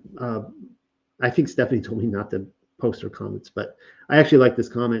Stephanie, I think Stephanie told me not to post her comments, but I actually like this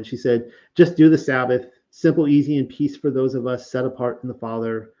comment. She said, just do the Sabbath, simple, easy, and peace for those of us set apart in the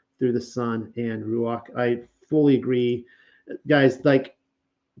Father through the Son and Ruach. I fully agree. Guys, like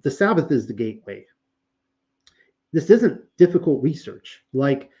the Sabbath is the gateway. This isn't difficult research.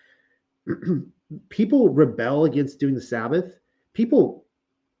 Like people rebel against doing the Sabbath.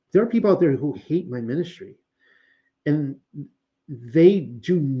 There are people out there who hate my ministry. And they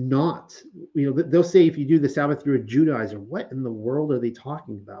do not, they'll say if you do the Sabbath, you're a Judaizer. What in the world are they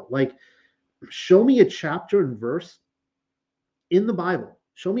talking about? Like, show me a chapter and verse in the Bible.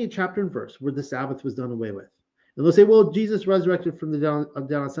 Show me a chapter and verse where the Sabbath was done away with. And they'll say, well, Jesus resurrected from the down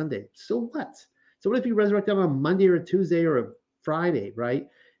on Sunday. So what? So what if he resurrected on a Monday or a Tuesday or a Friday, right?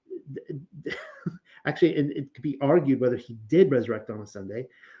 Actually, it could be argued whether he did resurrect on a Sunday.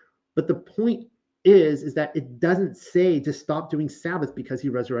 But the point is that it doesn't say to stop doing Sabbath because he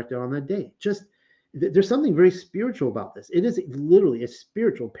resurrected on that day. Just there's something very spiritual about this. It is literally a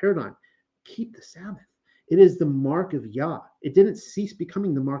spiritual paradigm. Keep the Sabbath. It is the mark of Yah. It didn't cease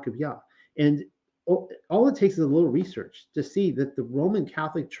becoming the mark of Yah. And all it takes is a little research to see that the Roman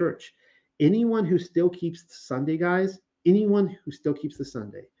Catholic Church, anyone who still keeps the Sunday, guys, anyone who still keeps the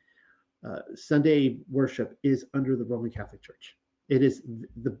Sunday worship is under the Roman Catholic Church. It is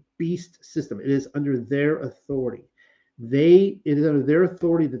the beast system. It is under their authority. It is under their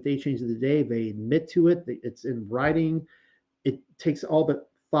authority that they change the day. They admit to it. It's in writing. It takes all but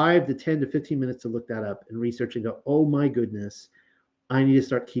 5 to 10 to 15 minutes to look that up and research and go, oh my goodness, I need to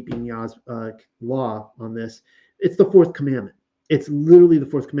start keeping Yah's law on this. It's the fourth commandment. It's literally the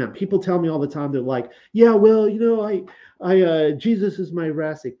fourth commandment. People tell me all the time, they're like, yeah, well, Jesus is my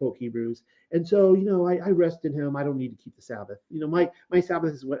rest, they quote Hebrews. And so, I rest in him. I don't need to keep the Sabbath. My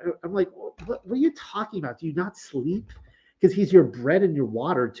Sabbath is what I'm like, what are you talking about? Do you not sleep? Because he's your bread and your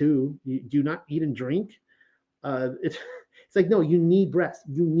water too. Do you not eat and drink? It's like, no, you need rest.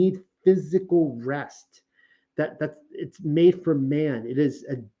 You need physical rest. It's made for man. It is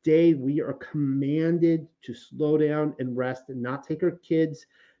a day we are commanded to slow down and rest and not take our kids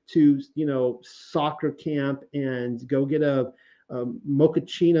to soccer camp and go get a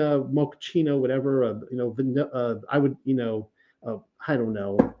mochaccino, whatever. I would I don't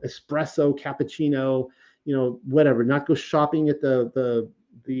know, espresso, cappuccino, whatever. Not go shopping at the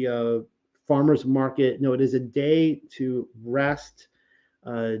farmer's market. No, it is a day to rest,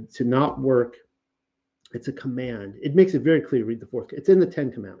 to not work. It's a command. It makes it very clear. Read the fourth. It's in the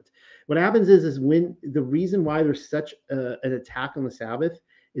 10 Commandments. What happens is when the reason why there's such an attack on the Sabbath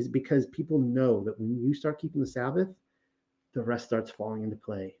is because people know that when you start keeping the Sabbath, the rest starts falling into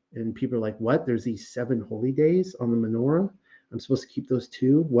play. And people are like, what? There's these 7 holy days on the menorah. I'm supposed to keep those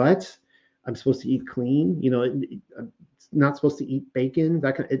too. What? I'm supposed to eat clean. I'm not supposed to eat bacon.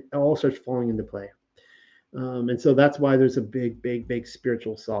 It all starts falling into play. And so that's why there's a big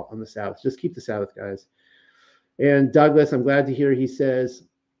spiritual assault on the Sabbath. Just keep the Sabbath, guys. And Douglas, I'm glad to hear he says,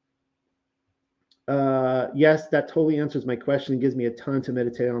 yes, that totally answers my question. It gives me a ton to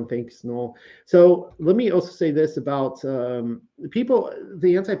meditate on. Thanks, Noel. So let me also say this about people,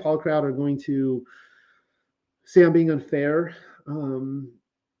 the anti-Paul crowd are going to say I'm being unfair. And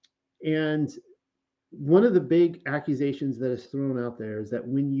one of the big accusations that is thrown out there is that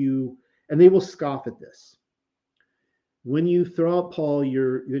and they will scoff at this, when you throw out Paul,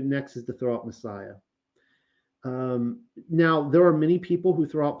 your next is to throw out Messiah. Now, there are many people who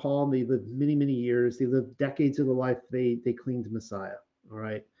throw out Paul, and they live many years. They live decades of their life. They cling to Messiah. All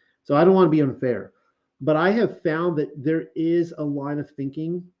right. So I don't want to be unfair, but I have found that there is a line of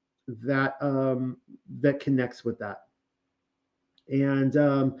thinking that connects with that. And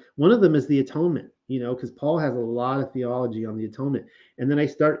one of them is the atonement, because Paul has a lot of theology on the atonement. And then I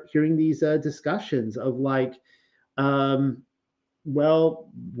start hearing these discussions of like,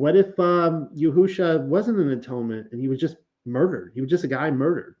 well, what if Yahusha wasn't an atonement and he was just murdered? He was just a guy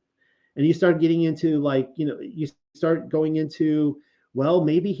murdered. And you start getting into you start going into, well,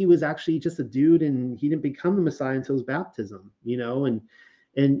 maybe he was actually just a dude and he didn't become the Messiah until his baptism, and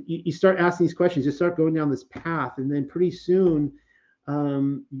you start asking these questions, you start going down this path, and then pretty soon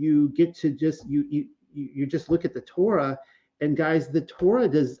you get to you just look at the Torah, and guys, the Torah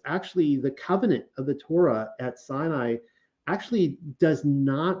the covenant of the Torah at Sinai actually does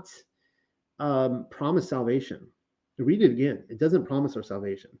not promise salvation. Read it again. It doesn't promise our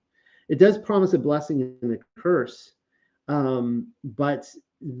salvation. It does promise a blessing and a curse, but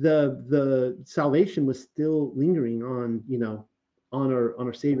the salvation was still lingering on on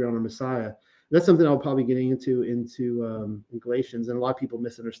our Savior, on our Messiah. That's something I'll probably get into in Galatians, and a lot of people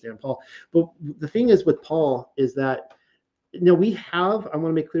misunderstand Paul. But the thing is with Paul is that we have, I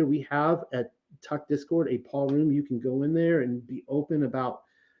want to make clear, we have at Tuck Discord a Paul room. You can go in there and be open about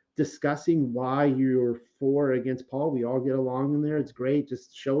discussing why you're for or against Paul. We all get along in there. It's great.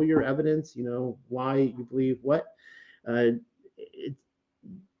 Just show your evidence, why you believe what. Everyone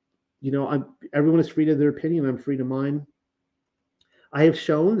is free to their opinion. I'm free to mine. I have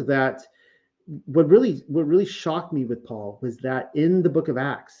shown that what really shocked me with Paul was that in the book of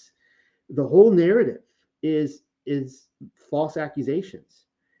Acts, the whole narrative is is false accusations.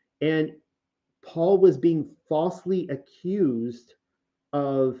 And Paul was being falsely accused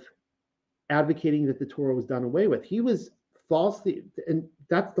of advocating that the Torah was done away with. He was falsely, and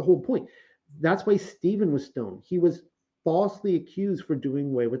that's the whole point. That's why Stephen was stoned. He was falsely accused for doing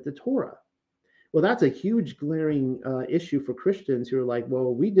away with the Torah. Well, that's a huge glaring issue for Christians who are like,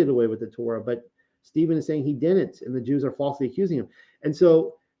 well, we did away with the Torah, but Stephen is saying he didn't, and the Jews are falsely accusing him. And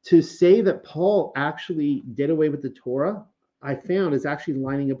so to say that Paul actually did away with the Torah, I found is actually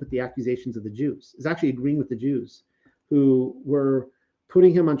lining up with the accusations of the Jews. Is actually agreeing with the Jews who were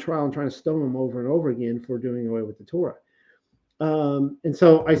putting him on trial and trying to stone him over and over again for doing away with the Torah. And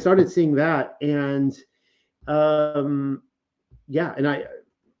so I started seeing that, and yeah, and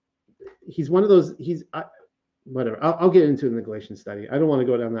he's one of those. Whatever. I'll get into it in the Galatian study. I don't want to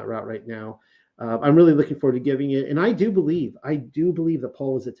go down that route right now. I'm really looking forward to giving it, and I do believe that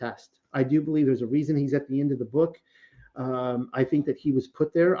Paul is a test. I do believe there's a reason he's at the end of the book. I think that he was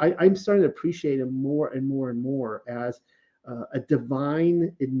put there. I'm starting to appreciate him more and more and more as a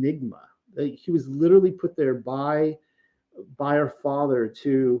divine enigma. He was literally put there by our Father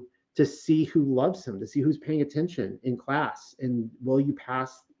to see who loves him, to see who's paying attention in class, and will you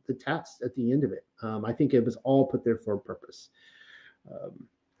pass the test at the end of it. I think it was all put there for a purpose.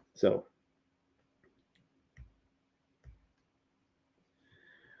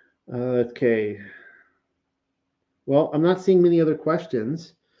 Okay. Well, I'm not seeing many other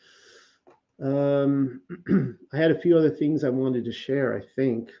questions. I had a few other things I wanted to share, I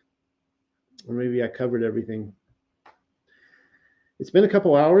think, or maybe I covered everything. It's been a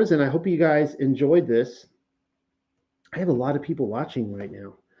couple hours, and I hope you guys enjoyed this. I have a lot of people watching right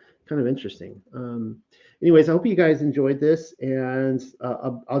now. Kind of interesting. Anyways, I hope you guys enjoyed this, and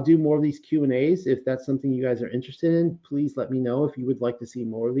I'll do more of these Q&As. If that's something you guys are interested in, please let me know. If you would like to see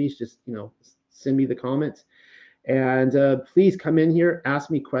more of these, just send me the comments. And please come in here, ask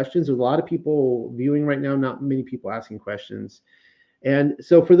me questions. There's a lot of people viewing right now, not many people asking questions. And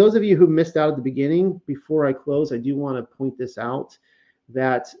so for those of you who missed out at the beginning, before I close, I do want to point this out,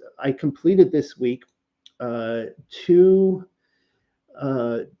 that I completed this week 2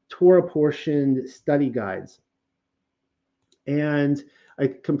 Torah portion study guides. And I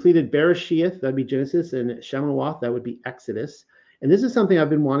completed Bereshith, that'd be Genesis, and Shemuloth, that would be Exodus. And this is something I've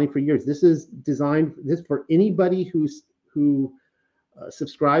been wanting for years. This is designed for anybody who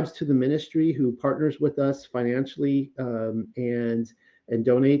subscribes to the ministry, who partners with us financially, and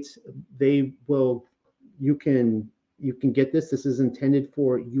donates. You can get this. This is intended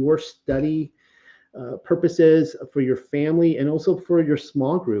for your study purposes, for your family, and also for your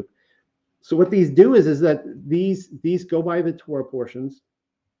small group. So what these do is that these go by the Torah portions,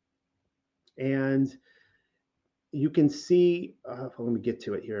 and you can see, let me get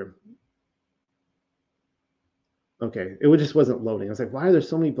to it here. Okay, it just wasn't loading. I was like, why are there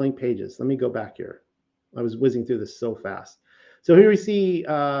so many blank pages? Let me go back here. I was whizzing through this so fast. So here we see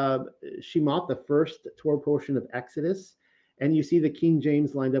Shemot, the first Torah portion of Exodus, and you see the King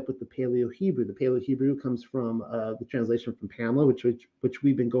James lined up with the Paleo-Hebrew. The Paleo-Hebrew comes from the translation from Pamela, which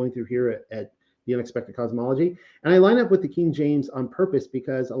we've been going through here at The Unexpected Cosmology. And I line up with the King James on purpose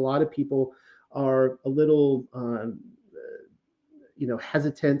because a lot of people are a little,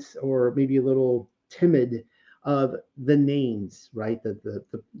 hesitant or maybe a little timid of the names, right?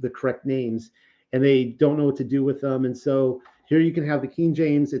 The correct names, and they don't know what to do with them. And so here you can have the King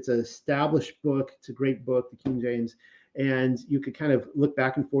James. It's an established book. It's a great book, the King James. And you could kind of look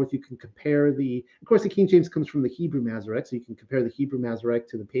back and forth. You can compare of course, the King James comes from the Hebrew Masoretic, so you can compare the Hebrew Masoretic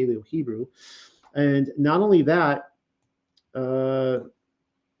to the Paleo-Hebrew. And not only that, I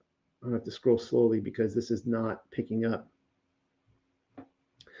have to scroll slowly because this is not picking up.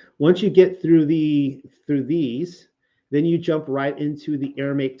 Once you get through these, then you jump right into the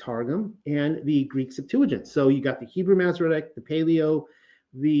Aramaic Targum and the Greek Septuagint. So you got the Hebrew Masoretic, the Paleo,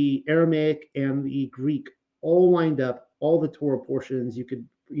 the Aramaic, and the Greek all lined up, all the Torah portions. You could,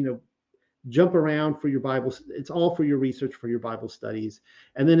 jump around for your Bible. It's all for your research, for your Bible studies.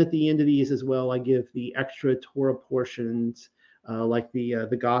 And then at the end of these as well, I give the extra Torah portions, like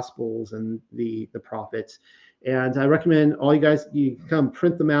the Gospels and the prophets. And I recommend all you guys, you come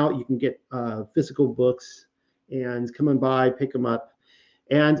print them out. You can get physical books and come on by, pick them up.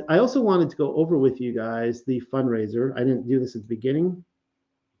 And I also wanted to go over with you guys the fundraiser. I didn't do this at the beginning.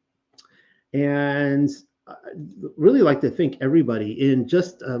 And I'd really like to thank everybody. In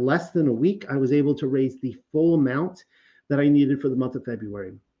just less than a week, I was able to raise the full amount that I needed for the month of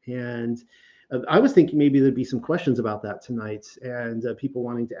February. And I was thinking maybe there'd be some questions about that tonight, and people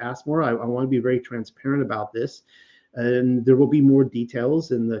wanting to ask more. I want to be very transparent about this, and there will be more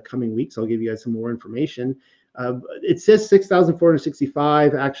details in the coming weeks. I'll give you guys some more information. It says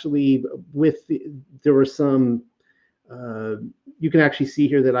 6,465. Actually, there were some. You can actually see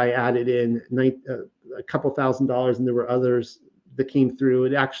here that I added in a couple $1,000, and there were others that came through.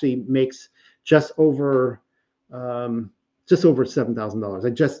 It actually makes just over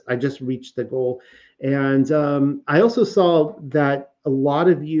 $7,000. I just reached the goal, and I also saw that a lot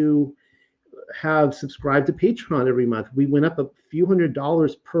of you have subscribed to Patreon every month. We went up a few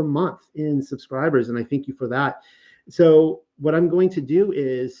 $100s per month in subscribers, and I thank you for that. So what I'm going to do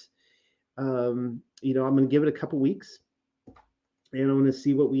is, I'm going to give it a couple weeks, and I'm going to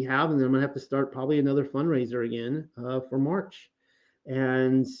see what we have, and then I'm going to have to start probably another fundraiser again for March,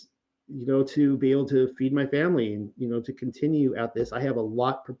 and to be able to feed my family and to continue at this. I have a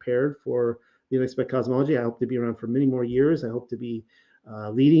lot prepared for the Unexpected Cosmology. I hope to be around for many more years. I hope to be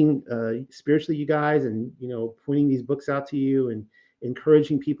leading spiritually, you guys, and pointing these books out to you and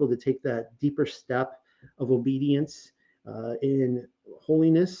encouraging people to take that deeper step of obedience in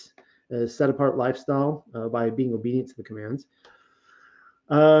holiness, set apart lifestyle by being obedient to the commands.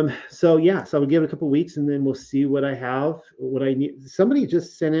 So I'll give it a couple of weeks, and then we'll see what I have, what I need. Somebody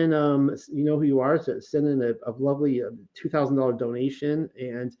just sent in, you know who you are, so sent in a lovely $2,000 donation,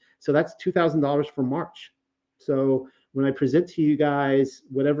 and so that's $2,000 for March. So when I present to you guys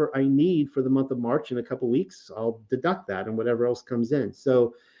whatever I need for the month of March in a couple of weeks, I'll deduct that and whatever else comes in.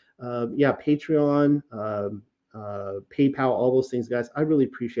 So Patreon, PayPal, all those things, guys. I really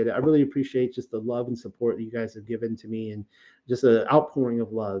appreciate it. I really appreciate just the love and support that you guys have given to me, and just an outpouring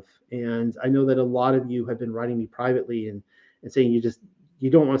of love. And I know that a lot of you have been writing me privately and saying you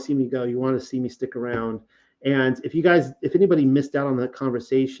don't want to see me go. You want to see me stick around. And if anybody missed out on that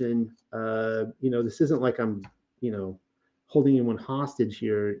conversation, this isn't like I'm, holding anyone hostage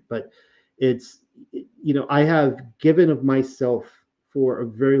here, but it's, I have given of myself for a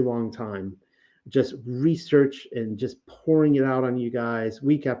very long time, just research and just pouring it out on you guys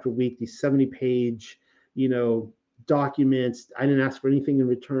week after week, these 70-page, documents. I didn't ask for anything in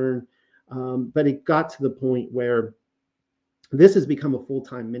return, but it got to the point where this has become a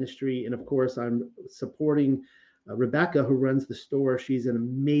full-time ministry. And of course, I'm supporting Rebecca, who runs the store. She's an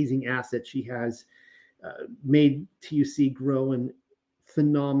amazing asset. She has made TUC grow in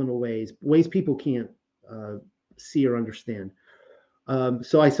phenomenal ways people can't see or understand.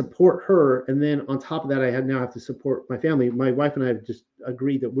 So I support her, and then on top of that, I now have to support my family. My wife and I have just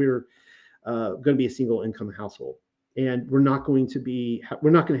agreed that we're going to be a single income household, and we're not going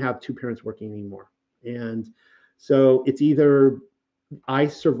to have two parents working anymore. And so it's either I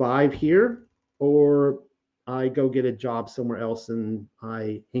survive here or I go get a job somewhere else and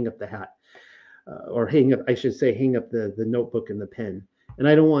I hang up the hat, or hang up the notebook and the pen. And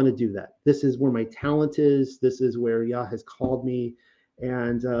I don't want to do that. This is where my talent is. This is where Yah has called me.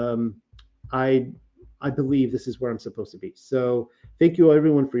 And I believe this is where I'm supposed to be. So thank you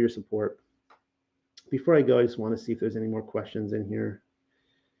everyone for your support. Before I go, I just want to see if there's any more questions in here.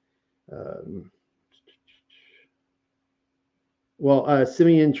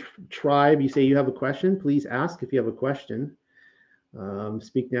 Simeon Tribe, you say you have a question. Please ask if you have a question.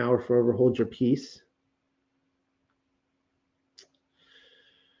 Speak now or forever hold your peace.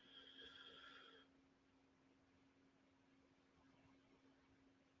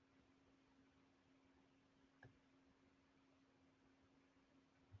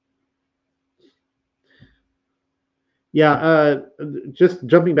 Just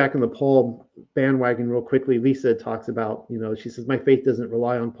jumping back in the Paul bandwagon real quickly. Lisa talks about, she says, my faith doesn't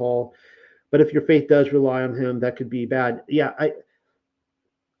rely on Paul, but if your faith does rely on him, that could be bad. Yeah,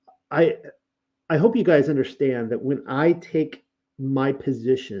 I hope you guys understand that when I take my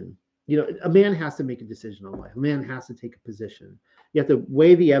position, a man has to make a decision on life. A man has to take a position. You have to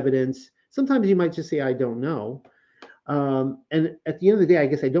weigh the evidence. Sometimes you might just say, I don't know. And at the end of the day, I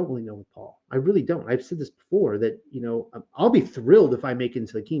guess I don't really know with Paul. I really don't. I've said this before that, I'll be thrilled if I make it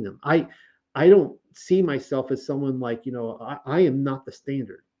into the kingdom. I don't see myself as someone like, I am not the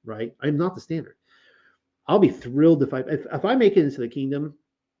standard, right? I'm not the standard. I'll be thrilled if I make it into the kingdom.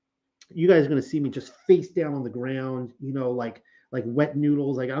 You guys are going to see me just face down on the ground, like wet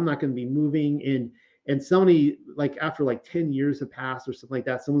noodles. Like I'm not going to be moving. And somebody, like after like 10 years have passed or something like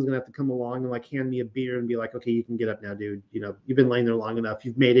that, someone's gonna have to come along and like hand me a beer and be like, okay, you can get up now, dude. You've been laying there long enough.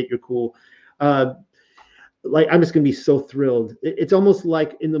 You've made it. You're cool. Like I'm just gonna be so thrilled. It's almost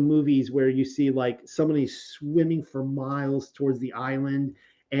like in the movies where you see like somebody swimming for miles towards the island,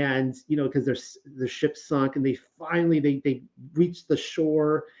 and because their ship sunk, and they finally they reach the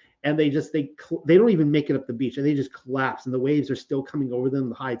shore, and they don't even make it up the beach, and they just collapse, and the waves are still coming over them,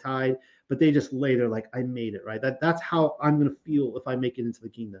 the high tide, but they just lay there like, I made it, right? That's how I'm going to feel if I make it into the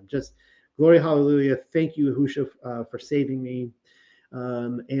kingdom. Just Glory, hallelujah. Thank you, Yahusha, for saving me.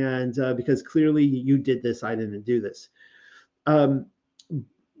 And because clearly you did this, I didn't do this. All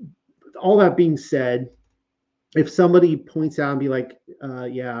that being said, if somebody points out and be like,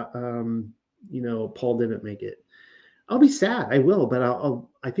 Paul didn't make it, I'll be sad. I will, but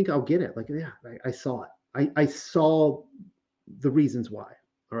I think I'll get it. Like, yeah, I saw it. I saw the reasons why.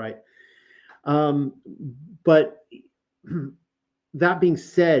 All right. But that being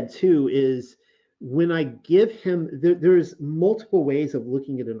said, too, is when I give him, there's multiple ways of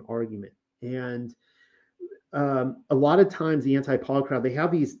looking at an argument. And a lot of times the anti-Paul crowd, they have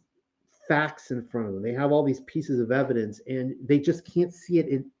these facts in front of them. They have all these pieces of evidence, and they just can't see it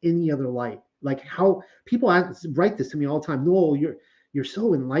in any other light. Like how people write this to me all the time. No, you're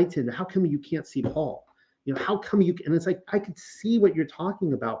so enlightened. How come you can't see Paul? How come you? And it's like, I could see what you're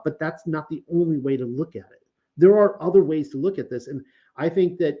talking about, but that's not the only way to look at it. There are other ways to look at this, and I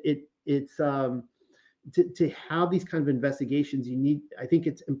think that it's to have these kind of investigations. I think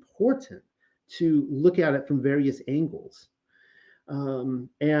it's important to look at it from various angles,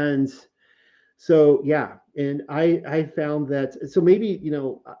 and so yeah, and I found that. So maybe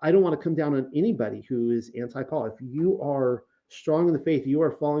I don't want to come down on anybody who is anti-Paul. If you are strong in the faith, you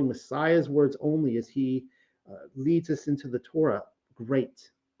are following Messiah's words only as he leads us into the Torah. Great,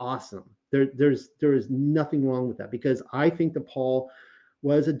 awesome. There is nothing wrong with that, because I think that Paul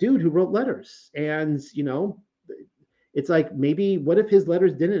was a dude who wrote letters, and it's like, maybe what if his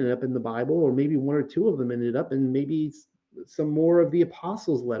letters didn't end up in the Bible, or maybe one or two of them ended up, and maybe some more of the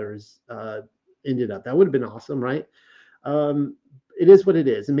apostles' letters ended up. That would have been awesome, right? It is what it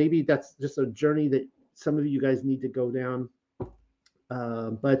is, and maybe that's just a journey that some of you guys need to go down.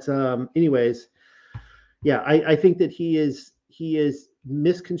 But anyways, yeah, I think that he is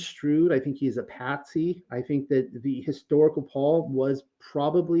misconstrued. I think he's a patsy. I think that the historical Paul was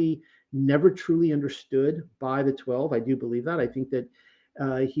probably never truly understood by the 12. I do believe that. I think that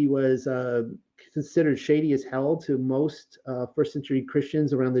he was considered shady as hell to most first century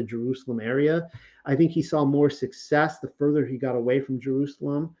Christians around the Jerusalem area. I think he saw more success the further he got away from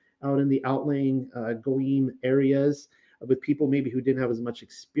Jerusalem, out in the outlying Goyim areas with people maybe who didn't have as much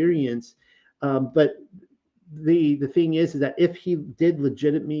experience. But the thing is that if he did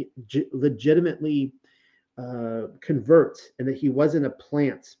legitimately convert, and that he wasn't a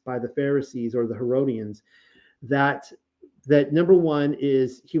plant by the Pharisees or the Herodians, that number one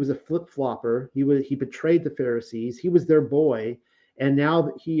is he was a flip-flopper. He betrayed the Pharisees. He was their boy, and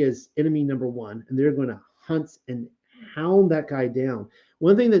now he is enemy number one, and they're going to hunt and hound that guy down.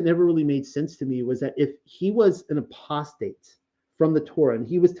 One thing that never really made sense to me was that if he was an apostate from the Torah and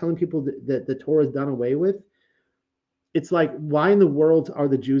he was telling people that the Torah is done away with, it's like, why in the world are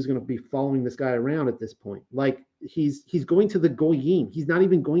the Jews going to be following this guy around at this point? Like, he's going to the Goyim. He's not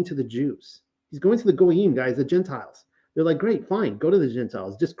even going to the Jews. He's going to the Goyim, guys, the Gentiles. They're like, great, fine, go to the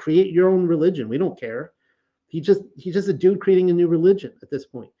Gentiles. Just create your own religion. We don't care. He's just a dude creating a new religion at this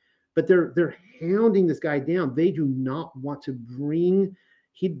point. But they're hounding this guy down. They do not want to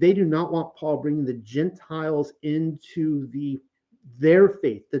they do not want Paul bringing the Gentiles into their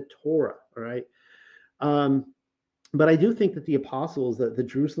faith, the Torah. All right. But I do think that the apostles, the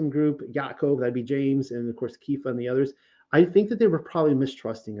Jerusalem group, Yaakov, that'd be James, and of course Kepha and the others, I think that they were probably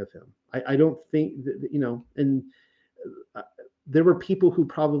mistrusting of him. I don't think that, and there were people who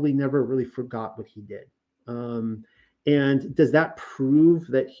probably never really forgot what he did. And does that prove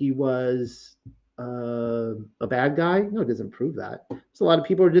that he was a bad guy? No, it doesn't prove that. So a lot of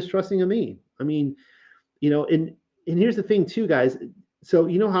people are distrusting of me. I mean, and here's the thing too, guys. So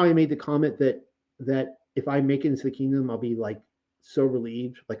how I made the comment that if I make it into the kingdom, I'll be like so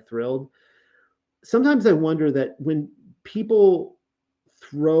relieved, like thrilled. Sometimes I wonder that when people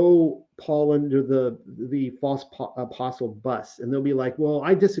throw Paul under the false apostle bus, and they'll be like, well,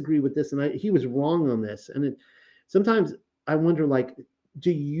 I disagree with this, and he was wrong on this. And sometimes I wonder, like,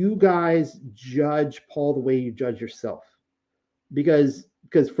 do you guys judge Paul the way you judge yourself? Because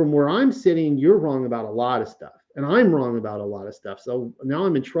from where I'm sitting, you're wrong about a lot of stuff, and I'm wrong about a lot of stuff. So now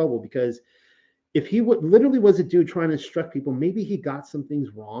I'm in trouble, because if he literally was a dude trying to instruct people, maybe he got some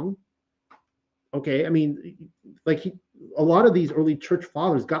things wrong. Okay, I mean, like a lot of these early church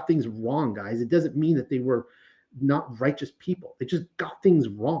fathers got things wrong, guys. It doesn't mean that they were not righteous people. They just got things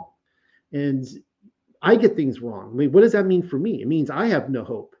wrong. And I get things wrong. I mean, what does that mean for me? It means I have no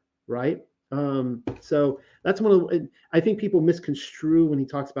hope, right? So that's I think people misconstrue when he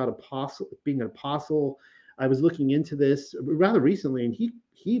talks about being an apostle. I was looking into this rather recently, and he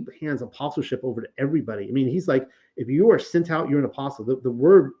hands apostleship over to everybody. I mean, he's like, if you are sent out, you're an apostle. The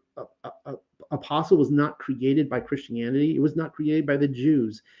word apostle was not created by Christianity. It was not created by the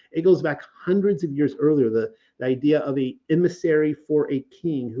Jews. It goes back hundreds of years earlier. The idea of a emissary for a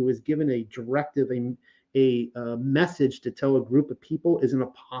king who is given a directive, a message to tell a group of people is an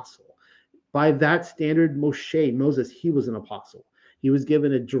apostle. By that standard, Moses, he was an apostle. He was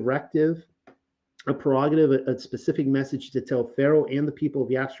given a directive, a prerogative, a specific message to tell Pharaoh and the people of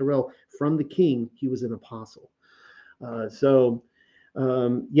Yasharel from the king. He was an apostle. Yes,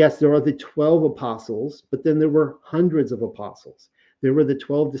 there are the 12 apostles, but then there were hundreds of apostles. There were the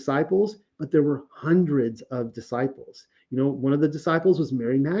 12 disciples, but there were hundreds of disciples. One of the disciples was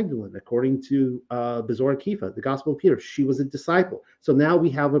Mary Magdalene, according to Bezor Kifa, the Gospel of Peter. She was a disciple. So now we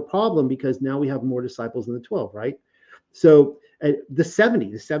have a problem because now we have more disciples than the 12, right? So the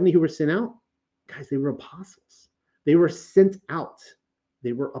 70 who were sent out, guys, they were apostles. They were sent out.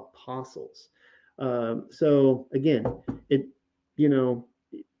 They were apostles. So again,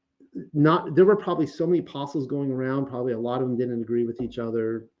 there were probably so many apostles going around. Probably a lot of them didn't agree with each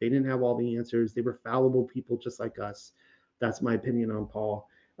other. They didn't have all the answers. They were fallible people just like us. That's my opinion on Paul.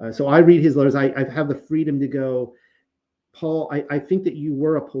 So I read his letters. I have the freedom to go, Paul, I think that you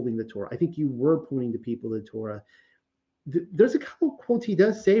were upholding the Torah. I think you were pointing to people to the Torah. There's a couple of quotes he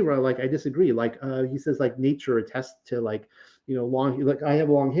does say where I disagree. He says nature attests to long, I have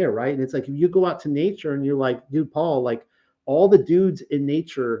long hair, right? And it's if you go out to nature and you're like, dude, Paul, all the dudes in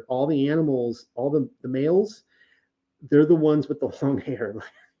nature, all the animals, all the males, they're the ones with the long hair.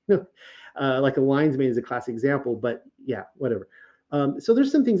 A lion's mane is a classic example, but yeah, whatever. So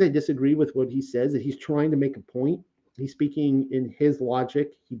there's some things I disagree with what he says, that he's trying to make a point. He's speaking in his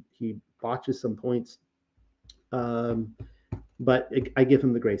logic. He botches some points. But I give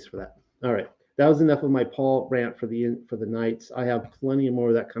him the grace for that. All right. That was enough of my Paul rant for the nights. I have plenty more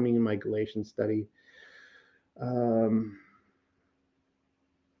of that coming in my Galatians study.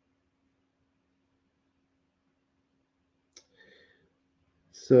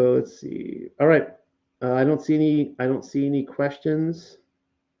 So let's see. All right. I don't see any questions.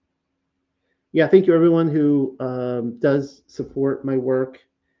 Yeah, thank you everyone who does support my work.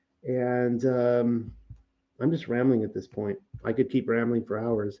 And I'm just rambling at this point. I could keep rambling for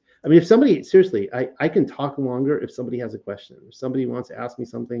hours. I mean, if somebody, seriously, I can talk longer if somebody has a question. If somebody wants to ask me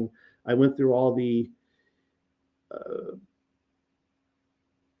something, I went through all the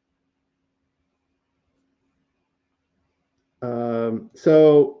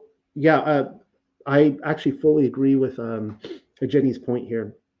I actually fully agree with Jenny's point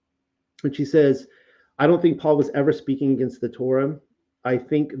here. When she says, I don't think Paul was ever speaking against the Torah. I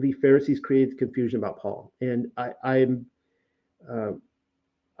think the Pharisees created confusion about Paul. And I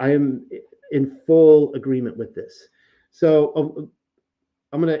am in full agreement with this. So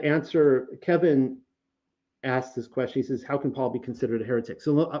I'm going to answer. Kevin asked this question. He says, how can Paul be considered a heretic?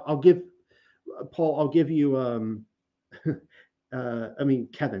 So I'll give you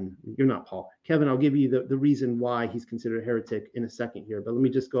Kevin, you're not Paul. Kevin, I'll give you the reason why he's considered a heretic in a second here, but let me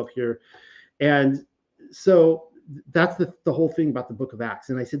just go up here. And so that's the whole thing about the book of Acts.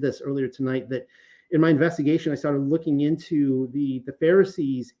 And I said this earlier tonight, that in my investigation, I started looking into the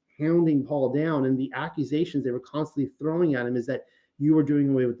Pharisees hounding Paul down, and the accusations they were constantly throwing at him is that you were doing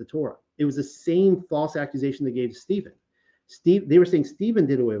away with the Torah. It was the same false accusation they gave to Stephen. They were saying Stephen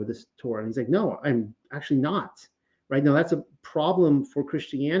did away with this Torah. And he's like, no, I'm actually not. Right now, that's a problem for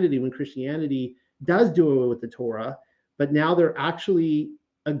Christianity when Christianity does do away with the Torah, but now they're actually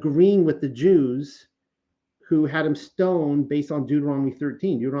agreeing with the Jews who had him stoned based on Deuteronomy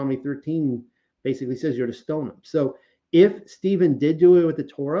 13. Deuteronomy 13 basically says you're to stone him. So if Stephen did do away with the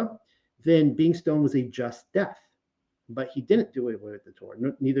Torah, then being stoned was a just death. But he didn't do away with the Torah.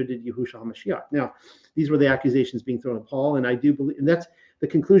 Neither did Yahushua HaMashiach. Now, these were the accusations being thrown at Paul, and I do believe, and that's the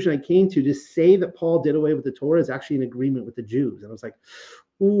conclusion I came to say that Paul did away with the Torah is actually in agreement with the Jews. And I was like,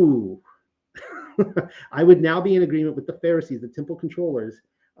 ooh, I would now be in agreement with the Pharisees, the temple controllers,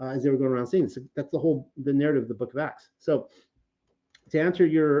 as they were going around saying this. That's the narrative of the book of Acts. So to answer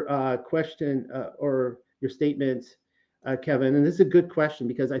your question or your statement, Kevin, and this is a good question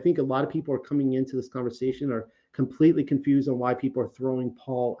because I think a lot of people are coming into this conversation are completely confused on why people are throwing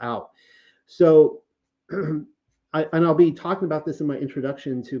Paul out. So, I'll be talking about this in my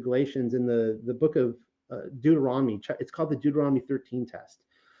introduction to Galatians in the book of Deuteronomy. It's called the Deuteronomy 13 test.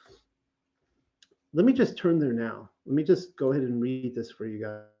 Let me just turn there now. Let me just go ahead and read this for you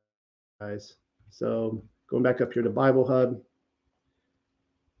guys. So going back up here to Bible Hub.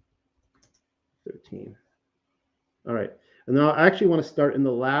 13. All right. And now I actually want to start in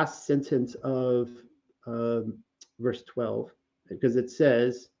the last sentence of verse 12, because it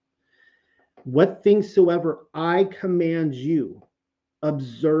says, what things soever I command you,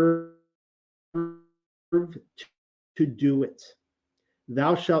 observe to do it.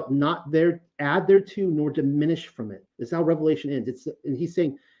 Thou shalt not there add thereto nor diminish from it. This is how Revelation ends. And he's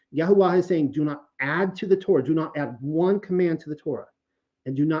saying, Yahuwah is saying, do not add to the Torah, do not add one command to the Torah,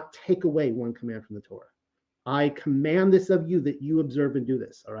 and do not take away one command from the Torah. I command this of you that you observe and do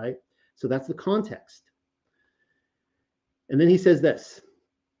this. All right. So that's the context. And then he says this: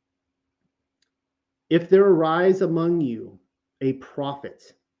 if there arise among you a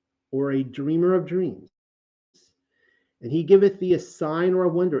prophet or a dreamer of dreams, and he giveth thee a sign or a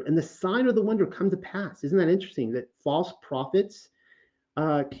wonder, and the sign or the wonder come to pass. Isn't that interesting that false prophets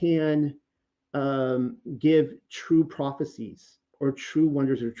can give true prophecies or true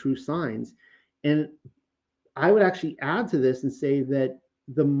wonders or true signs? And I would actually add to this and say that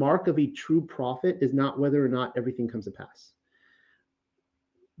the mark of a true prophet is not whether or not everything comes to pass.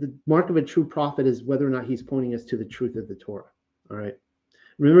 The mark of a true prophet is whether or not he's pointing us to the truth of the Torah. All right.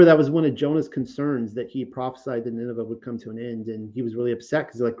 Remember, that was one of Jonah's concerns, that he prophesied that Nineveh would come to an end, and he was really upset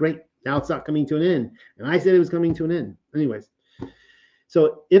because they're like, great, now it's not coming to an end. And I said it was coming to an end. Anyways,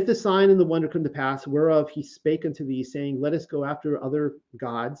 so if the sign and the wonder come to pass, whereof he spake unto thee, saying, let us go after other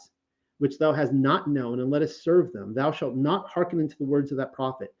gods, which thou hast not known, and let us serve them. Thou shalt not hearken unto the words of that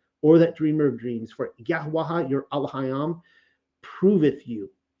prophet or that dreamer of dreams, for Yahuwah your Elohim proveth you.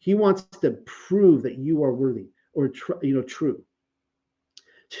 He wants to prove that you are worthy or true.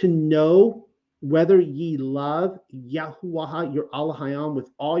 To know whether ye love Yahuwah your Elohim with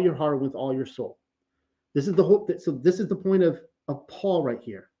all your heart and with all your soul. This is the whole. So this is the point of Paul right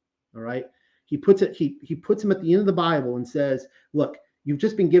here. All right. He puts it. He puts him at the end of the Bible and says, look, you've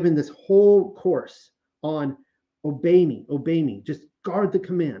just been given this whole course on obey me. Just guard the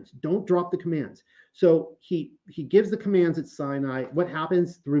commands. Don't drop the commands. So he gives the commands at Sinai. What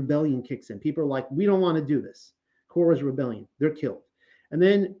happens? The rebellion kicks in. People are like, we don't want to do this. Korah's rebellion. They're killed. And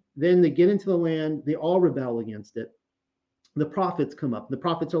then they get into the land. They all rebel against it. The prophets come up. The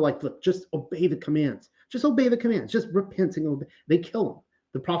prophets are like, look, just obey the commands. Just obey the commands. Just repent and obey. They kill them.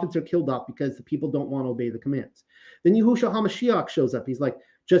 The prophets are killed off because the people don't want to obey the commands. Then Yahushua HaMashiach shows up. He's like,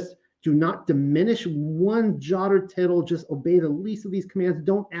 just do not diminish one jot or tittle. Just obey the least of these commands.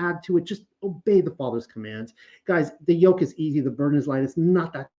 Don't add to it. Just obey the Father's commands. Guys, the yoke is easy. The burden is light. It's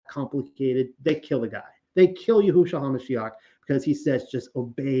not that complicated. They kill the guy. They kill Yahushua HaMashiach because he says, just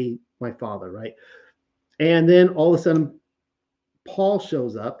obey my Father, right? And then all of a sudden, Paul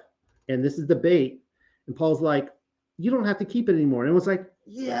shows up, and this is debate. And Paul's like, you don't have to keep it anymore. And it was like,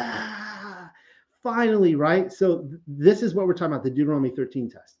 yeah, finally, right? So this is what we're talking about, the Deuteronomy 13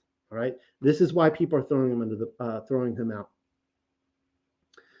 test. All right. This is why people are throwing him out.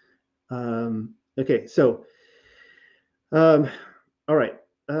 Okay. So, all right.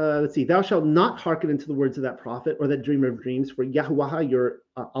 Let's see. Thou shalt not hearken unto the words of that prophet or that dreamer of dreams, for Yahuwah your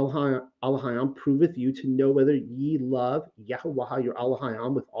Elohim proveth you to know whether ye love Yahuwah your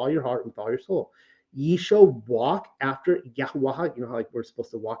Elohim with all your heart and with all your soul. Ye shall walk after Yahuwah. You know how like we're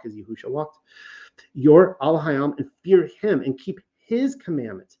supposed to walk as Yahushua walked. Your Elohim, and fear him and keep his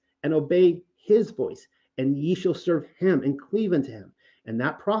commandments and obey his voice, and ye shall serve him and cleave unto him. And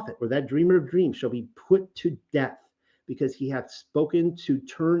that prophet or that dreamer of dreams shall be put to death, because he hath spoken to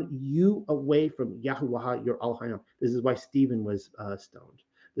turn you away from Yahuwah your Elohim. This is why Stephen was stoned.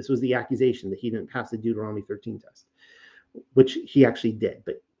 This was the accusation that he didn't pass the Deuteronomy 13 test, which he actually did,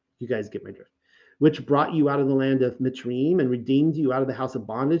 but you guys get my drift. Which brought you out of the land of Mitzrayim and redeemed you out of the house of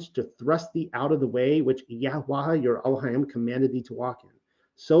bondage, to thrust thee out of the way which Yahuwah your Elohim commanded thee to walk in.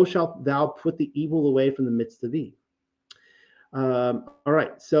 So shalt thou put the evil away from the midst of thee. All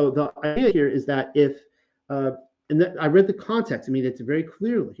right, so the idea here is that if I read the context. I mean, it's very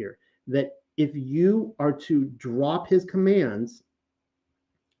clear here that if you are to drop his commands,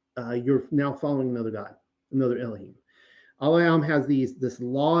 you're now following another God, another Elohim. Elohim has this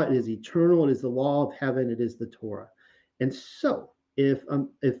law. It is eternal. It is the law of heaven. It is the Torah. And so if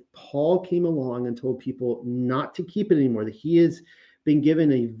Paul came along and told people not to keep it anymore, that he has been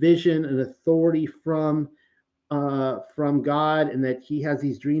given a vision, an authority from God, and that he has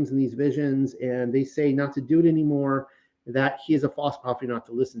these dreams and these visions, and they say not to do it anymore, that he is a false prophet, not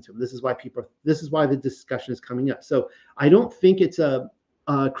to listen to him. This is why the discussion is coming up. So I don't think it's a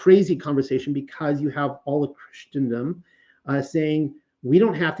crazy conversation, because you have all of Christendom saying we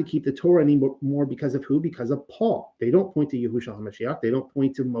don't have to keep the Torah anymore because of who? Because of Paul. They don't point to Yahushua HaMashiach. They don't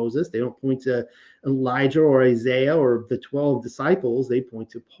point to Moses. They don't point to Elijah or Isaiah or the 12 disciples. They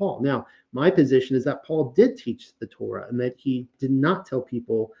point to Paul. Now, my position is that Paul did teach the Torah and that he did not tell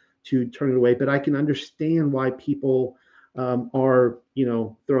people to turn it away, but I can understand why people are,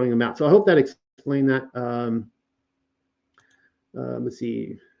 throwing them out. So I hope that explained that. Let's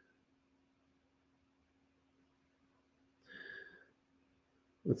see.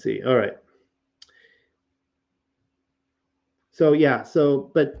 Let's see. All right. So yeah.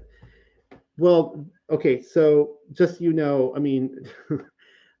 So but well, okay. So just so you know, I mean,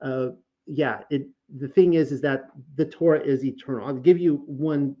 uh, yeah. The thing is that the Torah is eternal. I'll give you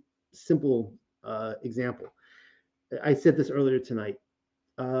one simple example. I said this earlier tonight.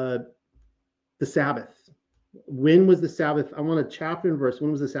 Uh, the Sabbath. When was the Sabbath? I want a chapter and verse.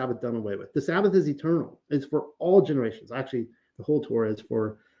 When was the Sabbath done away with? The Sabbath is eternal. It's for all generations. Actually, the whole Torah is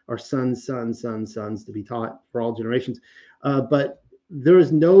for our sons, sons, sons, sons to be taught for all generations. But there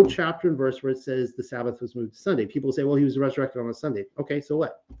is no chapter and verse where it says the Sabbath was moved to Sunday. People say, well, he was resurrected on a Sunday. Okay, so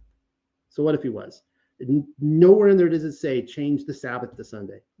what? So what if he was? Nowhere in there does it say change the Sabbath to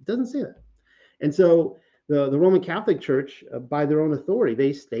Sunday. It doesn't say that. And so the Roman Catholic Church, by their own authority,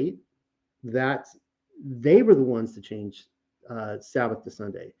 they state that they were the ones to change Sabbath to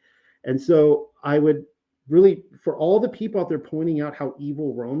Sunday. And so I would really, for all the people out there pointing out how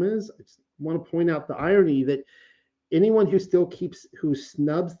evil Rome is, I just want to point out the irony that anyone who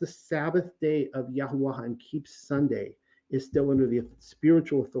snubs the Sabbath day of Yahuwah and keeps Sunday is still under the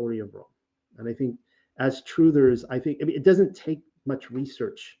spiritual authority of Rome. And I think as truthers, I mean, it doesn't take much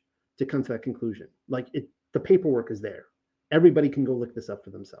research to come to that conclusion. The paperwork is there. Everybody can go look this up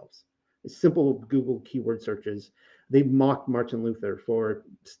for themselves. Simple Google keyword searches. They mocked Martin Luther for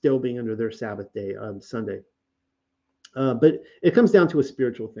still being under their Sabbath day on Sunday. But it comes down to a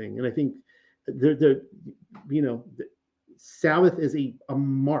spiritual thing. And I think the Sabbath is a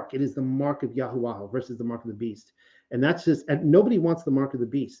mark. It is the mark of Yahuwah versus the mark of the beast. And that's just, and nobody wants the mark of the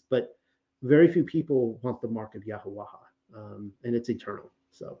beast, but very few people want the mark of Yahuwah. And it's eternal.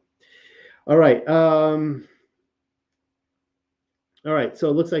 So, all right. All right, so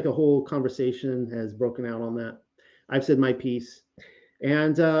it looks like a whole conversation has broken out on that. I've said my piece,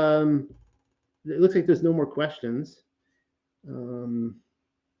 and it looks like there's no more questions.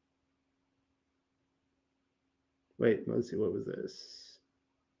 Wait, let's see, what was this?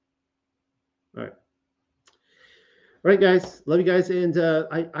 All right. All right, guys, love you guys, and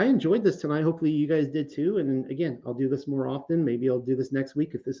I enjoyed this tonight. Hopefully you guys did too, and again, I'll do this more often. Maybe I'll do this next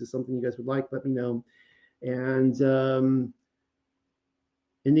week. If this is something you guys would like, let me know. And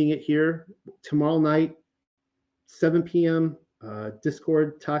ending it here tomorrow night, 7 p.m.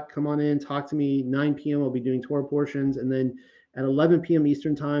 Discord, come on in, talk to me. 9 p.m. I'll be doing Torah portions, and then at 11 p.m.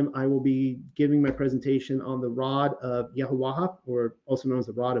 Eastern time, I will be giving my presentation on the rod of Yahuwah, or also known as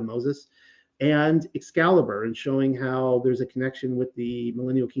the rod of Moses, and Excalibur, and showing how there's a connection with the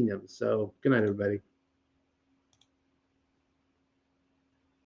millennial kingdom. So good night, everybody.